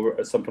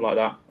something like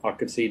that. I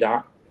could see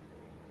that.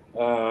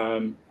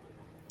 But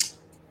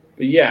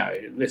yeah,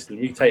 listen,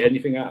 we take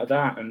anything out of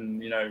that,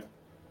 and you know,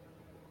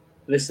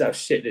 this is how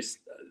shit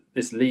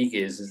this league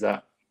is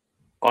that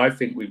I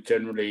think we've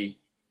generally.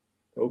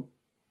 Oh,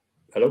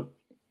 hello.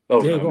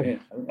 Oh, yeah, no, I'm here.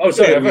 Oh,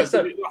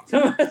 sorry.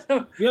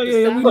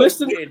 Yeah. We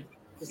listened.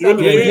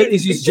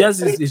 It's just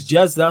jazz. It's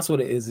jazz. That's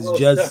what it is. It's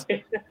jazz.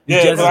 Sorry.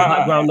 It's jazz's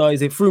background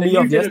noise. It threw me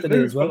off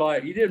yesterday as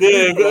well. You didn't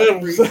I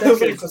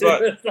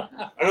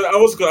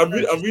was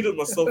good. I'm reading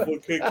myself real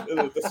quick.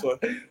 That's why.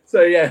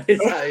 So yeah, there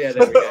we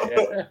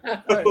go.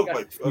 Yeah. Oh my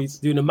God. He's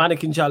doing a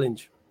mannequin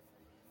challenge.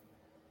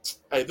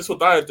 Hey, this is what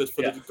Dyer did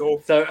for the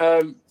goal.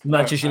 So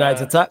Manchester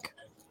United attack.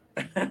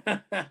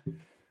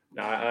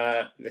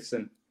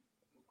 Listen,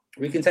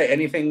 we can take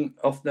anything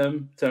off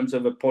them in terms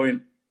of a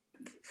point,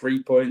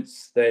 3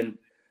 points, then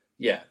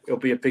yeah, it'll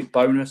be a big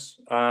bonus.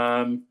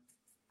 I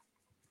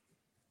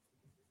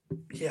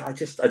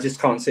just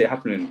can't see it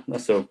happening.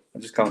 That's all. I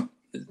just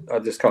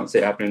can't see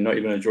it happening. Not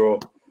even a draw.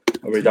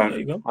 I really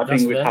don't. I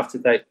think we'd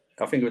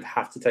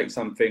have to take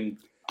something.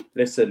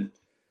 Listen,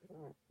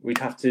 we'd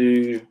have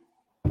to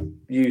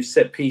use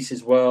set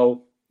pieces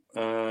well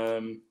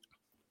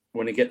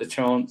when we get the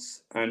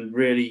chance, and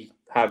really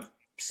have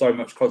so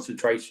much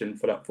concentration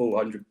for that full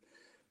 100.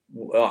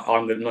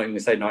 I'm not even going to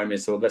say 9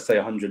 minutes, or let's say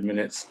 100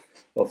 minutes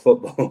of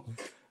football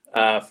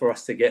for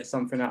us to get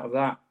something out of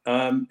that.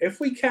 If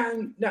we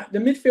can, now the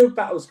midfield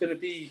battle is going to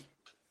be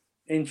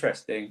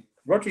interesting.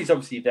 Rodri's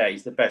obviously there;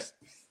 he's the best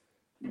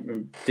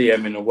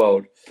DM in the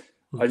world.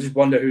 I just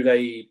wonder who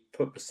they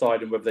put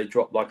beside him, whether they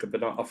drop like a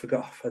Bernardo. I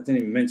forgot. I didn't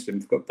even mention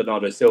him. I forgot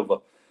Bernardo Silva.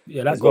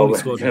 Yeah, that goal he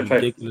scored was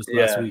ridiculous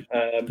last week.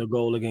 The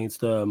goal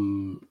against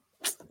who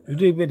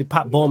did really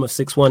Pat Bournemouth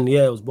 6-1.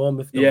 Yeah, it was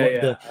Bournemouth.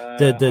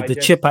 The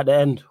chip at the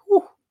end.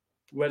 Whew.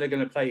 Where they're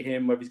going to play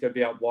him, whether he's going to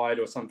be out wide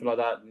or something like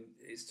that.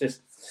 It's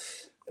just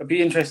it'll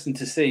be interesting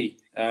to see.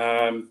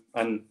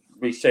 And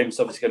Reece James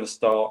obviously going to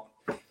start.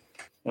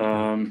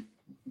 I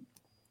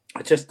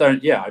just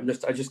don't. Yeah, I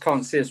just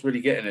can't see us really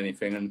getting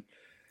anything, and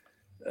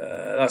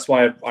that's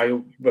why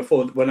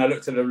before when I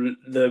looked at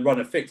the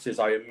run of fixtures,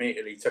 I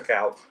immediately took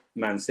out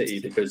Man City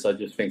because I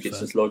just think it's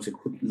just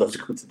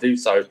logical to do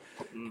so,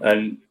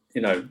 and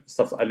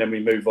stuff, and then we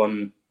move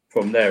on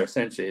from there.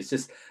 Essentially, it's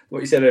just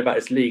what you said about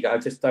this league. I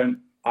just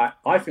don't.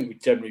 I think we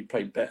generally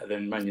played better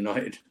than Man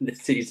United this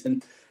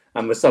season,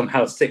 and we're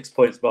somehow 6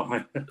 points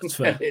behind. It's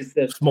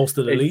most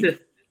of the league.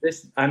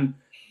 And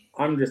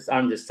I'm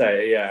just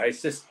saying, yeah,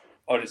 it's just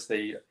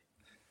honestly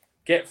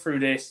get through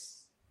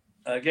this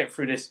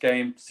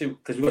game.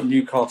 Because we've got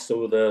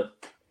Newcastle the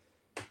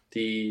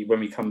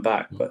when we come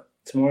back, but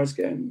tomorrow's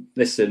game.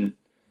 Listen,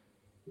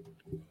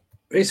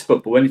 it's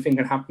football. Anything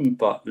can happen,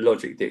 but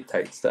logic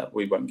dictates that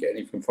we won't get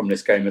anything from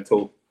this game at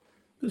all.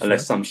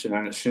 Unless some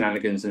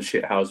shenanigans and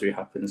shithousery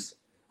happens.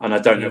 And I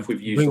don't know if we've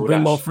used all that.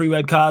 Bring more free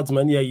red cards,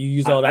 man. Yeah, you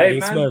use all that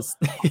against Spurs.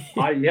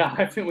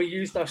 I think we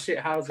used our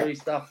shithousery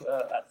stuff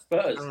at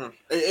Spurs.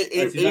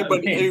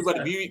 Everybody,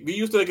 we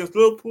used it against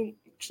Liverpool.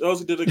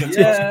 Chelsea did it against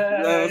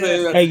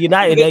Chelsea. Hey,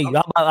 United,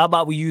 how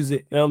about we use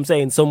it? You know what I'm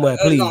saying? Somewhere,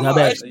 please. I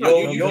bet.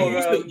 You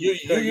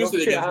used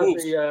it against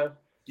Wolves.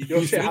 You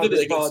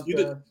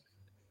did.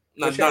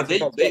 They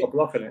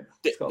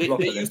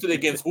used it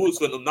against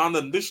Wolves when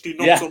Onana literally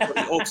knocked somebody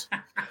out.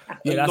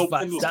 Yeah,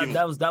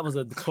 that was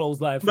a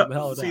close line from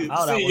hell. It's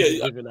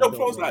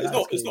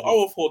not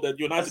our fault that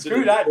United.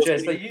 Screw that,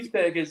 Jess. They used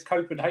it against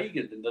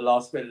Copenhagen in the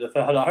last minute of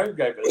the home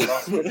game. In the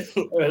last minute.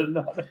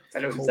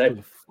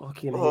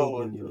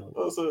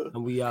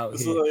 And we out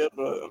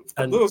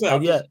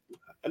here.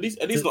 At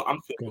least not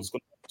Anfield was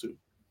going to.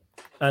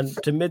 And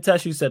to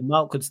Mitesh, you said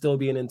Mount could still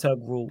be an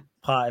integral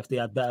part if they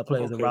had better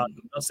players around.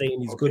 I'm not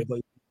saying he's good, but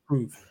he can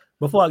improve.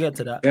 Before I get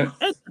to that,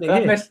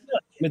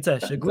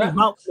 Mitesh, agree,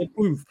 Mount can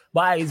improve.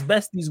 But at his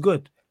best, he's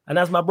good. And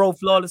as my bro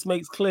Flawless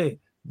makes clear,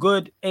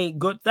 good ain't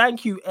good.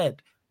 Thank you,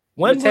 Ed.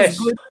 When was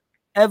good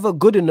ever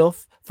good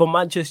enough for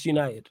Manchester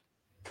United?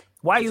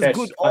 Why is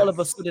good all of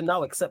a sudden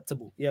now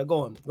acceptable? Yeah,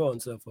 go on,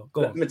 Surfer.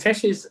 Go on.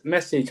 Mitesh's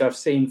message I've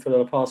seen for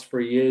the past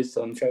 3 years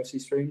on Chelsea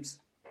streams.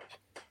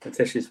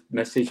 Mitesh's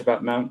message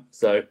about Mount.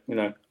 So,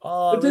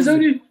 but there's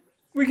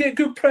we get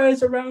good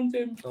players around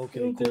him.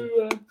 Okay,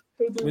 cool.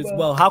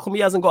 Well, how come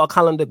he hasn't got a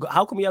calendar?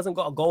 How come he hasn't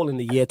got a goal in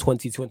the year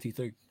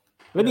 2023?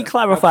 Let me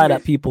clarify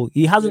that, people.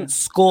 He hasn't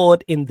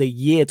scored in the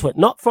year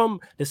not from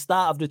the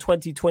start of the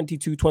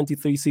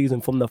 2022-23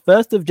 season. From the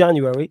 1st of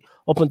January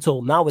up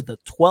until now, with the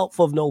 12th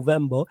of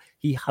November,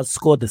 he has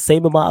scored the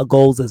same amount of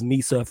goals as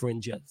me, Surfer,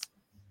 and Jez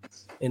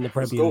in the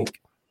Premier League.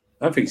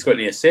 I don't think he's got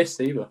any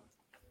assists either.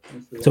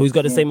 So he's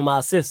got the same amount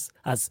of assists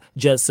as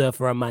Jez,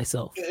 Surfer, and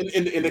myself.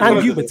 In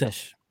and you,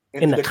 Mitesh.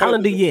 In the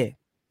calendar year.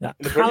 The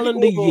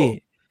calendar year.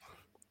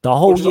 The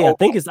whole year. I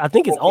think it's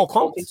all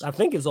comps. I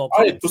think it's all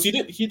comps. Because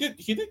he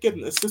did get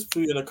an assist for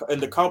you in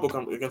the Carbo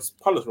against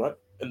Palace, right?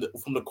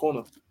 From the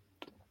corner.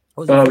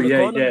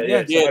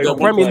 The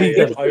Premier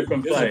League.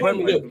 Open play.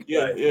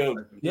 Yeah.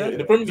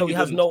 So he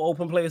has no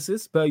open play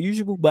assists per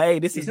usual. But hey,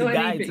 this is the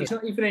guy. He's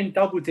not even in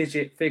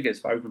double-digit figures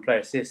for open play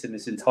assists in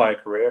his entire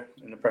career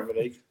in the Premier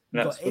League.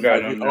 And that's what's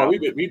going on now.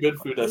 We've been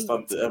through that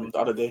stuff the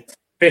other day.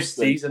 5th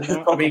season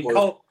now. I mean,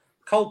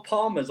 Cole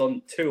Palmer's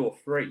on 2 or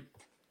 3.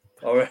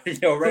 Already.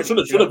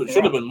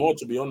 Should have been more,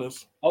 to be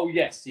honest. Oh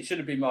yes, he should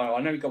have been more.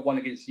 I know he got one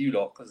against you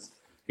lot because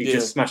he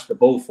just smashed the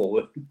ball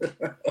forward.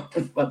 The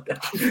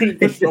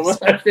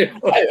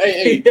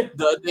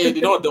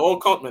all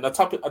count, man. I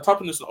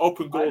tapping this an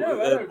open goal.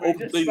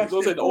 Open play.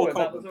 Those are the all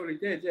count. That's what he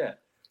did. Yeah.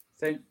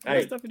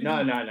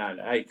 No.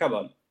 Hey, come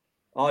on.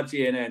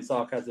 RGNN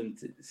Sarcasm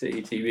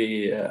City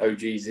TV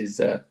OGs is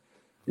high.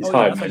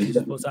 I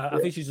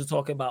think she's just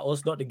talking about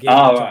us, not the game.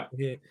 Right.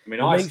 I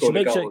mean, I scored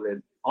a goal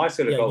in. I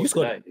scored a goal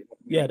today.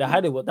 Yeah, that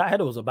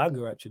header was a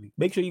banger, actually.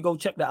 Make sure you go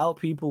check that out,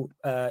 people.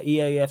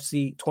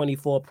 EAFC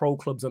 24 Pro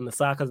Clubs on the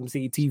Sarcasm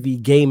City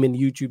TV gaming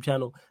YouTube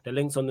channel. The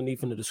link's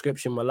underneath in the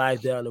description. We're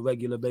live there on a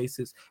regular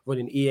basis.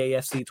 Running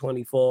EAFC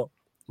 24,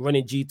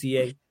 running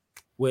GTA,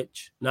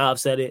 which, now I've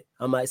said it,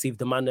 I might see if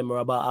the man them are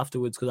about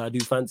afterwards because I do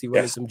fancy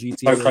running some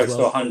GTA. So close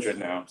to 100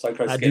 now. So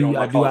close to getting on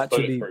my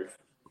bulletproof.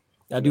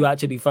 I do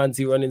actually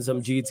fancy running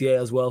some GTA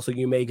as well, so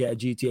you may get a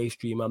GTA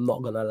stream. I'm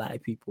not going to lie,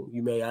 people.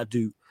 I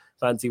do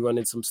fancy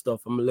running some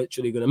stuff. I'm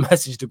literally going to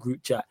message the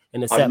group chat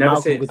in a set.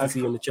 Malcolm, good to see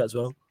you in the chat as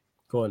well.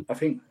 Go on. I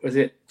think, was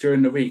it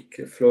during the week,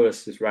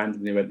 Flores just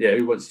randomly went,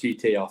 who wants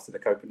GT after the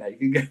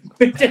Copenhagen game?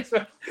 I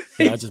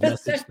just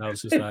messaged. I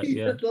was just like,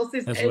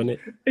 let's win it.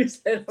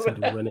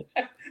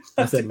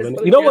 I said win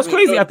it. You know what's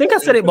crazy? I think I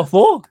said it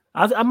before.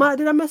 Did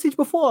I message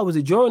before? Or was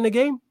it during the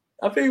game?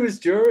 I think it was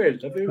during.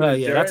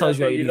 That tells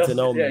you what you need to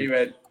know. Yeah, you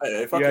went. You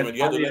had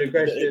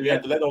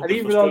to let off And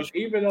the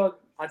even on,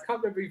 I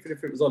can't remember even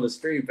if it was on the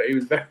stream, but he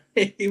was very.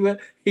 He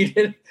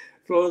didn't.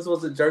 Flores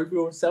wasn't joking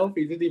with himself.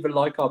 He didn't even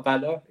like our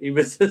banner. He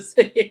was just.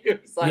 He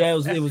was like,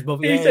 it was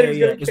both. He said he was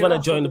going to. It's when I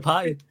joined the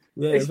party.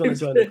 Yeah, it's when I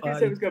joined the party. He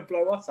said he was going to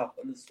blow us up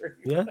on the stream.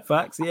 Yeah,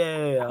 facts.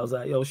 Yeah. I was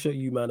like, yo, shut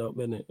you man up,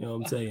 innit? You know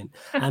what I'm saying?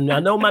 And I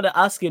know man are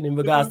asking in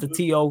regards to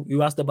T.O.,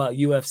 you asked about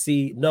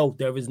UFC. No,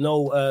 there is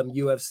no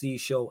UFC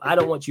show. I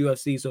don't watch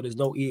UFC, so there's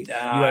no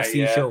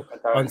UFC show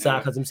on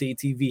Sarcasm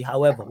City TV.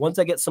 However, once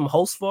I get some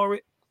hosts for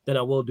it, then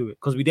I will do it.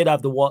 Because we did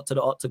have the walk to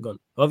the octagon.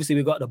 Obviously,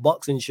 we got the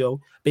boxing show,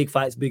 big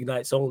fights, big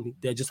nights only.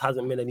 There just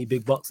hasn't been any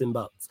big boxing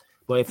bouts.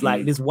 But if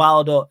like this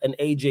Wilder and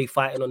AJ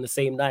fighting on the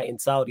same night in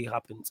Saudi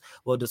happens,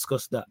 we'll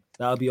discuss that.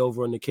 That'll be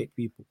over on the Kick,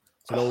 people.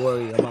 So don't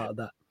worry about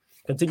that.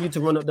 Continue to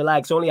run up the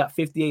likes. Only at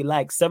 58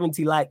 likes,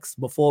 70 likes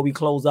before we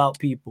close out,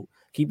 people.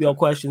 Keep your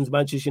questions,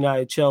 Manchester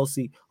United,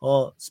 Chelsea,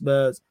 or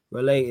Spurs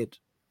related.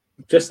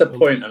 Just a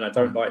point, and I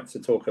don't like to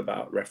talk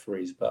about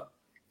referees, but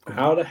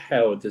how the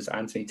hell does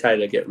Anthony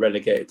Taylor get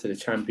relegated to the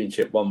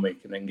Championship 1 week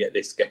and then get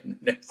this game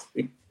the next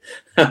week?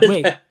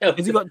 Wait,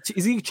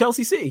 is he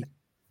Chelsea City?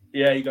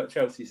 Yeah, he got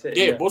Chelsea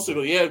City. Yeah,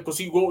 because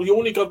he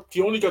only got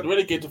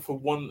relegated for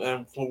one.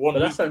 But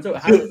that's what I'm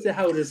talking. How the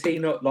hell does he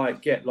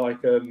not get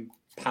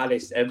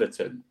Palace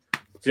Everton? Do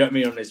you know what I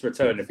mean on his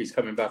return if he's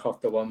coming back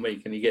after 1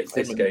 week and he gets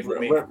this game?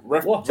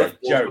 What a joke!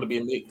 Going to be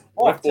amazing.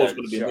 What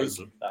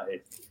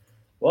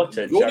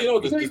a joke!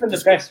 He's not even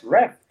the best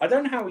ref. I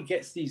don't know how he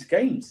gets these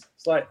games.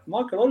 It's like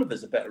Michael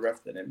Oliver's a better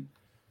ref than him.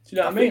 Do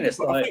you know what I mean? It's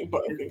like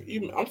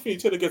even Anthony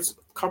Taylor gets a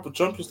couple of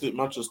Champions League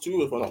matches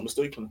too, if I'm not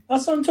mistaken.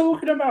 That's what I'm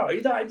talking about.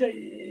 It's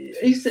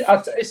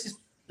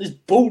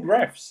bald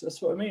refs.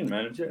 That's what I mean,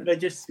 man. They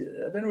just,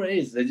 I don't know what it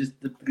is. They just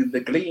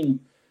the gleam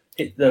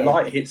hit the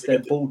light hits their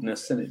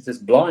baldness and it's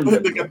just blind.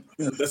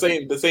 They're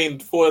saying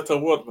 4-letter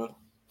word, man.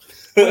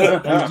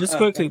 Just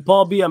quickly,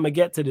 Paul B, I'm gonna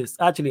get to this.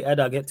 Actually, Ed,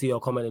 I'll get to your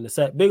comment in a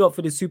sec. Big up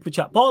for the super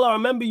chat. Paul, I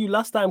remember you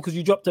last time because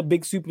you dropped a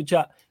big super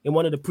chat in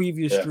one of the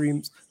previous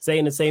streams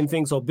saying the same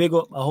thing. So big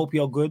up. I hope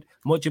you're good.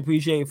 Much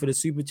appreciated for the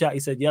super chat. He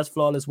said, yes,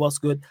 Flawless, what's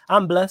good?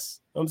 I'm blessed.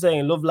 I'm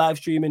saying love live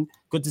streaming.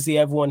 Good to see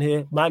everyone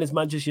here. Mine is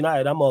Manchester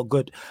United. I'm all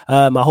good.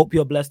 I hope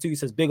you're blessed too. He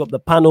says, big up the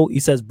panel. He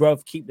says,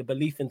 bruv, keep the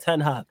belief in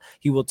Ten Hag.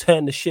 He will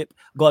turn the ship,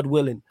 God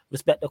willing.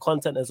 Respect the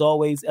content as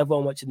always.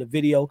 Everyone watching the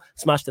video,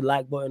 smash the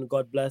like button.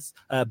 God bless.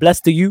 Bless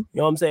to you. You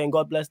know what I'm saying?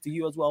 God bless to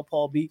you as well,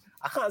 Paul B.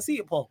 I can't see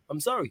it, Paul. I'm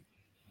sorry.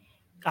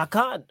 I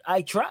can't.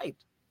 I tried.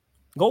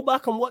 Go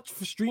back and watch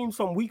streams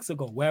from weeks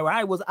ago where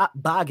I was at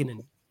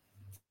bargaining.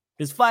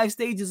 There's 5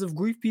 stages of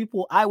grief,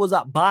 people. I was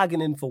at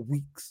bargaining for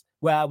weeks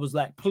where I was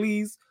like,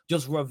 please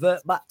just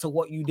revert back to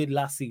what you did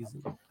last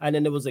season. And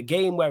then there was a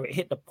game where it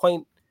hit the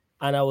point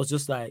and I was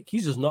just like,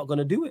 he's just not going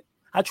to do it.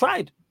 I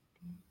tried.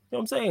 You know what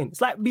I'm saying?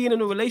 It's like being in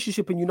a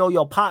relationship and you know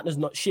your partner's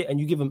not shit and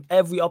you give them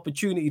every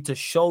opportunity to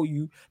show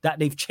you that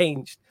they've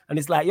changed. And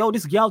it's like, yo,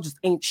 this girl just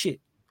ain't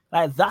shit.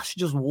 Like, that's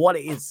just what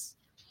it is.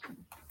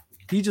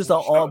 He just,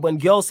 when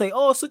girls say,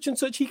 oh, such and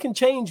such, he can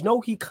change.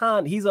 No, he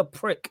can't. He's a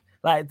prick.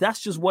 Like,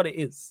 that's just what it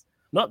is.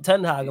 Not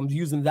Ten Hag. I'm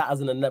using that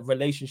as a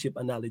relationship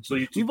analogy. So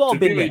we've all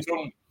been there.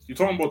 You're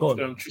talking about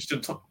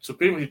Tristan. So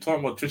people, you're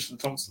talking about Tristan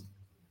Thompson.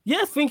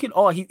 Yeah, thinking,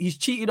 he's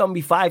cheated on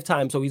me 5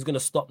 times, so he's gonna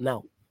stop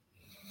now.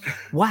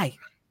 Why?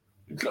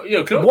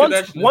 Yeah,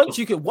 once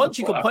you can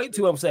point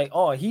to him saying,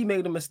 oh, he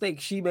made a mistake,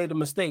 she made a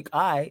mistake.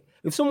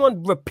 If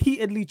someone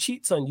repeatedly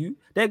cheats on you,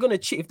 they're gonna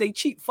cheat. If they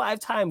cheat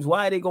 5 times,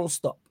 why are they gonna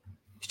stop?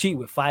 Cheat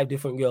with 5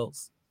 different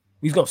girls.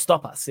 He's gonna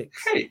stop at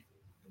 6. Hey,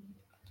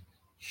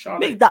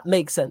 make that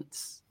make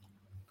sense.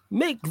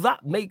 Make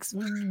that makes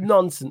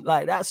nonsense.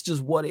 Like, that's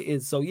just what it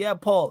is. So yeah,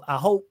 Paul, I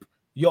hope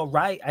you're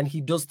right and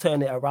he does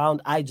turn it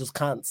around. I just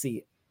can't see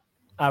it.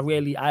 I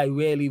really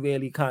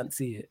can't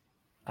see it.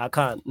 I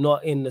can't,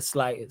 not in the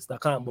slightest. I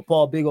can't. But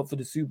Paul, big up for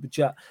the super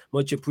chat.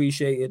 Much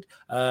appreciated.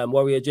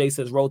 Warrior J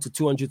says, road to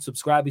 200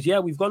 subscribers. Yeah,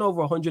 we've gone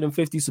over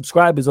 150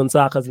 subscribers on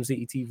Sarcasm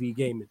City TV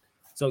Gaming.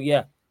 So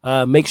yeah,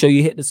 make sure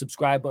you hit the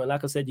subscribe button.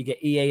 Like I said, you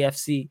get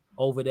EAFC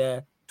over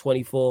there,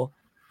 24.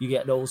 You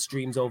get those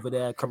streams over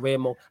there, career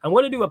mode. I'm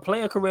going to do a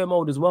player career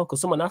mode as well because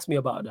someone asked me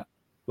about that,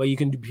 where you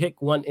can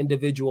pick one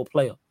individual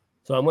player.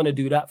 So I'm going to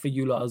do that for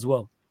you lot as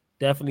well.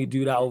 Definitely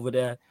do that over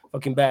there.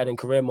 Fucking bad in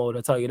career mode,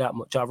 I'll tell you that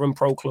much. I run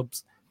pro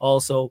clubs,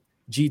 also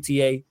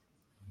GTA.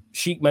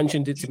 Sheik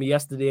mentioned it to me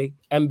yesterday.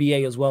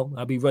 NBA as well.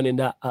 I'll be running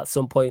that at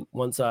some point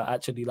once I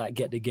actually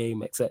get the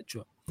game,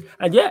 etc.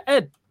 And yeah,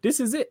 Ed, this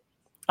is it.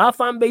 Our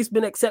fan base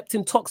been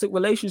accepting toxic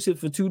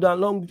relationships for too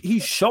damn long.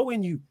 He's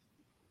showing you.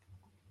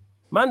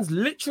 Man's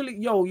literally,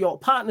 your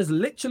partner's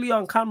literally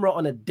on camera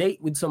on a date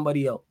with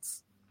somebody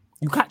else.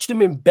 You catch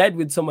them in bed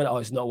with someone. Oh,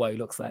 it's not what he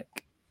looks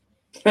like.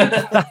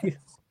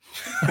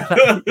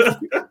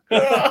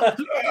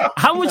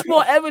 How much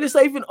more evidence?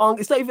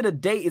 It's not even a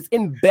date. It's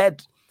in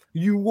bed.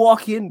 You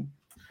walk in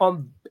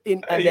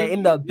they're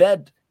in the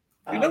bed.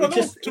 You never know.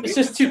 It's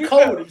just too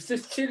cold. It was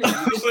just chilly.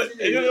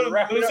 They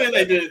were saying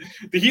like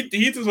the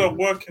heaters weren't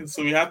working,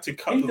 so we had to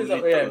cut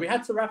them. We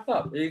had to wrap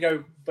up. There you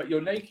go, but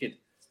you're naked.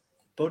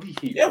 Body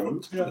heat, bro.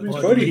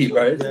 Body heat,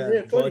 bro.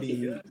 Body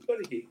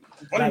heat.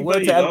 Like,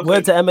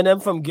 word to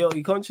Eminem from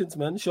Guilty Conscience,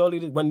 man. Surely,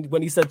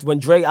 when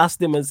Dre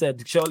asked him and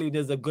said, surely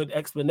there's a good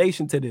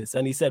explanation to this,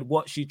 and he said,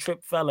 what? She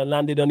tripped, fell, and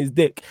landed on his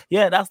dick.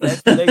 Yeah, that's the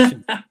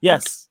explanation.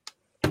 Yes,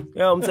 you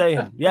know what I'm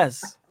saying?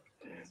 Yes.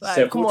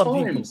 Like, come on,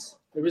 times. People.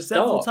 It was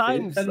several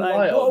times.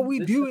 Like, what are we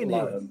doing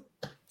here?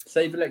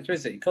 Save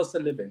electricity, cost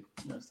of living.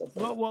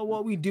 What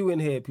are we doing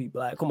here,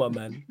 people? Like, come on,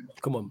 man.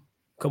 Come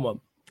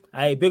on.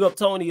 Hey, big up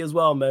Tony as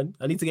well, man.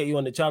 I need to get you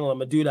on the channel. I'm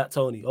gonna do that,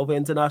 Tony. Over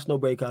international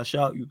break, I'll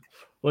shout you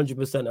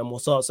 100%, and we'll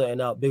sort something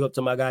out. Big up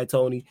to my guy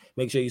Tony.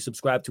 Make sure you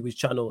subscribe to his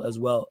channel as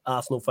well.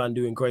 Arsenal fan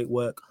doing great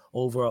work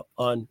over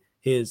on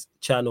his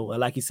channel.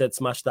 And like he said,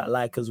 smash that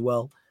like as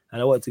well.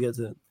 And I wanted to get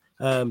to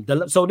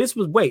so this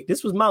was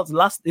Mount's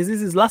last. Is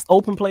this his last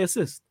open play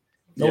assist?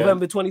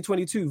 November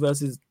 2022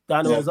 versus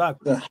Dynamo Zagreb.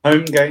 The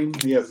home game,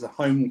 it was a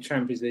home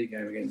Champions League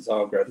game against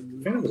Zagreb.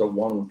 I think it was a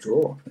 1-1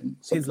 draw.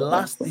 His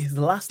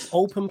last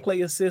open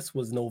play assist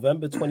was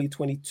November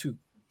 2022.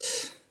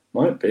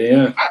 Might be,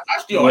 yeah.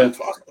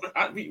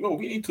 We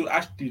need to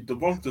actually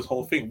debunk this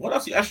whole thing. What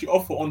does he actually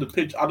offer on the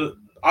pitch other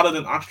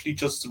than actually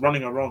just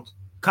running around?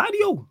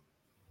 Cardio.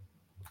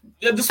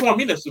 Yeah, this is what I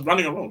mean. That's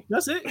running around.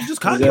 That's it. It's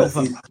just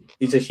cardio.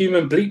 He's a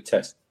human bleep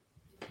test.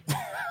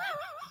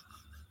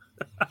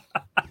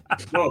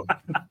 No,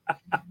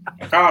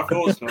 I can't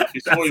force him.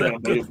 He's so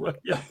unbelievable.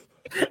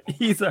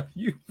 He's a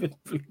human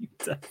bleep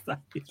test. That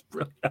is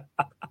brilliant.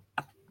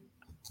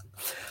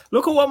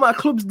 Look at what my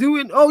club's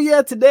doing. Oh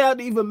yeah, today I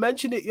didn't even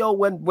mention it, yo.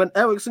 When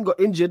Ericsson got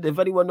injured, if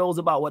anyone knows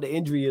about what the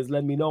injury is,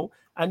 let me know.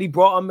 And he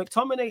brought on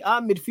McTominay.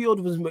 Our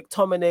midfield was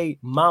McTominay,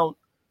 Mount,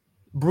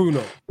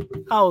 Bruno.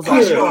 How was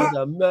that?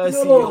 A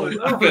mercy. Oh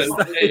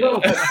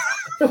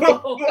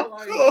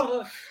my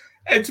God.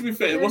 And to be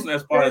fair, it wasn't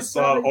as bad as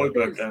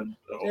Højbjerg and.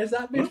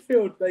 That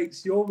midfield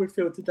makes your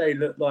midfield today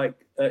look like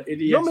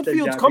your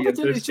midfield's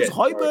competent. It's just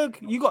Højbjerg.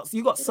 You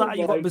got Sa,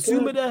 you got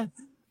Basuma there.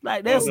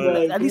 Like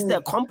at least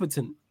they're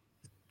competent.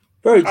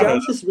 Bro, I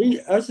was just looking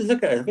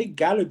at it. I think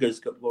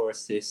Gallagher's got more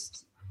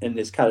assists in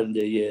this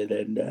calendar year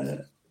than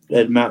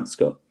Mount's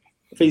got.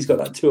 I think he's got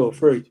like 2 or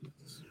 3.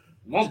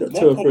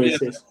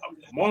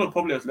 Mono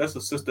probably has less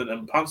assists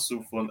than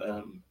Pansu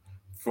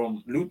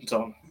from Luton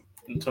Town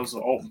in terms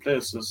of open play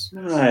assists.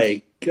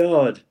 My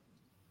God.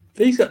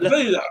 He's got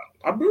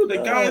I remember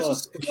the guy is a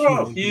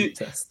scrub.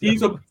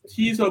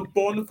 He's a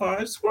bona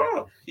fide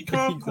scrub. He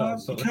can't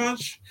pass.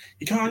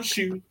 He can't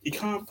shoot. He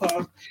can't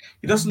pass.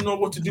 He doesn't know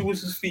what to do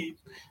with his feet.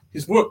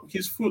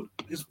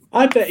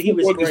 I bet he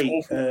was great.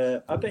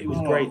 I bet he was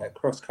great at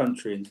cross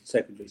country in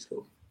secondary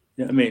school.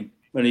 You know what I mean?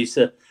 When he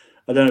said,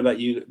 I don't know about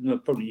you,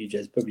 probably you,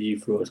 Jez, probably you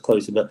thought it was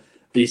closer, but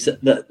he said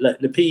that like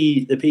the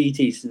PE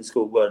teachers in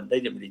school they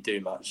didn't really do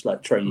much,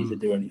 like train you to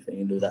do anything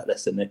and do that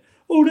lesson.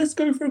 Let's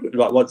go for it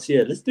like once a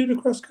year. Let's do the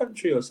cross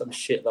country or some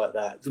shit like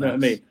that. Do you know what I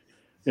mean?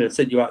 You know,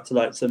 send you out to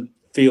like some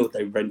field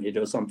they rented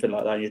or something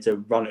like that. And you had to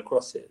run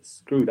across it.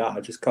 Screw that! I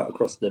just cut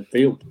across the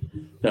field.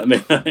 You know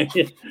what I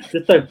mean?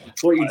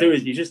 What you do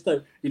is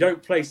you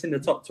don't place in the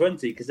top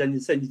 20 because then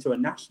you send you to a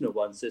national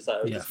one. So it's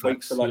like just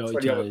wait for like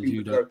 20 other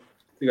people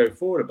to go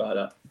forward about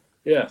that.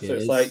 Yeah, so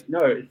it's like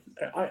no,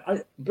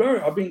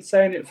 I've been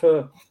saying it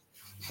for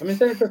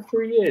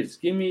 3 years.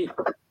 Give me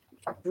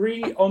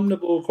 3 on the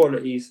ball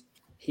qualities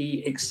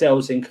he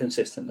excels in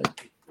consistently.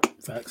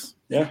 Facts.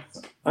 Yeah,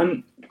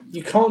 and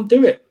you can't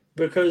do it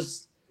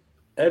because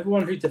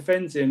everyone who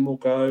defends him will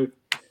go,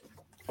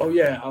 "Oh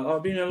yeah,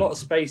 I've been in a lot of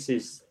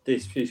spaces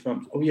this few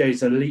months. Oh yeah,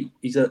 he's elite.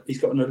 He's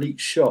got an elite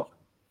shot.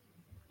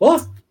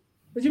 What? What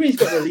do you mean he's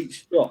got an elite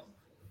shot?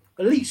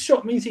 Elite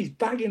shot means he's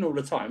bagging all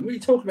the time. What are you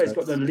talking about? He's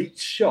got an elite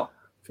shot.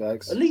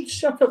 Facts. Elite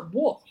shot at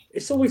what?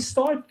 It's always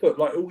side foot,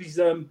 like all these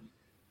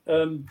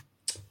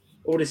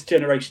all this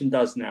generation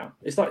does now.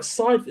 It's like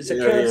side. It's a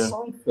curved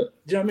side foot.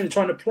 Do you know what I mean?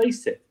 Trying to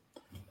place it.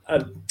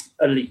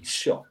 Elite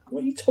shot.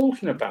 What are you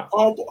talking about?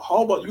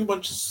 How about you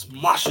want to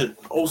smash it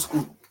old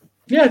school?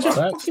 Yeah, just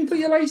fucking put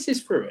your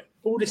laces through it.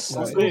 All this.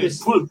 Put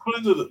it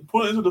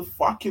into the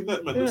fucking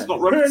net, man. It's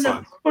not rocket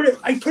science. Put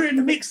it in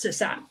the mixer,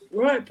 Sam.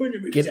 Right? Put it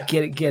in the mixer.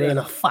 Get in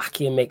a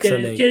fucking mixer,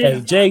 mate.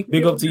 Hey, Jay,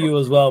 big up to you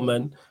as well,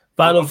 man.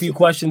 Final few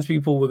questions,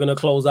 people. We're gonna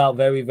close out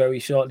very, very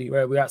shortly.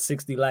 Right, we're at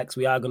 60 likes.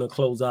 We are gonna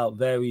close out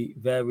very,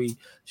 very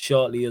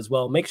shortly as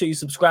well. Make sure you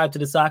subscribe to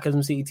the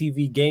Sarcasm City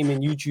TV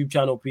gaming YouTube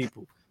channel,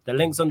 people. The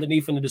link's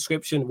underneath in the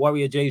description.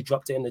 Warrior J's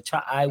dropped it in the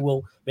chat. I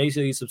will make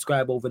sure you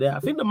subscribe over there. I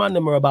think the man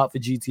them are about for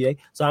GTA,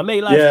 so I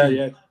may like.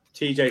 Yeah.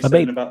 TJ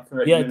said about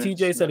 30 minutes.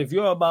 TJ said if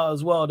you're about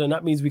as well, then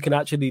that means we can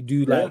actually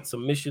do like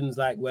some missions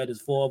like where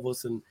there's 4 of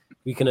us and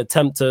we can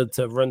attempt to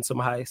run some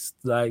heists.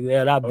 Like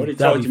that'd be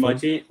fun.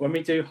 When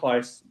we do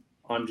heists,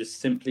 I'm just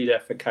simply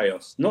there for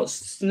chaos. Not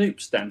Snoop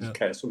stands for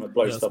chaos when I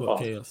blow stuff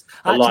up.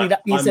 Actually,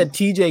 he said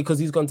TJ because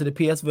he's gone to the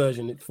PS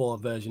version, 4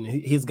 version.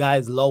 His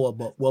guy's lower,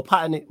 but we'll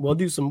pattern it. We'll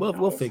do some.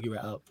 We'll figure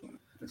it out.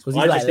 Because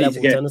he's like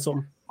level 10 or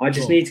something. I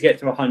just need to get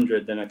to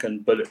 100, then I can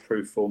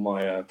bulletproof all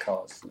my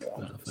cars.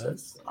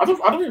 I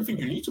don't even think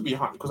you need to be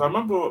 100 because I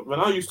remember when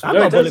I used to. I'm No,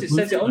 not it does. It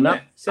bulletproof. says it on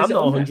there. I'm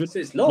not 100. So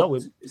it's locked. No,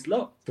 It's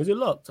locked. is it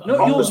locked? No,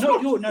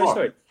 Oh, no,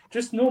 sorry.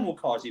 Just normal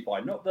cars you buy,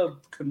 not the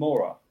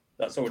Kimura.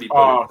 That's already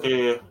Oh,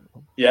 bulletproof. okay.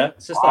 Yeah,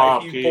 it's just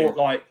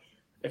like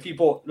if you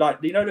bought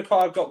you know the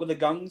car I've got with the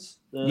guns.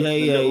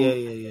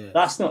 Yeah.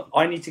 That's not.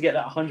 I need to get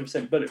that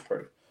 100%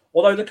 bulletproof.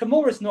 Although the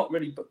Kimura's not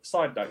really.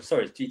 Side note,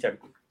 sorry, it's G10.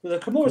 The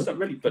Kimura's not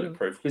really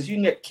bulletproof because you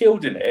can get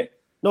killed in it.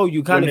 No,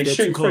 you can't when if they they're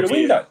too shoot through the close.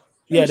 window.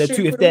 Yeah, they're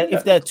too if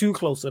they're too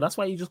close. So that's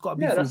why you just got to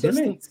be from that's what I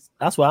mean. distance.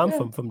 That's where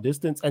I'm from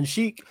distance. And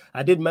Sheik,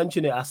 I did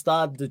mention it. I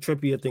started the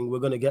Trippier thing. We're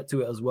gonna get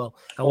to it as well.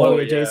 And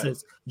Warrior J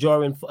says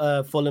during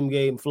Fulham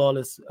game,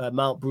 flawless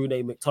Mount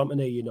Bruno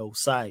McTominay,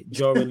 side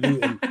during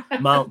Luton,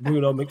 Mount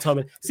Bruno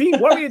McTominay. See,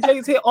 Warrior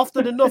J's here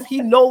often enough.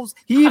 He knows.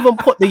 He even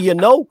put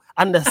the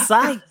and the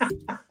side.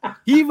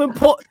 He even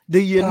put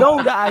the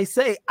that I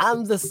say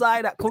and the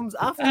side that comes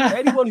after.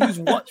 Anyone who's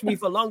watched me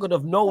for long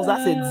enough knows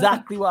that's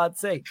exactly what I'd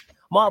say.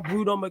 Mark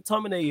Bruno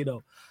McTominay,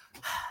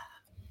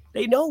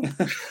 they know.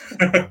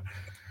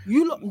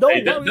 You know,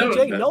 Warrior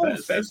J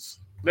knows.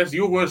 That's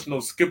your version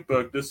of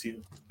Skipberg this year.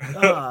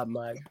 Oh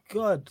my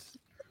God.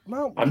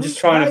 Man, I'm just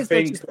trying to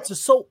think.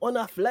 Just so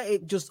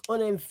unathletic, just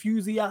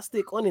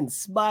unenthusiastic,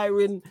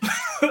 uninspiring.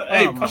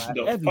 Hey,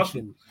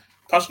 passion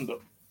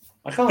though.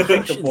 I can't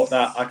think of what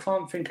that. I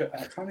can't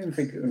even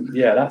think of.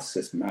 Yeah, that's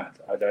just mad.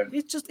 I don't.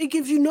 It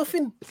gives you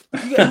nothing.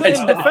 You get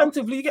nothing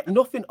defensively. You get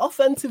nothing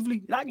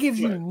offensively. That gives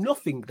you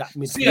nothing. That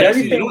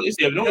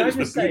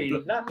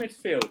midfield. That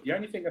midfield. The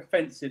only thing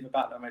offensive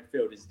about that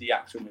midfield is the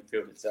actual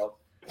midfield itself.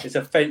 It's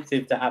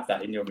offensive to have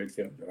that in your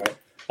midfield, right?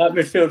 That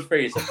midfield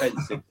three is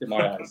offensive to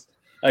my eyes.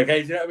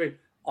 Okay, do you know what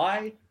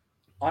I mean?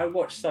 I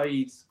watched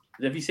Said's.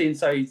 Have you seen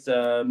Said's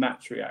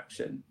match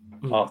reaction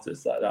after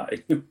it's like that?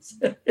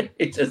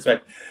 He just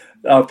went.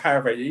 I'll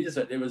paraphrase. He just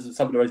went, it was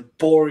some of the most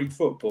boring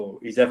football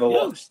he's ever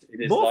watched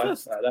in his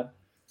life. Like that.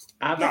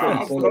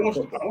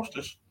 Absolutely. I watched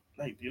this.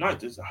 Like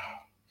United.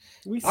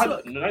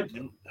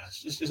 United.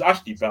 It's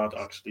actually bad.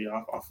 Actually,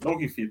 I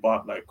don't feel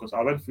bad. Like because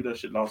I went through that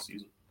shit last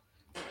season.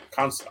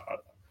 Cancer.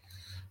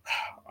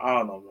 I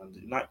don't know, man.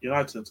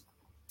 United.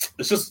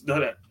 It's just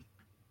that.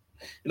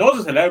 You know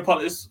what's hilarious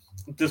part is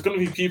there's going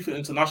to be people in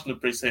international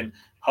press saying,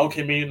 "How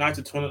can Man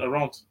United turn it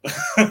around?"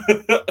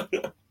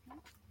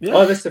 Yeah.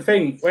 Oh, that's the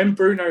thing. When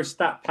Bruno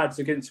stat pads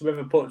against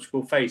whoever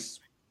Portugal face,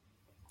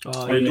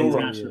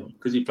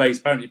 because he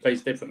apparently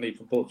plays differently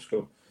for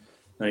Portugal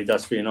than he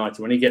does for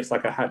United. When he gets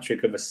like a hat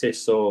trick of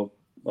assists or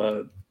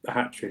a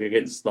hat trick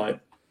against like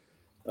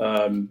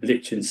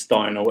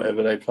Liechtenstein or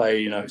whatever they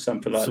play,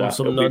 something like that.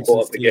 Some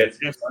nonsense. Yes,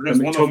 when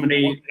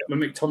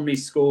McTominay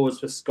scores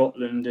for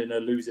Scotland in a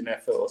losing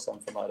effort or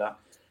something like that.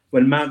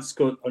 When Mount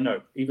scored,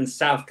 even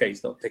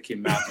Southgate's not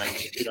picking Mount,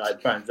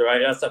 United fans,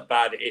 right? That's how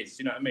bad it is.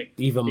 You know what I mean?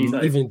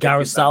 Even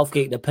Gareth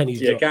Southgate, the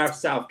pennies dropped. Gareth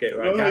Southgate,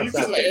 right?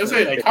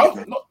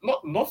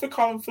 Nothing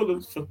coming for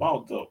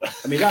Mount though.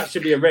 I mean, that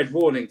should be a red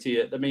warning to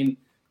you. I mean,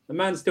 the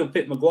man still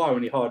picked Maguire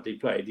when he hardly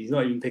played. He's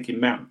not even picking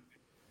Mount.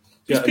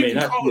 Do you know what I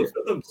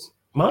mean?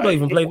 Mount don't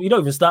even play. You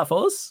don't even start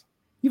for us.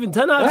 Even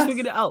Ten Hag's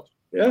figured it out.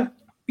 Yeah.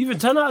 Even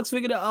Ten Hag's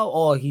figured it out.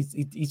 Or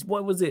he's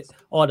what was it?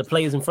 Or the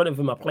players in front of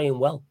him are playing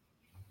well.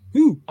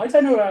 Who? I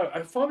don't know.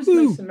 If I was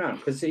Mason Mount,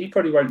 because he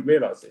probably won't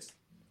realise this.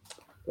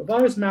 But if I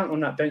was Mount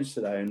on that bench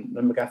today, and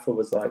then McGaffel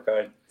was like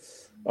going,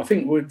 I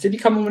think, did he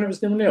come on when it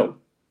was 0-0?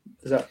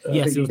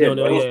 Yes, it was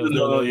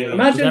 0-0.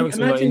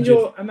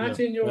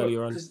 Imagine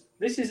you're. Because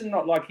this isn't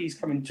not like he's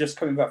coming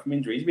back from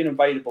injury. He's been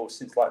available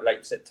since like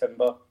late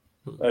September,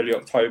 early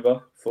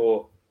October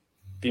for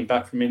being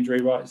back from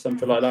injury, right?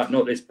 Something like that.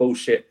 Not this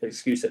bullshit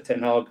excuse that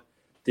Ten Hag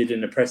did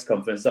in the press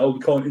conference that we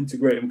can't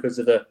integrate him because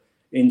of the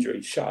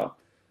injury. Shut up.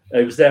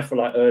 It was there for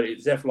like early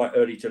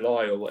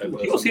July or whatever.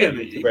 He was here in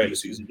the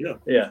season, yeah.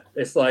 Yeah,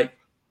 it's like,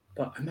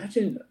 but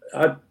imagine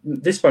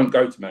this won't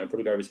go to man. It'll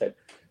probably go over his head.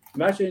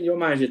 Imagine your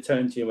manager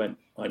turned to you and went,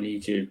 "I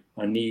need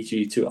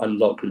you to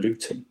unlock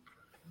Luton."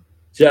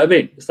 Do you know what I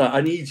mean? It's like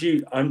I need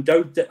you. I'm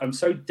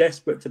so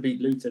desperate to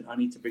beat Luton. I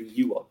need to bring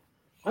you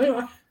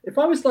on. If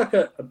I was like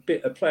a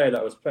player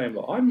that was playing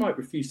well, I might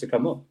refuse to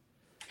come on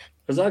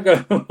because I go,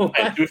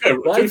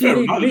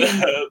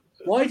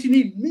 why do you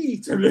need me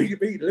to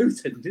beat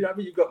Luton? Do you know what I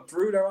mean? You've got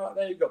Bruno out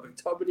there, you've got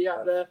McTominay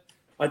out there.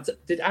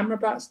 Did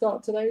Amrabat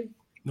start today?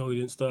 No, he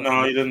didn't start.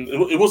 No, he didn't.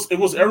 It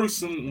was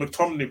Ericsson,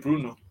 McTominay,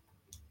 Bruno.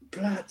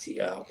 Bloody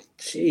hell.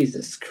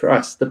 Jesus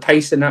Christ. The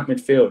pace in that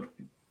midfield.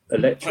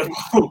 Electric.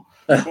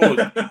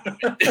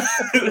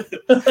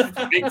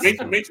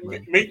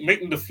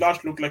 Making the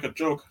Flash look like a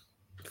joke.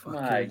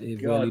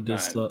 It really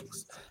does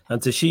sucks.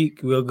 And to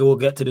Sheik, we'll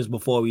get to this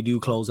before we do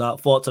close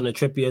out. Thoughts on the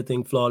Trippier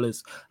thing,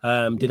 flawless.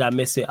 Did I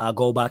miss it? I'll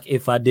go back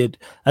if I did.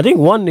 I think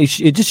one, it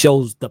just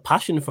shows the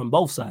passion from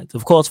both sides.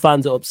 Of course,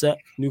 fans are upset.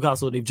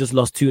 Newcastle, they've just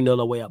lost 2-0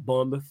 away at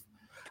Bournemouth.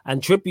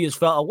 And Trippier's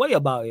felt a way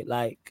about it.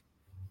 Like,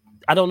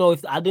 I don't know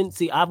if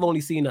I've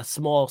only seen a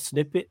small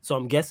snippet, so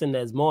I'm guessing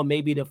there's more.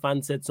 Maybe the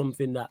fan said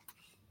something that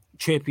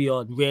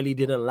Trippier really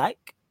didn't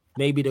like.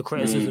 maybe the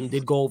criticism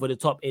did go over the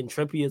top in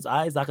Trippier's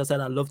eyes. Like I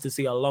said, I'd love to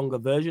see a longer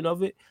version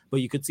of it,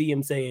 but you could see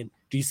him saying,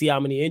 "Do you see how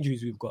many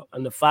injuries we've got?"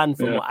 And the fan,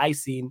 from what I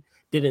seen,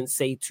 didn't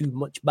say too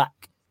much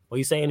back. But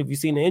he's saying, "Have you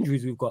seen the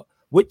injuries we've got?"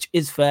 Which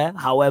is fair.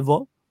 However,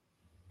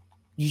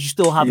 you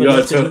still have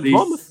enough to beat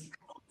Bournemouth.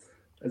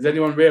 Has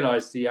anyone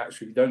realised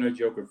if you don't know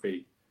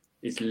geography,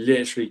 it's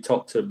literally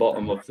top to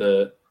bottom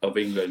of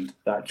England,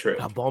 that trip.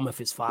 Now,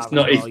 Bournemouth is far. It's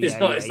not. Well. It's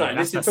not. It's like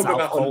that's this the is talking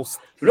south about. coast.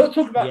 We're not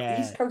talking about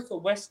East Coast or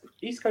West.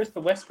 East Coast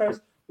to West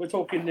Coast. We're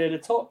talking near the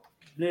top.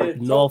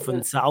 North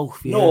and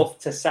south. North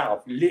to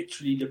south.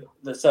 Literally.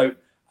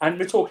 And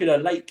we're talking a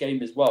late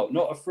game as well,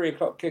 not a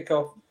 3:00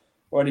 kickoff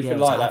or anything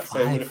like that.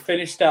 So we'd have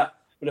finished at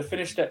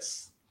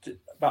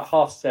about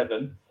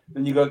 7:30.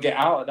 Then you got to get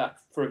out of that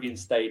frigging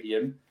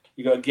stadium.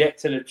 You got to get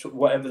to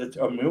we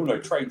all know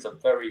trains are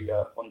very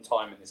on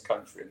time in this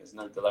country, and there's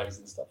no delays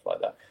and stuff like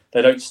that.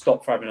 They don't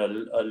stop for having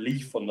a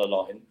leaf on the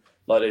line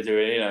like they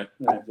do,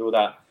 all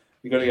that.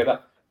 You got to get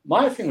back.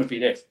 My thing would be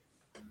this: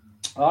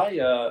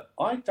 I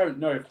don't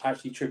know if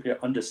actually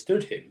Trippier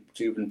understood him.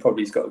 Juven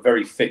probably has got a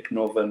very thick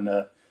northern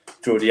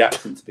Geordie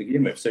accent to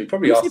begin with, so he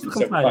probably asked him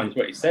several times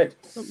what he said.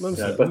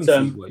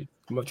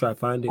 I'm gonna try to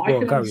find it. I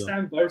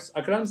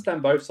can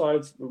understand both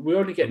sides. We're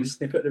only getting a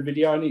snippet of the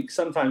video.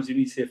 Sometimes you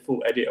need to see a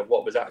full edit of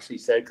what was actually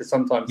said, because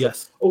sometimes,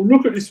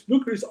 look at this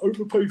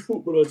overpaid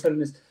footballer telling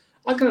this.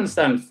 I can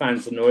understand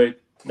fans annoyed.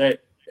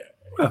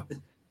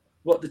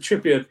 What the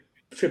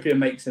Trippier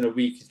makes in a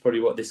week is probably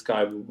what this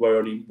guy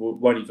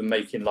won't even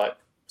make in like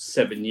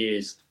 7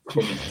 years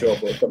from his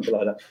job or something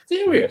like that.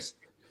 Serious.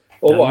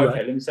 Or what?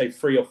 Okay, let me say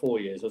 3 or 4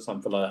 years or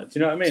something like that. Do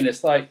you know what I mean?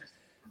 It's like,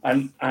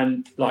 and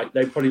like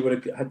they probably would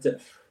have had to.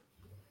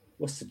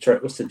 What's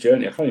the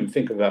journey? I can't even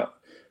think about.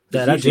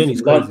 Yeah, that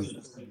journey's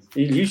crazy.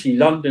 Usually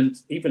London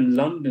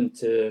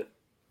to.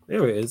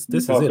 There it is.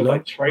 This is it.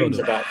 Like trains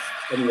about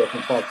anywhere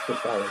from 5 to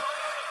 6 hours.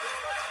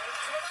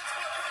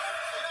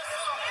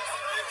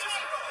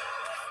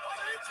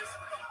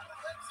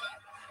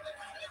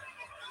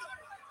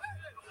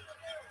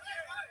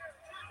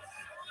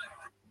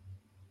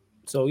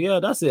 So yeah,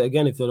 that's it.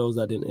 Again, for those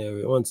that didn't hear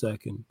it, 1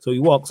 second. So he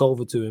walks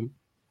over to him.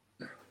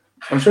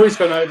 I'm sure he's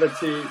gone over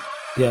to.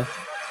 Yeah.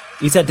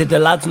 He said, "Did the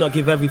lads not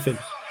give everything?"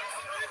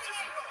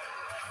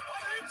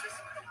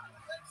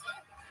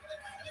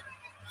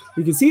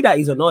 You can see that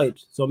he's annoyed.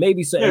 So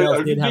maybe something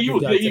else did happen to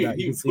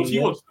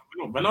that.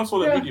 When I saw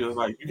the video,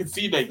 like you can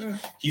see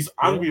he's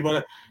angry,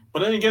 but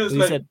then again, it's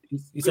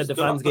he said the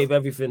fans gave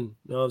everything.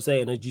 You know what I'm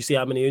saying? Did you see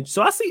how many inches?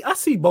 So I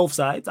see both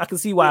sides. I can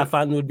see why a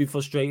fan would be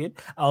frustrated.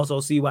 I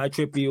also see why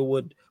Trippier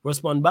would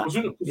respond back.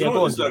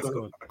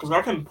 Because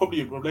I can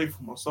probably relate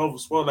for myself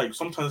as well. Like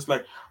sometimes,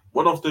 like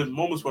one of the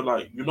moments where,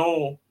 like,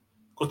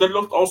 because they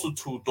lost also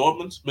to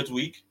Dortmund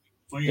midweek,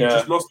 so you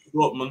just lost to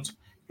Dortmund.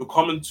 You're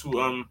coming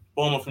to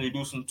Bournemouth and you're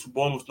losing to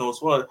Bournemouth now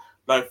as well.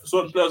 Like for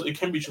certain players, it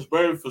can be just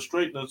very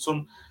frustrating, and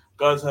some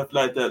guys have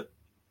like that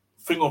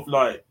thing of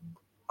like,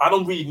 I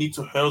don't really need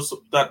to hear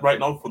that right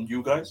now from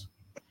you guys.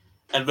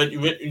 And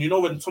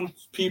when some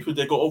people,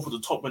 they go over the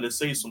top when they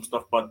say some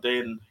stuff, but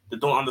then they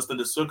don't understand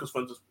the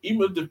circumstances.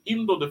 Even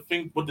though they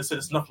think what they said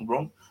is nothing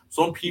wrong,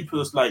 some people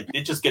is like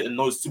they just get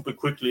annoyed super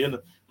quickly. And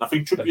I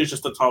think Trippier is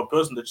just the type of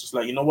person that's just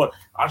like, you know what,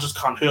 I just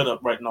can't hear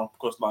that right now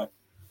because like.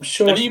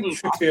 Sure. And even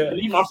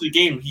after the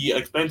game, he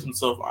explained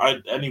himself.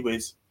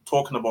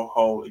 Talking about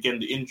how again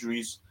the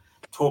injuries,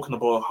 talking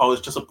about how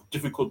it's just a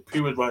difficult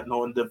period right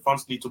now, and the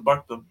fans need to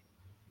back them.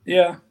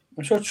 Yeah,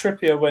 I'm sure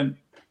Trippier went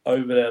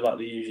over there like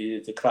they usually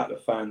do to clap the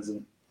fans,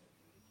 and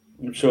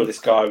I'm sure this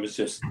guy was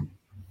just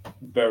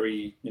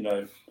very,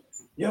 yo,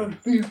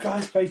 you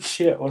guys played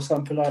shit or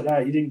something like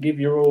that. You didn't give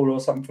your all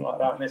or something like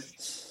that, and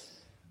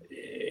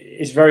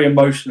it's very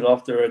emotional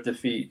after a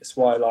defeat.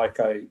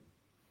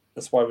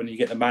 That's why when you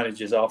get the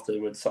managers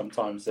afterwards,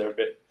 sometimes they're a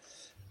bit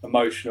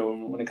emotional.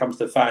 And when it comes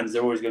to fans,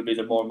 they're always going to be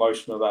the more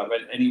emotional about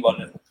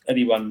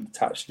anyone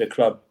attached to the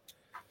club.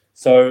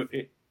 So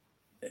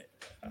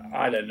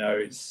I don't know.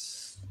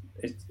 It's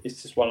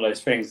just one of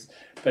those things.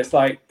 But it's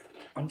like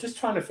I'm just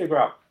trying to figure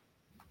out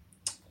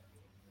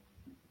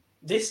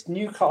this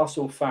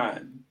Newcastle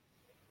fan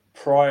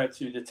prior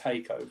to the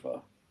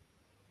takeover.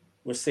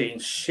 We're seeing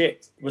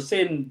shit. We're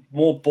seeing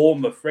more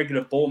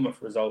regular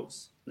Bournemouth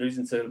results,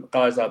 losing to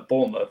guys like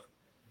Bournemouth,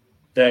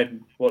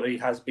 than what he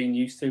has been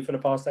used to for the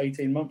past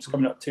 18 months,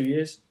 coming up 2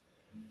 years.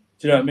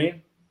 Do you know what I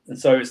mean? And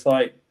so it's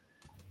like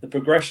the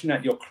progression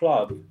at your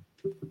club.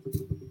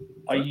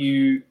 Are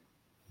you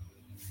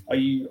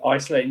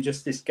isolating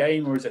just this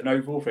game, or is it an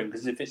overall thing?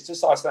 Because if it's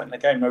just isolating the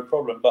game, no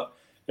problem. But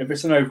if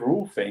it's an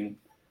overall thing,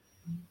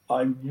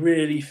 I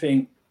really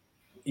think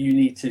you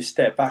need to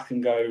step back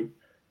and go,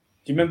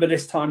 do you remember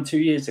this time 2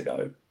 years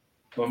ago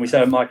when we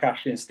said Mike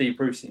Ashley and Steve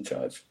Bruce in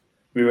charge?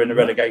 We were in the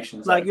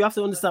relegation zone. Like, you have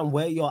to understand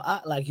where you're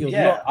at. Like, you're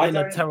not in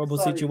a terrible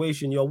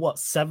situation. You're what,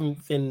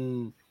 seventh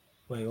in...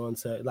 Wait, one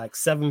sec. Like,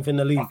 seventh in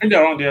the league. I think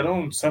they're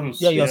on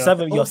seventh. Yeah, you're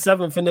seventh. You're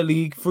seventh in the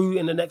league, through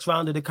in the next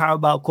round of the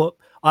Carabao Cup.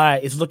 All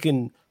right, it's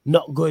looking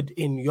not good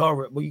in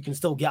Europe, but you can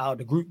still get out of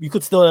the group. You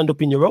could still end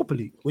up in Europa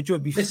League, which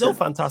would be so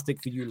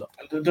fantastic for you lot.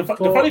 The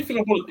funny thing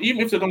about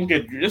even if they don't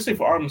get, let's say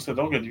for argument's sake,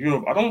 they don't get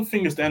Europe, I don't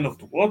think it's the end of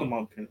the world, in my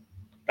opinion.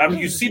 I mean,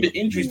 you see the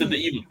injuries that they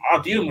even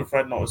are dealing with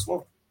right now as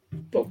well.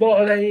 But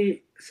what are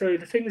they? So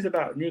the thing is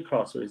about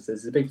Newcastle is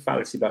there's a big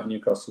fallacy about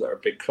Newcastle. They're a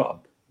big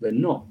club. They're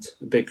not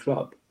a big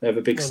club. They have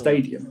a big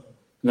stadium, and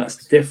that's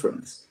the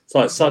difference. It's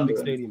like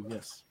Sunderland. Stadium,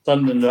 yes.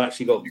 Sunderland have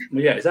actually got.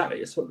 Well, yeah, exactly.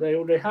 It's what they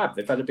already have.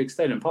 They've had a big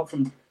stadium, apart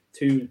from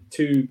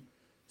two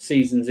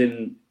seasons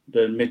in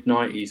the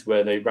mid-90s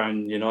where they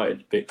ran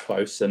United a bit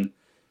close, and a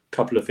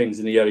couple of things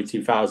in the early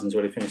 2000s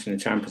where they finished in the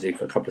Champions League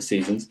for a couple of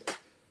seasons.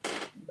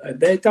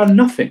 They've done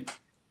nothing.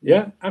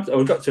 Yeah,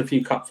 we got to a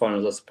few cup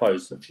finals, I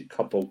suppose, a few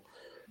couple,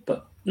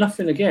 but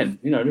nothing again.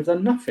 They've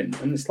done nothing,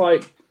 and it's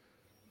like,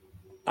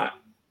 I'm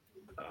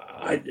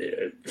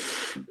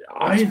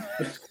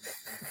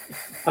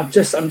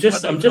just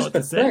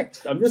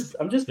perplexed. I'm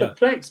just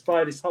perplexed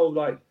by this whole,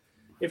 like,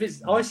 if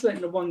it's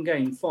isolating the one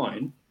game,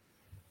 fine,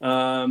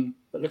 but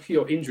look at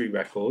your injury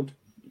record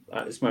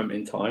at this moment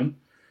in time.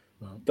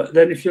 But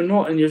then if you're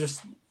not, and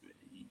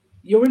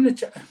you're in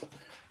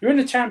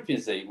the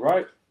Champions League,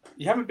 right?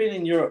 You haven't been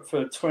in Europe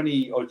for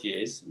 20 odd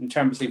years, in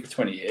Champions League for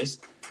 20 years.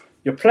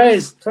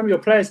 Some of your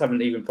players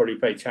haven't even probably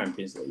played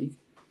Champions League.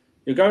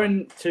 You're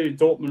going to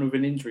Dortmund with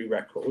an injury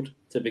record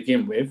to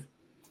begin with,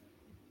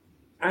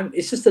 and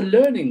it's just a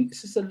learning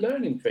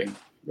thing,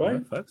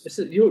 right?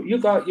 You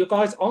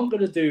guys aren't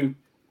going to do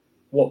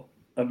what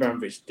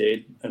Abramovich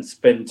did and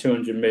spend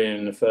 200 million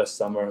in the first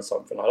summer or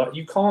something like that.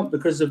 You can't,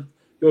 because of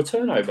your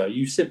turnover.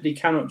 You simply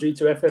cannot due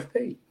to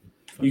FFP.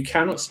 You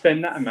cannot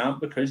spend that amount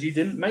because you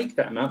didn't make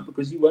that amount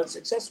because you weren't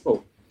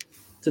successful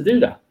to do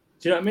that.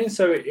 Do you know what I mean?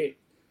 So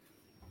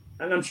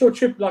and I'm sure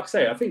Tripp, like I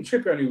say, I think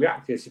Trippier only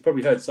reacted. He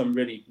probably heard some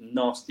really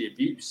nasty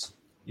abuse.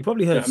 You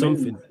probably heard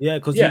something,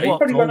 because he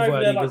walked over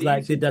and he was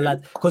like, "Did the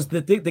lads?" Because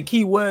the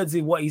key words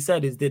in what he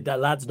said is, "Did the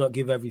lads not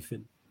give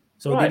everything?"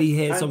 So did he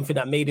hear something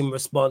that made him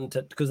respond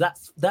to? Because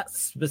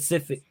that's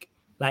specific,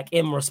 like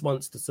in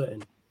response to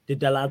certain. Did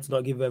the lads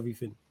not give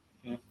everything?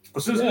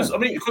 Because I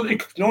mean,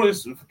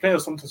 because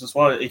players sometimes as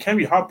well. It can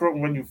be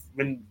heartbroken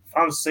when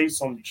fans say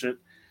some shit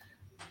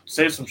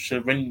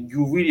when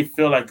you really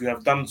feel like you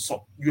have done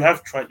you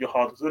have tried your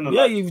hardest.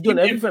 You've done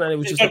everything, and it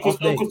was just an off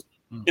day.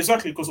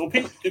 Exactly,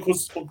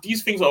 because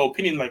these things are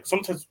opinion. Like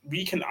sometimes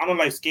we can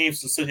analyze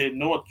games and say, "Hey, you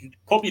know what? You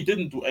probably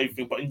didn't do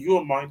everything," but in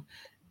your mind,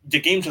 the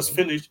game just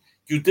finished.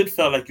 You did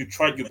feel like you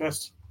tried your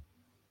best.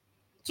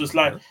 So it's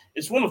like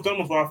it's one of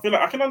them where I feel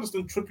like I can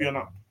understand Trippier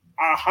now.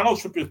 I handle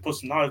Trippier's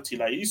personality.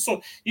 Like he's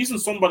isn't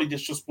somebody that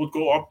just would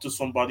go up to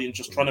somebody and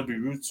just trying to be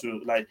rude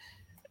to. Like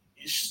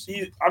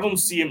I don't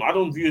see him. I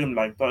don't view him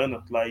like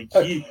that. Like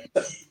he's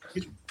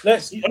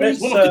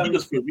one of the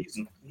leaders for a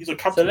reason. He's a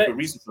captain for a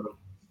reason for them.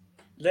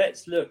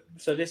 Let's look.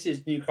 So this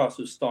is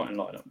Newcastle's starting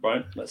lineup,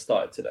 right? Let's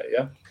start it today,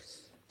 yeah?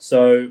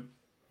 So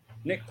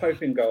Nick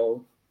Pope in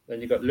goal. Then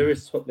you got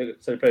Lewis. So they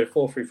played a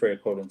 4-3-3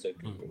 according to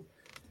Google.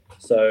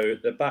 So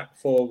the back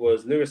four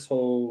was Lewis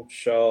Hall,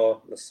 Shaw,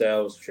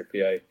 Lascelles,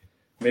 Trippier.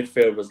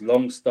 Midfield was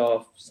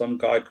Longstaff, some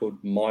guy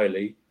called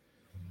Miley,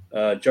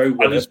 Joe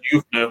Willett.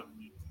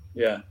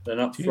 Yeah. Then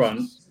up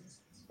front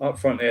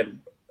they had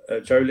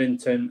Joe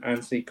Linton,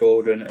 Anthony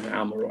Gordon, and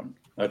Almiron.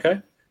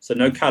 Okay. So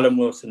no Callum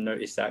Wilson, no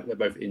Isak. They're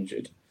both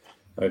injured.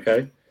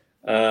 Okay.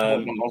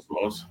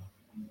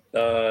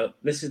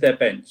 This is their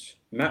bench.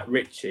 Matt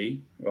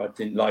Ritchie, who I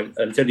didn't like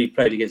until he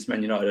played against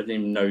Man United. I didn't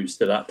even know he was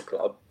still at the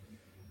club.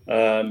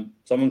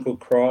 Someone called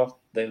Kraft.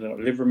 Then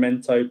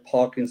Livramento,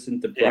 Parkinson,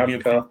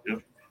 Dubravka,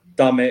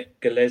 Dummett,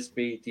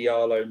 Gillespie,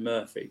 Diallo,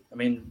 Murphy. I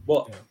mean,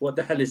 what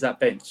the hell is that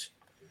bench?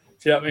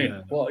 Do you know what I mean?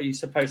 Yeah. What are you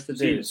supposed to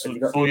do?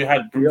 You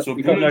had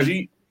Bruno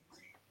G.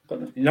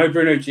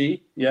 Bruno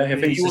G. Yeah, I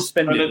think he was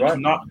suspended, right?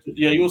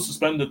 He was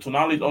suspended.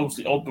 Tonali's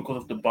obviously out because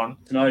of the ban.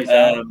 Tonali's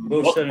out.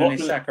 Wilson and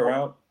Isak are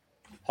out.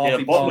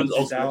 Harvey Barnes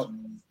is out.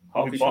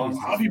 Harvey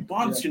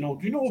Barnes, do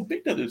you know how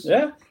big that is?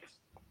 Yeah.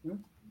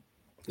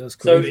 That's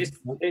crazy.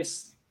 So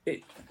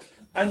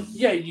and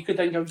yeah, you could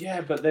then go,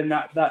 but then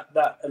that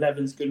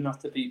 11's good enough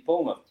to beat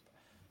Bournemouth.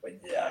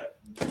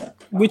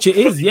 Which it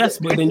is, yes,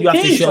 but then you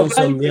have to show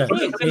some, it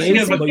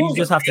is, but you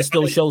just have to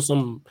still show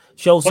some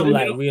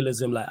like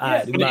realism, like,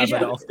 we might have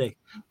had an off day.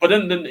 But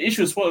then the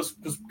issue is because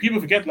people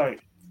forget,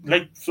 like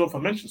Sofa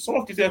mentioned, some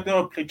of these guys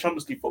never play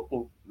Champions League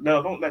football.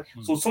 No, don't like.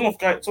 So some of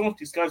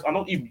these guys are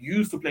not even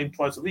used to playing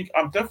twice a week.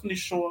 I'm definitely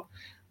sure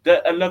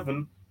their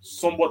 11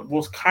 somewhat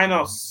was kind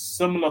of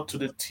similar to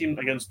the team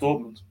against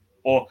Dortmund.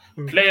 Or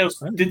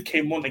players did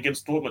came on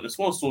against Dortmund as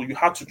well. So you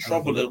had to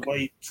travel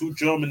away to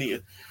Germany.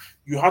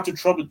 You had to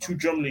travel to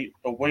Germany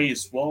away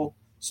as well.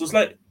 So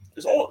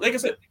it's all like I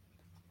said.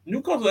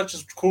 Newcastle are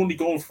just currently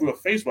going through a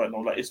phase right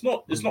now. Like it's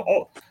not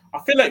all. I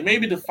feel like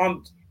maybe the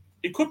fan.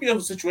 It could be a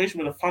situation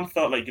where the fan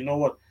felt like, you know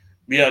what,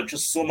 we are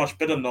just so much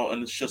better now,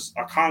 and it's just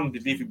I can't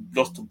believe we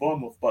lost to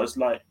Bournemouth. But it's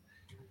like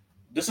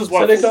this is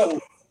why. So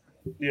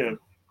they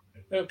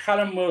got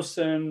Callum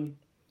Wilson,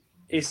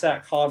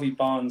 Isak, Harvey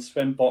Barnes,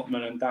 Sven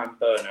Botman, and Dan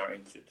Burn are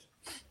injured,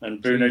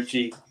 and Bruno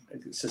G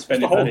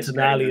suspended for this game.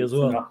 Tonali as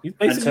well. He's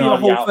basically Tonali your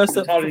whole out. first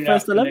Tonali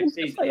out for 11. next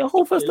season. It's like your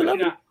whole first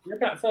 11.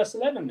 Look at first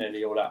 11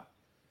 nearly all that.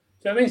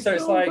 Do you know what I mean? So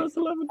it's like,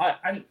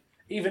 and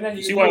even then,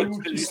 we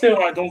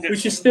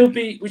should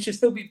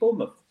still beat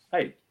Bournemouth.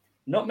 Hey,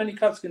 not many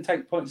clubs can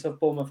take points off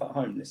Bournemouth at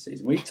home this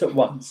season. We took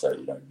one, so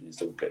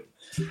it's all good.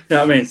 You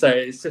know what I mean? So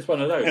it's just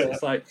one of those.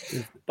 It's like,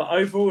 but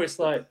overall, it's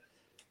like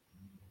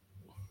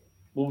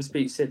Wolves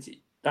beat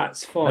City.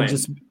 That's fine. And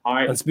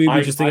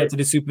Spoopy just to get to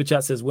the super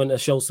chat says, "When to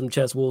show some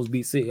chest, Wolves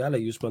beat City." I'll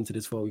let you respond to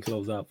this before we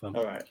close out, fam.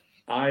 All right.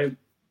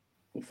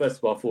 Well, first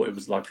of all, I thought it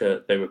was like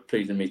they were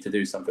pleasing me to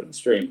do something on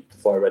stream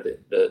before I read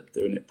it,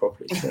 doing it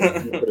properly. So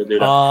I'm not going to do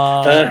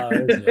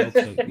that.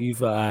 Okay. You've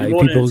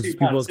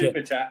people's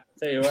super chat. I'll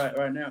tell you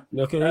right now.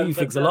 Okay, he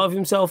thinks a lot of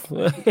himself.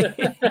 No.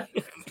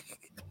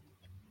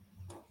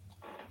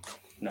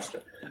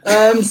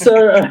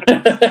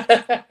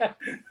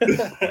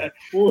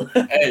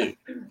 Hey.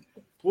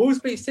 Wolves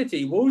beat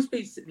City.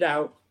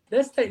 Now,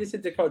 let's take this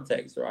into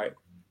context, right?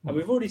 And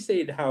we've already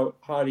seen how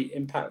highly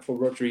impactful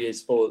Rodri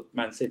is for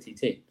Man City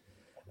team.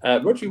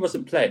 Rodri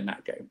wasn't playing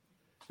that game.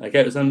 Okay,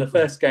 it was one of the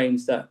first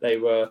games that they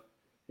were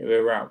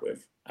out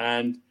with.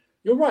 And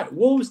you're right,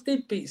 Wolves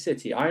did beat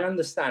City. I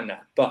understand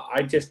that, but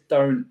I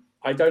don't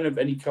have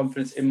any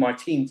confidence in my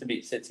team to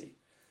beat City.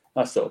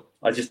 That's all.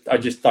 I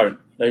just don't.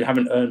 They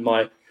haven't earned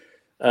my.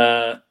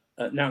 Now,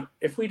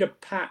 if we'd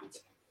have packed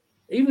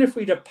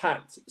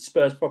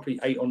Spurs properly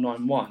 8 or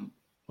 9-1,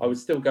 I would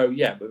still go,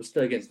 yeah, but we're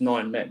still against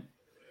 9 men.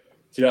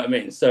 Do you know what I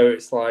mean? So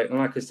it's like, and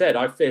like I said,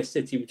 I fear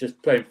City were just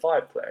playing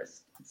 5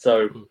 players.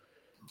 So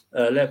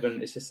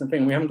 11, it's just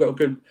something we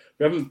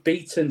haven't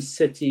beaten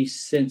City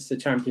since the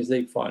Champions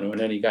League final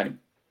in any game,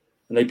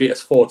 and they beat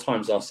us 4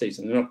 times last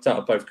season. They knocked out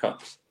of both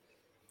cups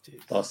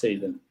last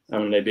season,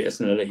 and when they beat us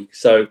in the league.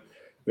 So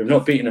we've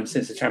not beaten them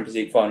since the Champions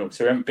League final.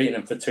 So we haven't beaten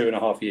them for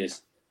 2.5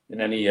 years in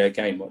any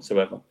game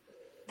whatsoever.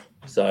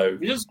 So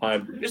just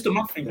the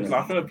mad thing is,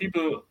 I feel like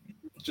people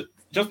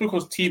just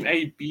because Team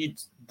A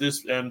beat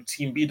this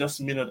Team B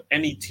doesn't mean that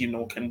any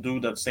team can do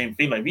that same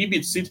thing. Like we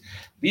beat City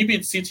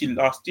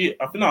last year.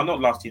 I think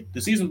not last year.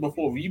 The season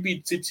before, we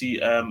beat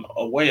City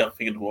away, I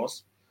think it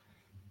was,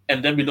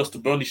 and then we lost to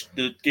Burnley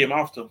the game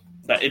after.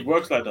 That it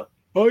works like that.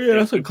 Oh yeah,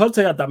 that's when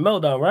Conte had that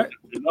meltdown, right?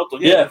 The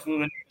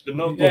meltdown, the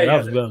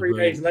meltdown. 3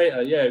 days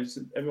later,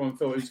 everyone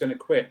thought he was going to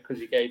quit because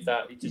he gave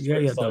that. He just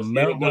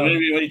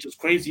maybe just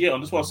crazy. Yeah,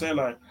 and that's what I'm saying.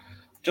 Like,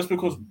 just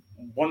because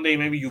one day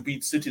maybe you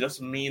beat City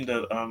doesn't mean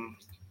that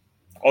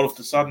all of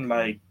a sudden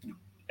like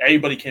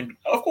everybody can.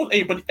 Of course,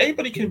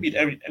 everybody can beat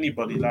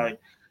anybody. Like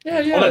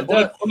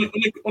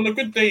on a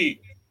good day.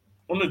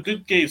 On a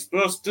good game,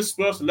 Spurs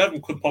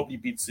 11 could probably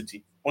beat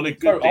City on a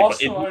good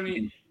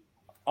day.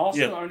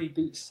 Arsenal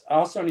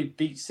only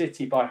beat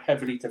City by a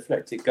heavily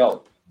deflected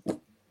goal.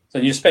 So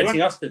you're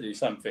expecting us to do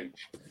something.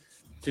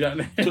 Do you know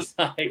what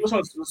I mean?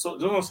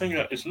 I'm saying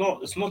that it's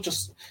not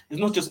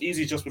just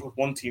easy just because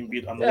one team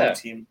beat another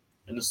team,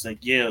 and it's like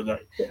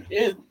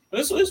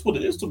it's what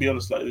it is, to be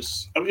honest. Like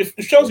this, I mean, if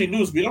Chelsea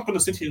lose, we're not going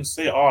to sit here and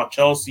say,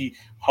 Chelsea,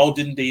 how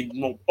didn't they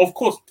know? Of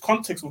course,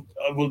 context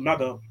will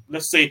matter.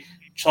 Let's say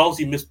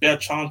Chelsea missed bare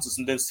chances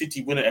and then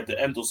City win it at the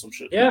end or some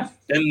shit. Yeah,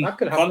 then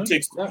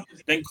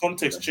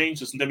context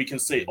changes, and then we can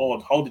say,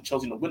 how did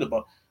Chelsea not win it?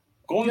 But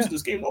going into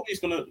this game,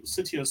 nobody's going to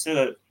sit here and say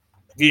that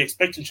we're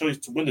expecting Chelsea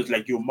to win this.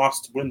 Like, you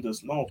must win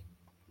this. No,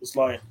 it's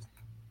like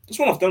it's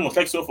one of them. Was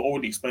like Sofa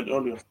already explained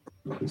earlier.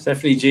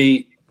 Stephanie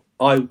G,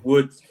 I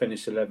would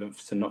finish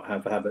 11th to not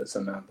have Havertz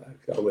and man back.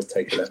 I would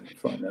take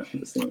 11th right now.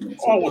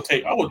 I would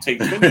take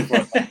 20th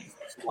right now.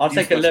 I'll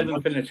take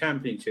 11th in the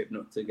championship,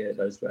 not to get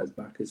those guys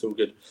back. It's all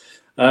good.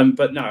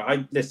 But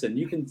no, listen.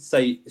 You can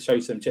show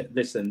some.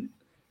 Listen,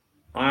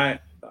 I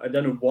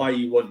don't know why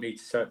you want me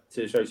to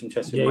show some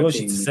chest. Yeah, you want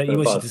you to set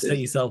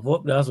yourself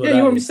up. That's what. Yeah,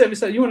 you want me to set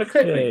myself. You want to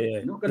clip me?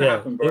 Yeah. Not going to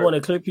happen, bro. They want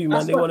to clip you,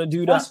 man. They want to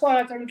do that. That's why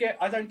I don't get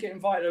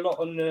invited a lot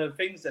on the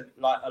things that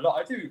a lot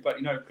I do, but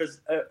because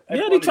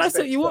they try to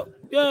set you up.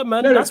 Yeah,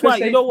 man. That's why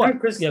you know what?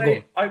 Because they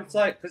know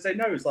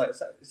it's like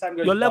Sam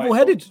goes. You're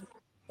level-headed.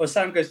 Or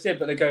Sam goes,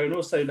 but they go, and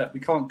also that we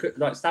can't cook.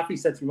 Like Staffy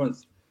said to me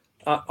once,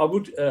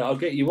 I'll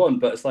get you on,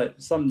 but it's like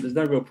there's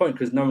no real point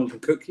because no one can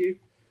cook you.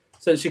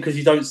 Essentially, because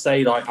you don't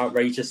say like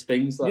outrageous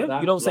things like that.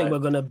 You don't say we're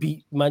gonna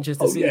beat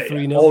Manchester City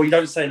 3-0. Or you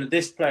don't say that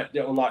this player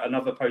or like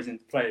another opposing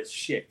player's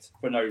shit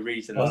for no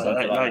reason. Or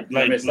something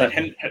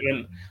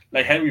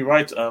like Henry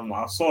Wright.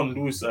 I saw on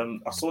Lewis. I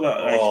saw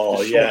that. I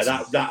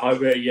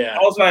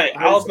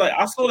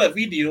saw that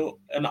video,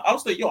 and I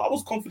was like, I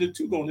was confident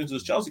too going into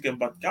this Chelsea game,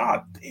 but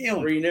god damn,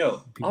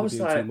 3-0. I was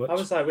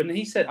like, when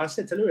he said, I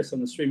said to Lewis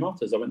on the stream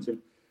afterwards, I went to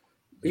him.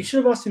 You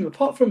should have asked him,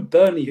 apart from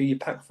Burnley, who you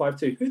packed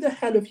 5-2, who the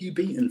hell have you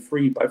beaten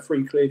by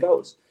 3 clear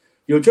goals?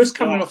 You're just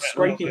coming off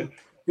scraping.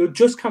 You're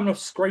just coming off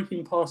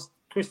scraping past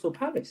Crystal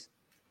Palace.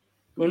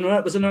 When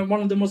that was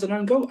one of them was an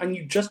own goal, and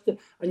you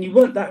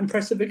weren't that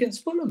impressive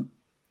against Fulham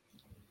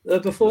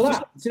before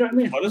that. Do you know what I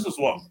mean? This is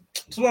what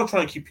I'm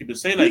trying to keep people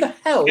saying. Like, who the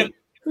hell?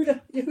 Who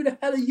the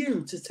hell are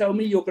you to tell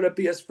me you're going to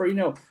beat us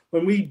 3-0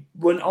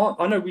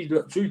 I know we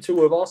drew 2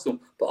 with Arsenal,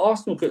 but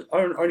Arsenal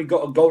only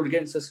got a goal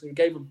against us and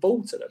gave a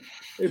ball to them.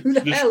 Who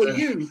the hell are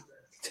you to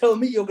tell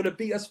me you're going to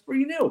beat us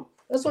 3-0?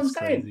 That's what I'm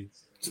saying.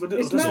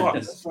 It's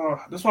madness.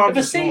 That's why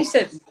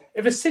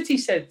if a City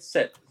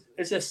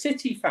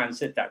fan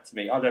said that to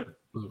me,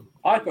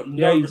 I've got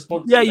no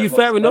response. Yeah, you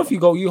fair enough. You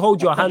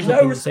hold your hands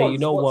up and say, you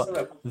know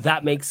whatsoever. what,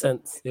 that makes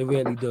sense. It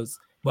really does.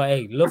 But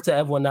hey, love to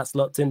everyone that's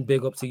locked in.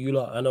 Big up to you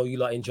lot. I know you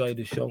lot enjoy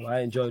the show.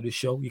 I enjoy the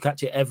show. You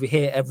catch it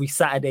every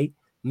Saturday,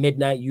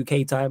 midnight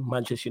UK time.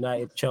 Manchester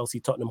United, Chelsea,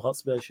 Tottenham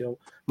Hotspur show.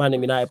 Man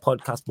United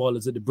podcast,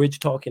 Ballers at the Bridge,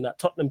 talking at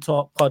Tottenham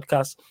Talk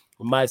podcast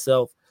with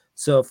myself,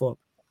 Surfer,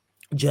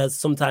 Jez,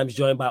 sometimes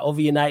joined by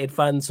other United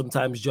fans,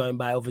 sometimes joined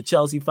by other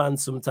Chelsea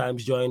fans,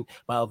 sometimes joined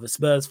by other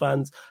Spurs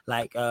fans,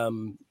 like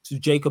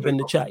Jacob in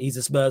the chat. He's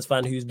a Spurs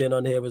fan who's been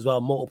on here as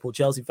well. Multiple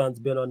Chelsea fans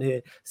been on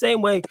here.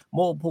 Same way,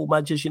 multiple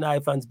Manchester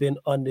United fans been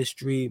on this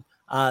stream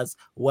as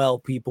well,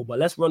 people. But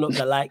let's run up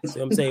the likes.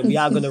 You know what I'm saying? We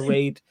are going to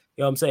raid.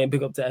 You know what I'm saying?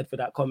 Big up to Ed for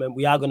that comment.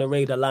 We are going to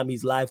raid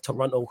Alami's live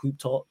Toronto Hoop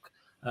Talk.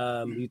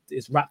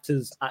 It's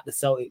Raptors at the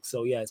Celtics,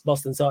 so yeah, it's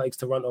Boston Celtics,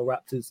 Toronto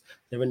Raptors.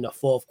 They're in the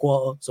 4th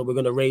quarter, so we're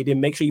gonna raid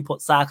in. Make sure you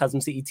put Sarcasm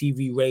City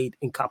TV raid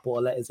in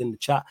capital letters in the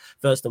chat.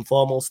 First and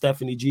foremost,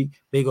 Stephanie G,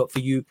 big up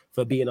for you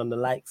for being on the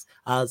likes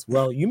as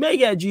well. You may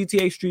get a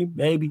GTA stream,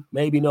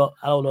 maybe not.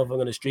 I don't know if I'm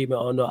gonna stream it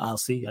or not. I'll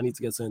see. I need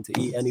to get something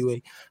to eat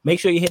anyway. Make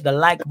sure you hit the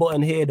like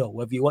button here though.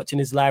 Whether you're watching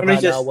this live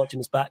now, watching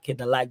this back, hit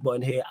the like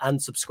button here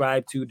and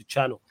subscribe to the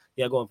channel.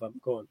 Yeah, go on, fam.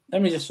 Go on.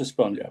 Let me just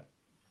respond,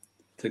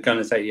 to kind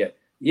of say,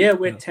 yeah,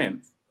 we're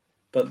 10th,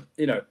 but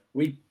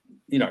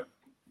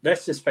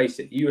let's just face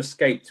it. You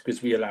escaped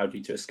because we allowed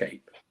you to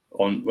escape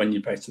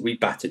we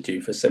battered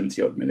you for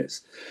 70 odd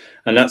minutes,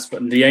 and that's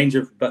the aim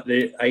of. But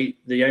the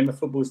aim of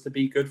football is to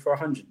be good for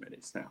 100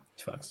 minutes now.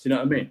 Do you know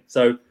what I mean?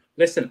 So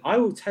listen, I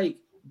will take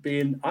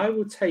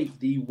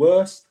the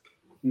worst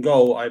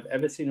goal I've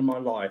ever seen in my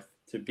life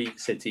to beat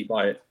City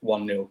by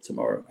 1-0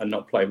 tomorrow and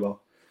not play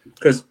well,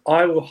 because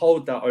I will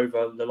hold that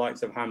over the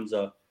likes of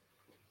Hamza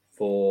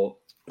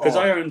because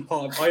I own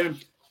part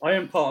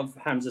of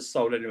Hamza's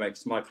soul anyway,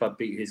 because my club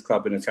beat his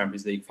club in a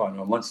Champions League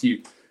final. And once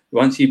you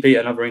beat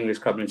another English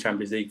club in a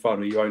Champions League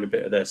final, you own a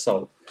bit of their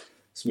soul.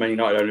 So Man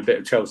United own a bit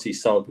of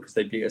Chelsea's soul because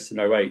they beat us in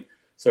 08.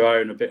 So I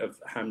own a bit of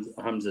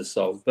Hamza's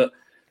soul. But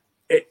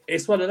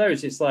it's one of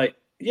those. It's like,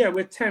 yeah,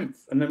 we're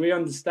 10th, and then we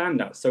understand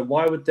that. So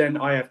why would then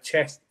I have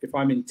chest if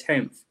I'm in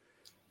 10th,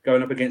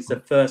 going up against the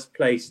first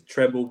place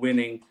treble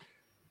winning,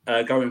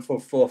 going for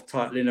 4th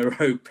title in a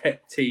row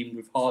Pep team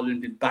with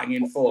Haaland in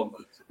banging form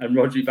and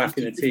Rodri back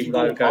in the team?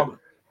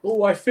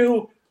 I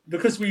feel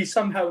because we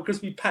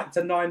packed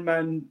a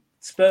 9-man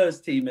Spurs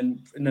team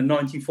in the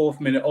 94th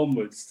minute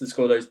onwards to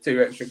score those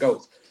 2 extra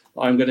goals,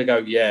 I'm going to go,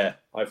 yeah,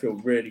 I feel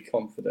really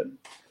confident.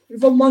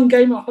 We've won 1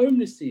 game at home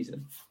this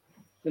season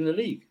in the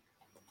league.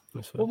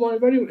 It's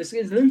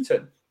against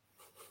Luton,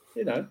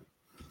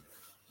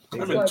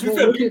 I mean,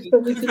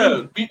 to be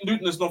fair, beating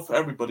Luton is not for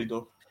everybody,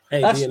 though.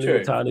 Hey, that's being true.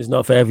 Luton is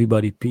not for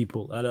everybody,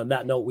 people. And on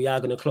that note, we are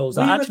going to close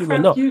out. Actually, we're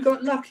not. You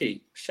got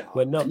lucky.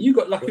 We're not. You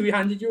got lucky. We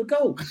handed you a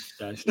goal.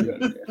 That's true.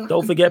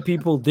 Don't forget,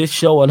 people, this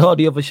show and all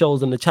the other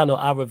shows on the channel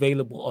are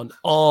available on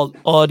all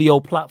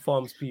audio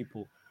platforms,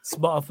 people.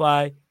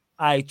 Spotify,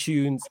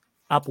 iTunes,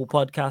 Apple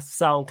Podcasts,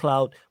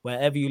 SoundCloud,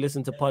 wherever you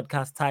listen to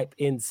podcasts, type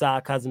in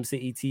Sarcasm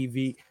City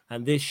TV,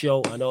 and this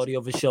show and all the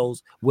other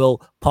shows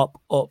will pop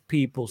up,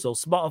 people. So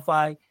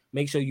Spotify,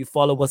 make sure you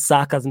follow us,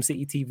 Sarcasm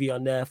City TV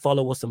on there.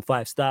 Follow us and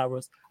 5-star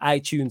us.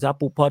 iTunes,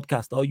 Apple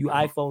Podcast, all you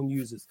iPhone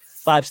users,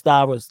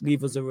 5-star us.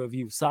 Leave us a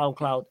review.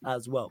 SoundCloud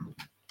as well.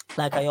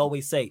 Like I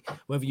always say,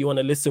 whether you want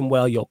to listen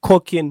while you're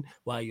cooking,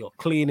 while you're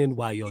cleaning,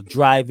 while you're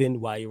driving,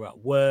 while you're at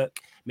work,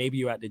 maybe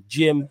you're at the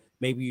gym,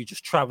 maybe you're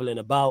just traveling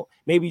about,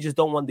 maybe you just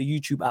don't want the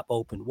YouTube app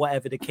open,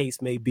 whatever the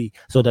case may be.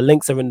 So the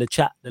links are in the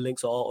chat. The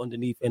links are all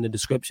underneath in the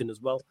description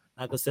as well.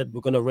 Like I said, we're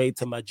going to raid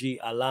to my G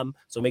Alam.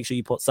 So make sure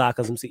you put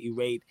Sarcasm City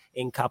raid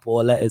in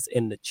capital letters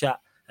in the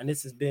chat. And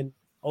this has been,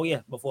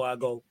 before I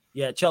go,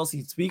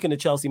 Chelsea, speaking of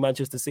Chelsea,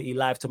 Manchester City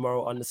live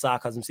tomorrow on the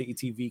Sarcasm City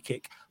TV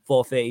kick,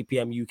 4:30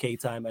 p.m. UK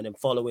time. And then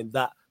following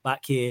that,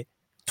 back here,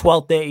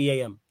 12:30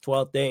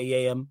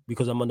 a.m.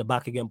 because I'm on the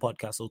Back Again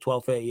podcast. So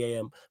 12:30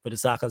 a.m. for the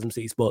Sarcasm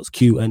City Sports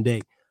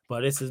Q&A.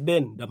 But this has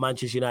been the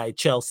Manchester United,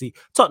 Chelsea,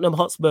 Tottenham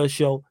Hotspur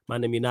show.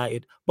 Man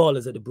United,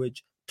 Ballers at the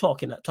Bridge,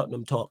 talking at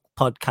Tottenham Talk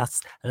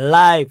podcast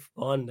live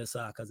on the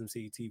Sarcasm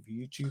City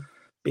TV YouTube.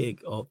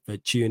 Big up for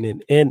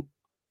tuning in.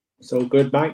 So good, mate.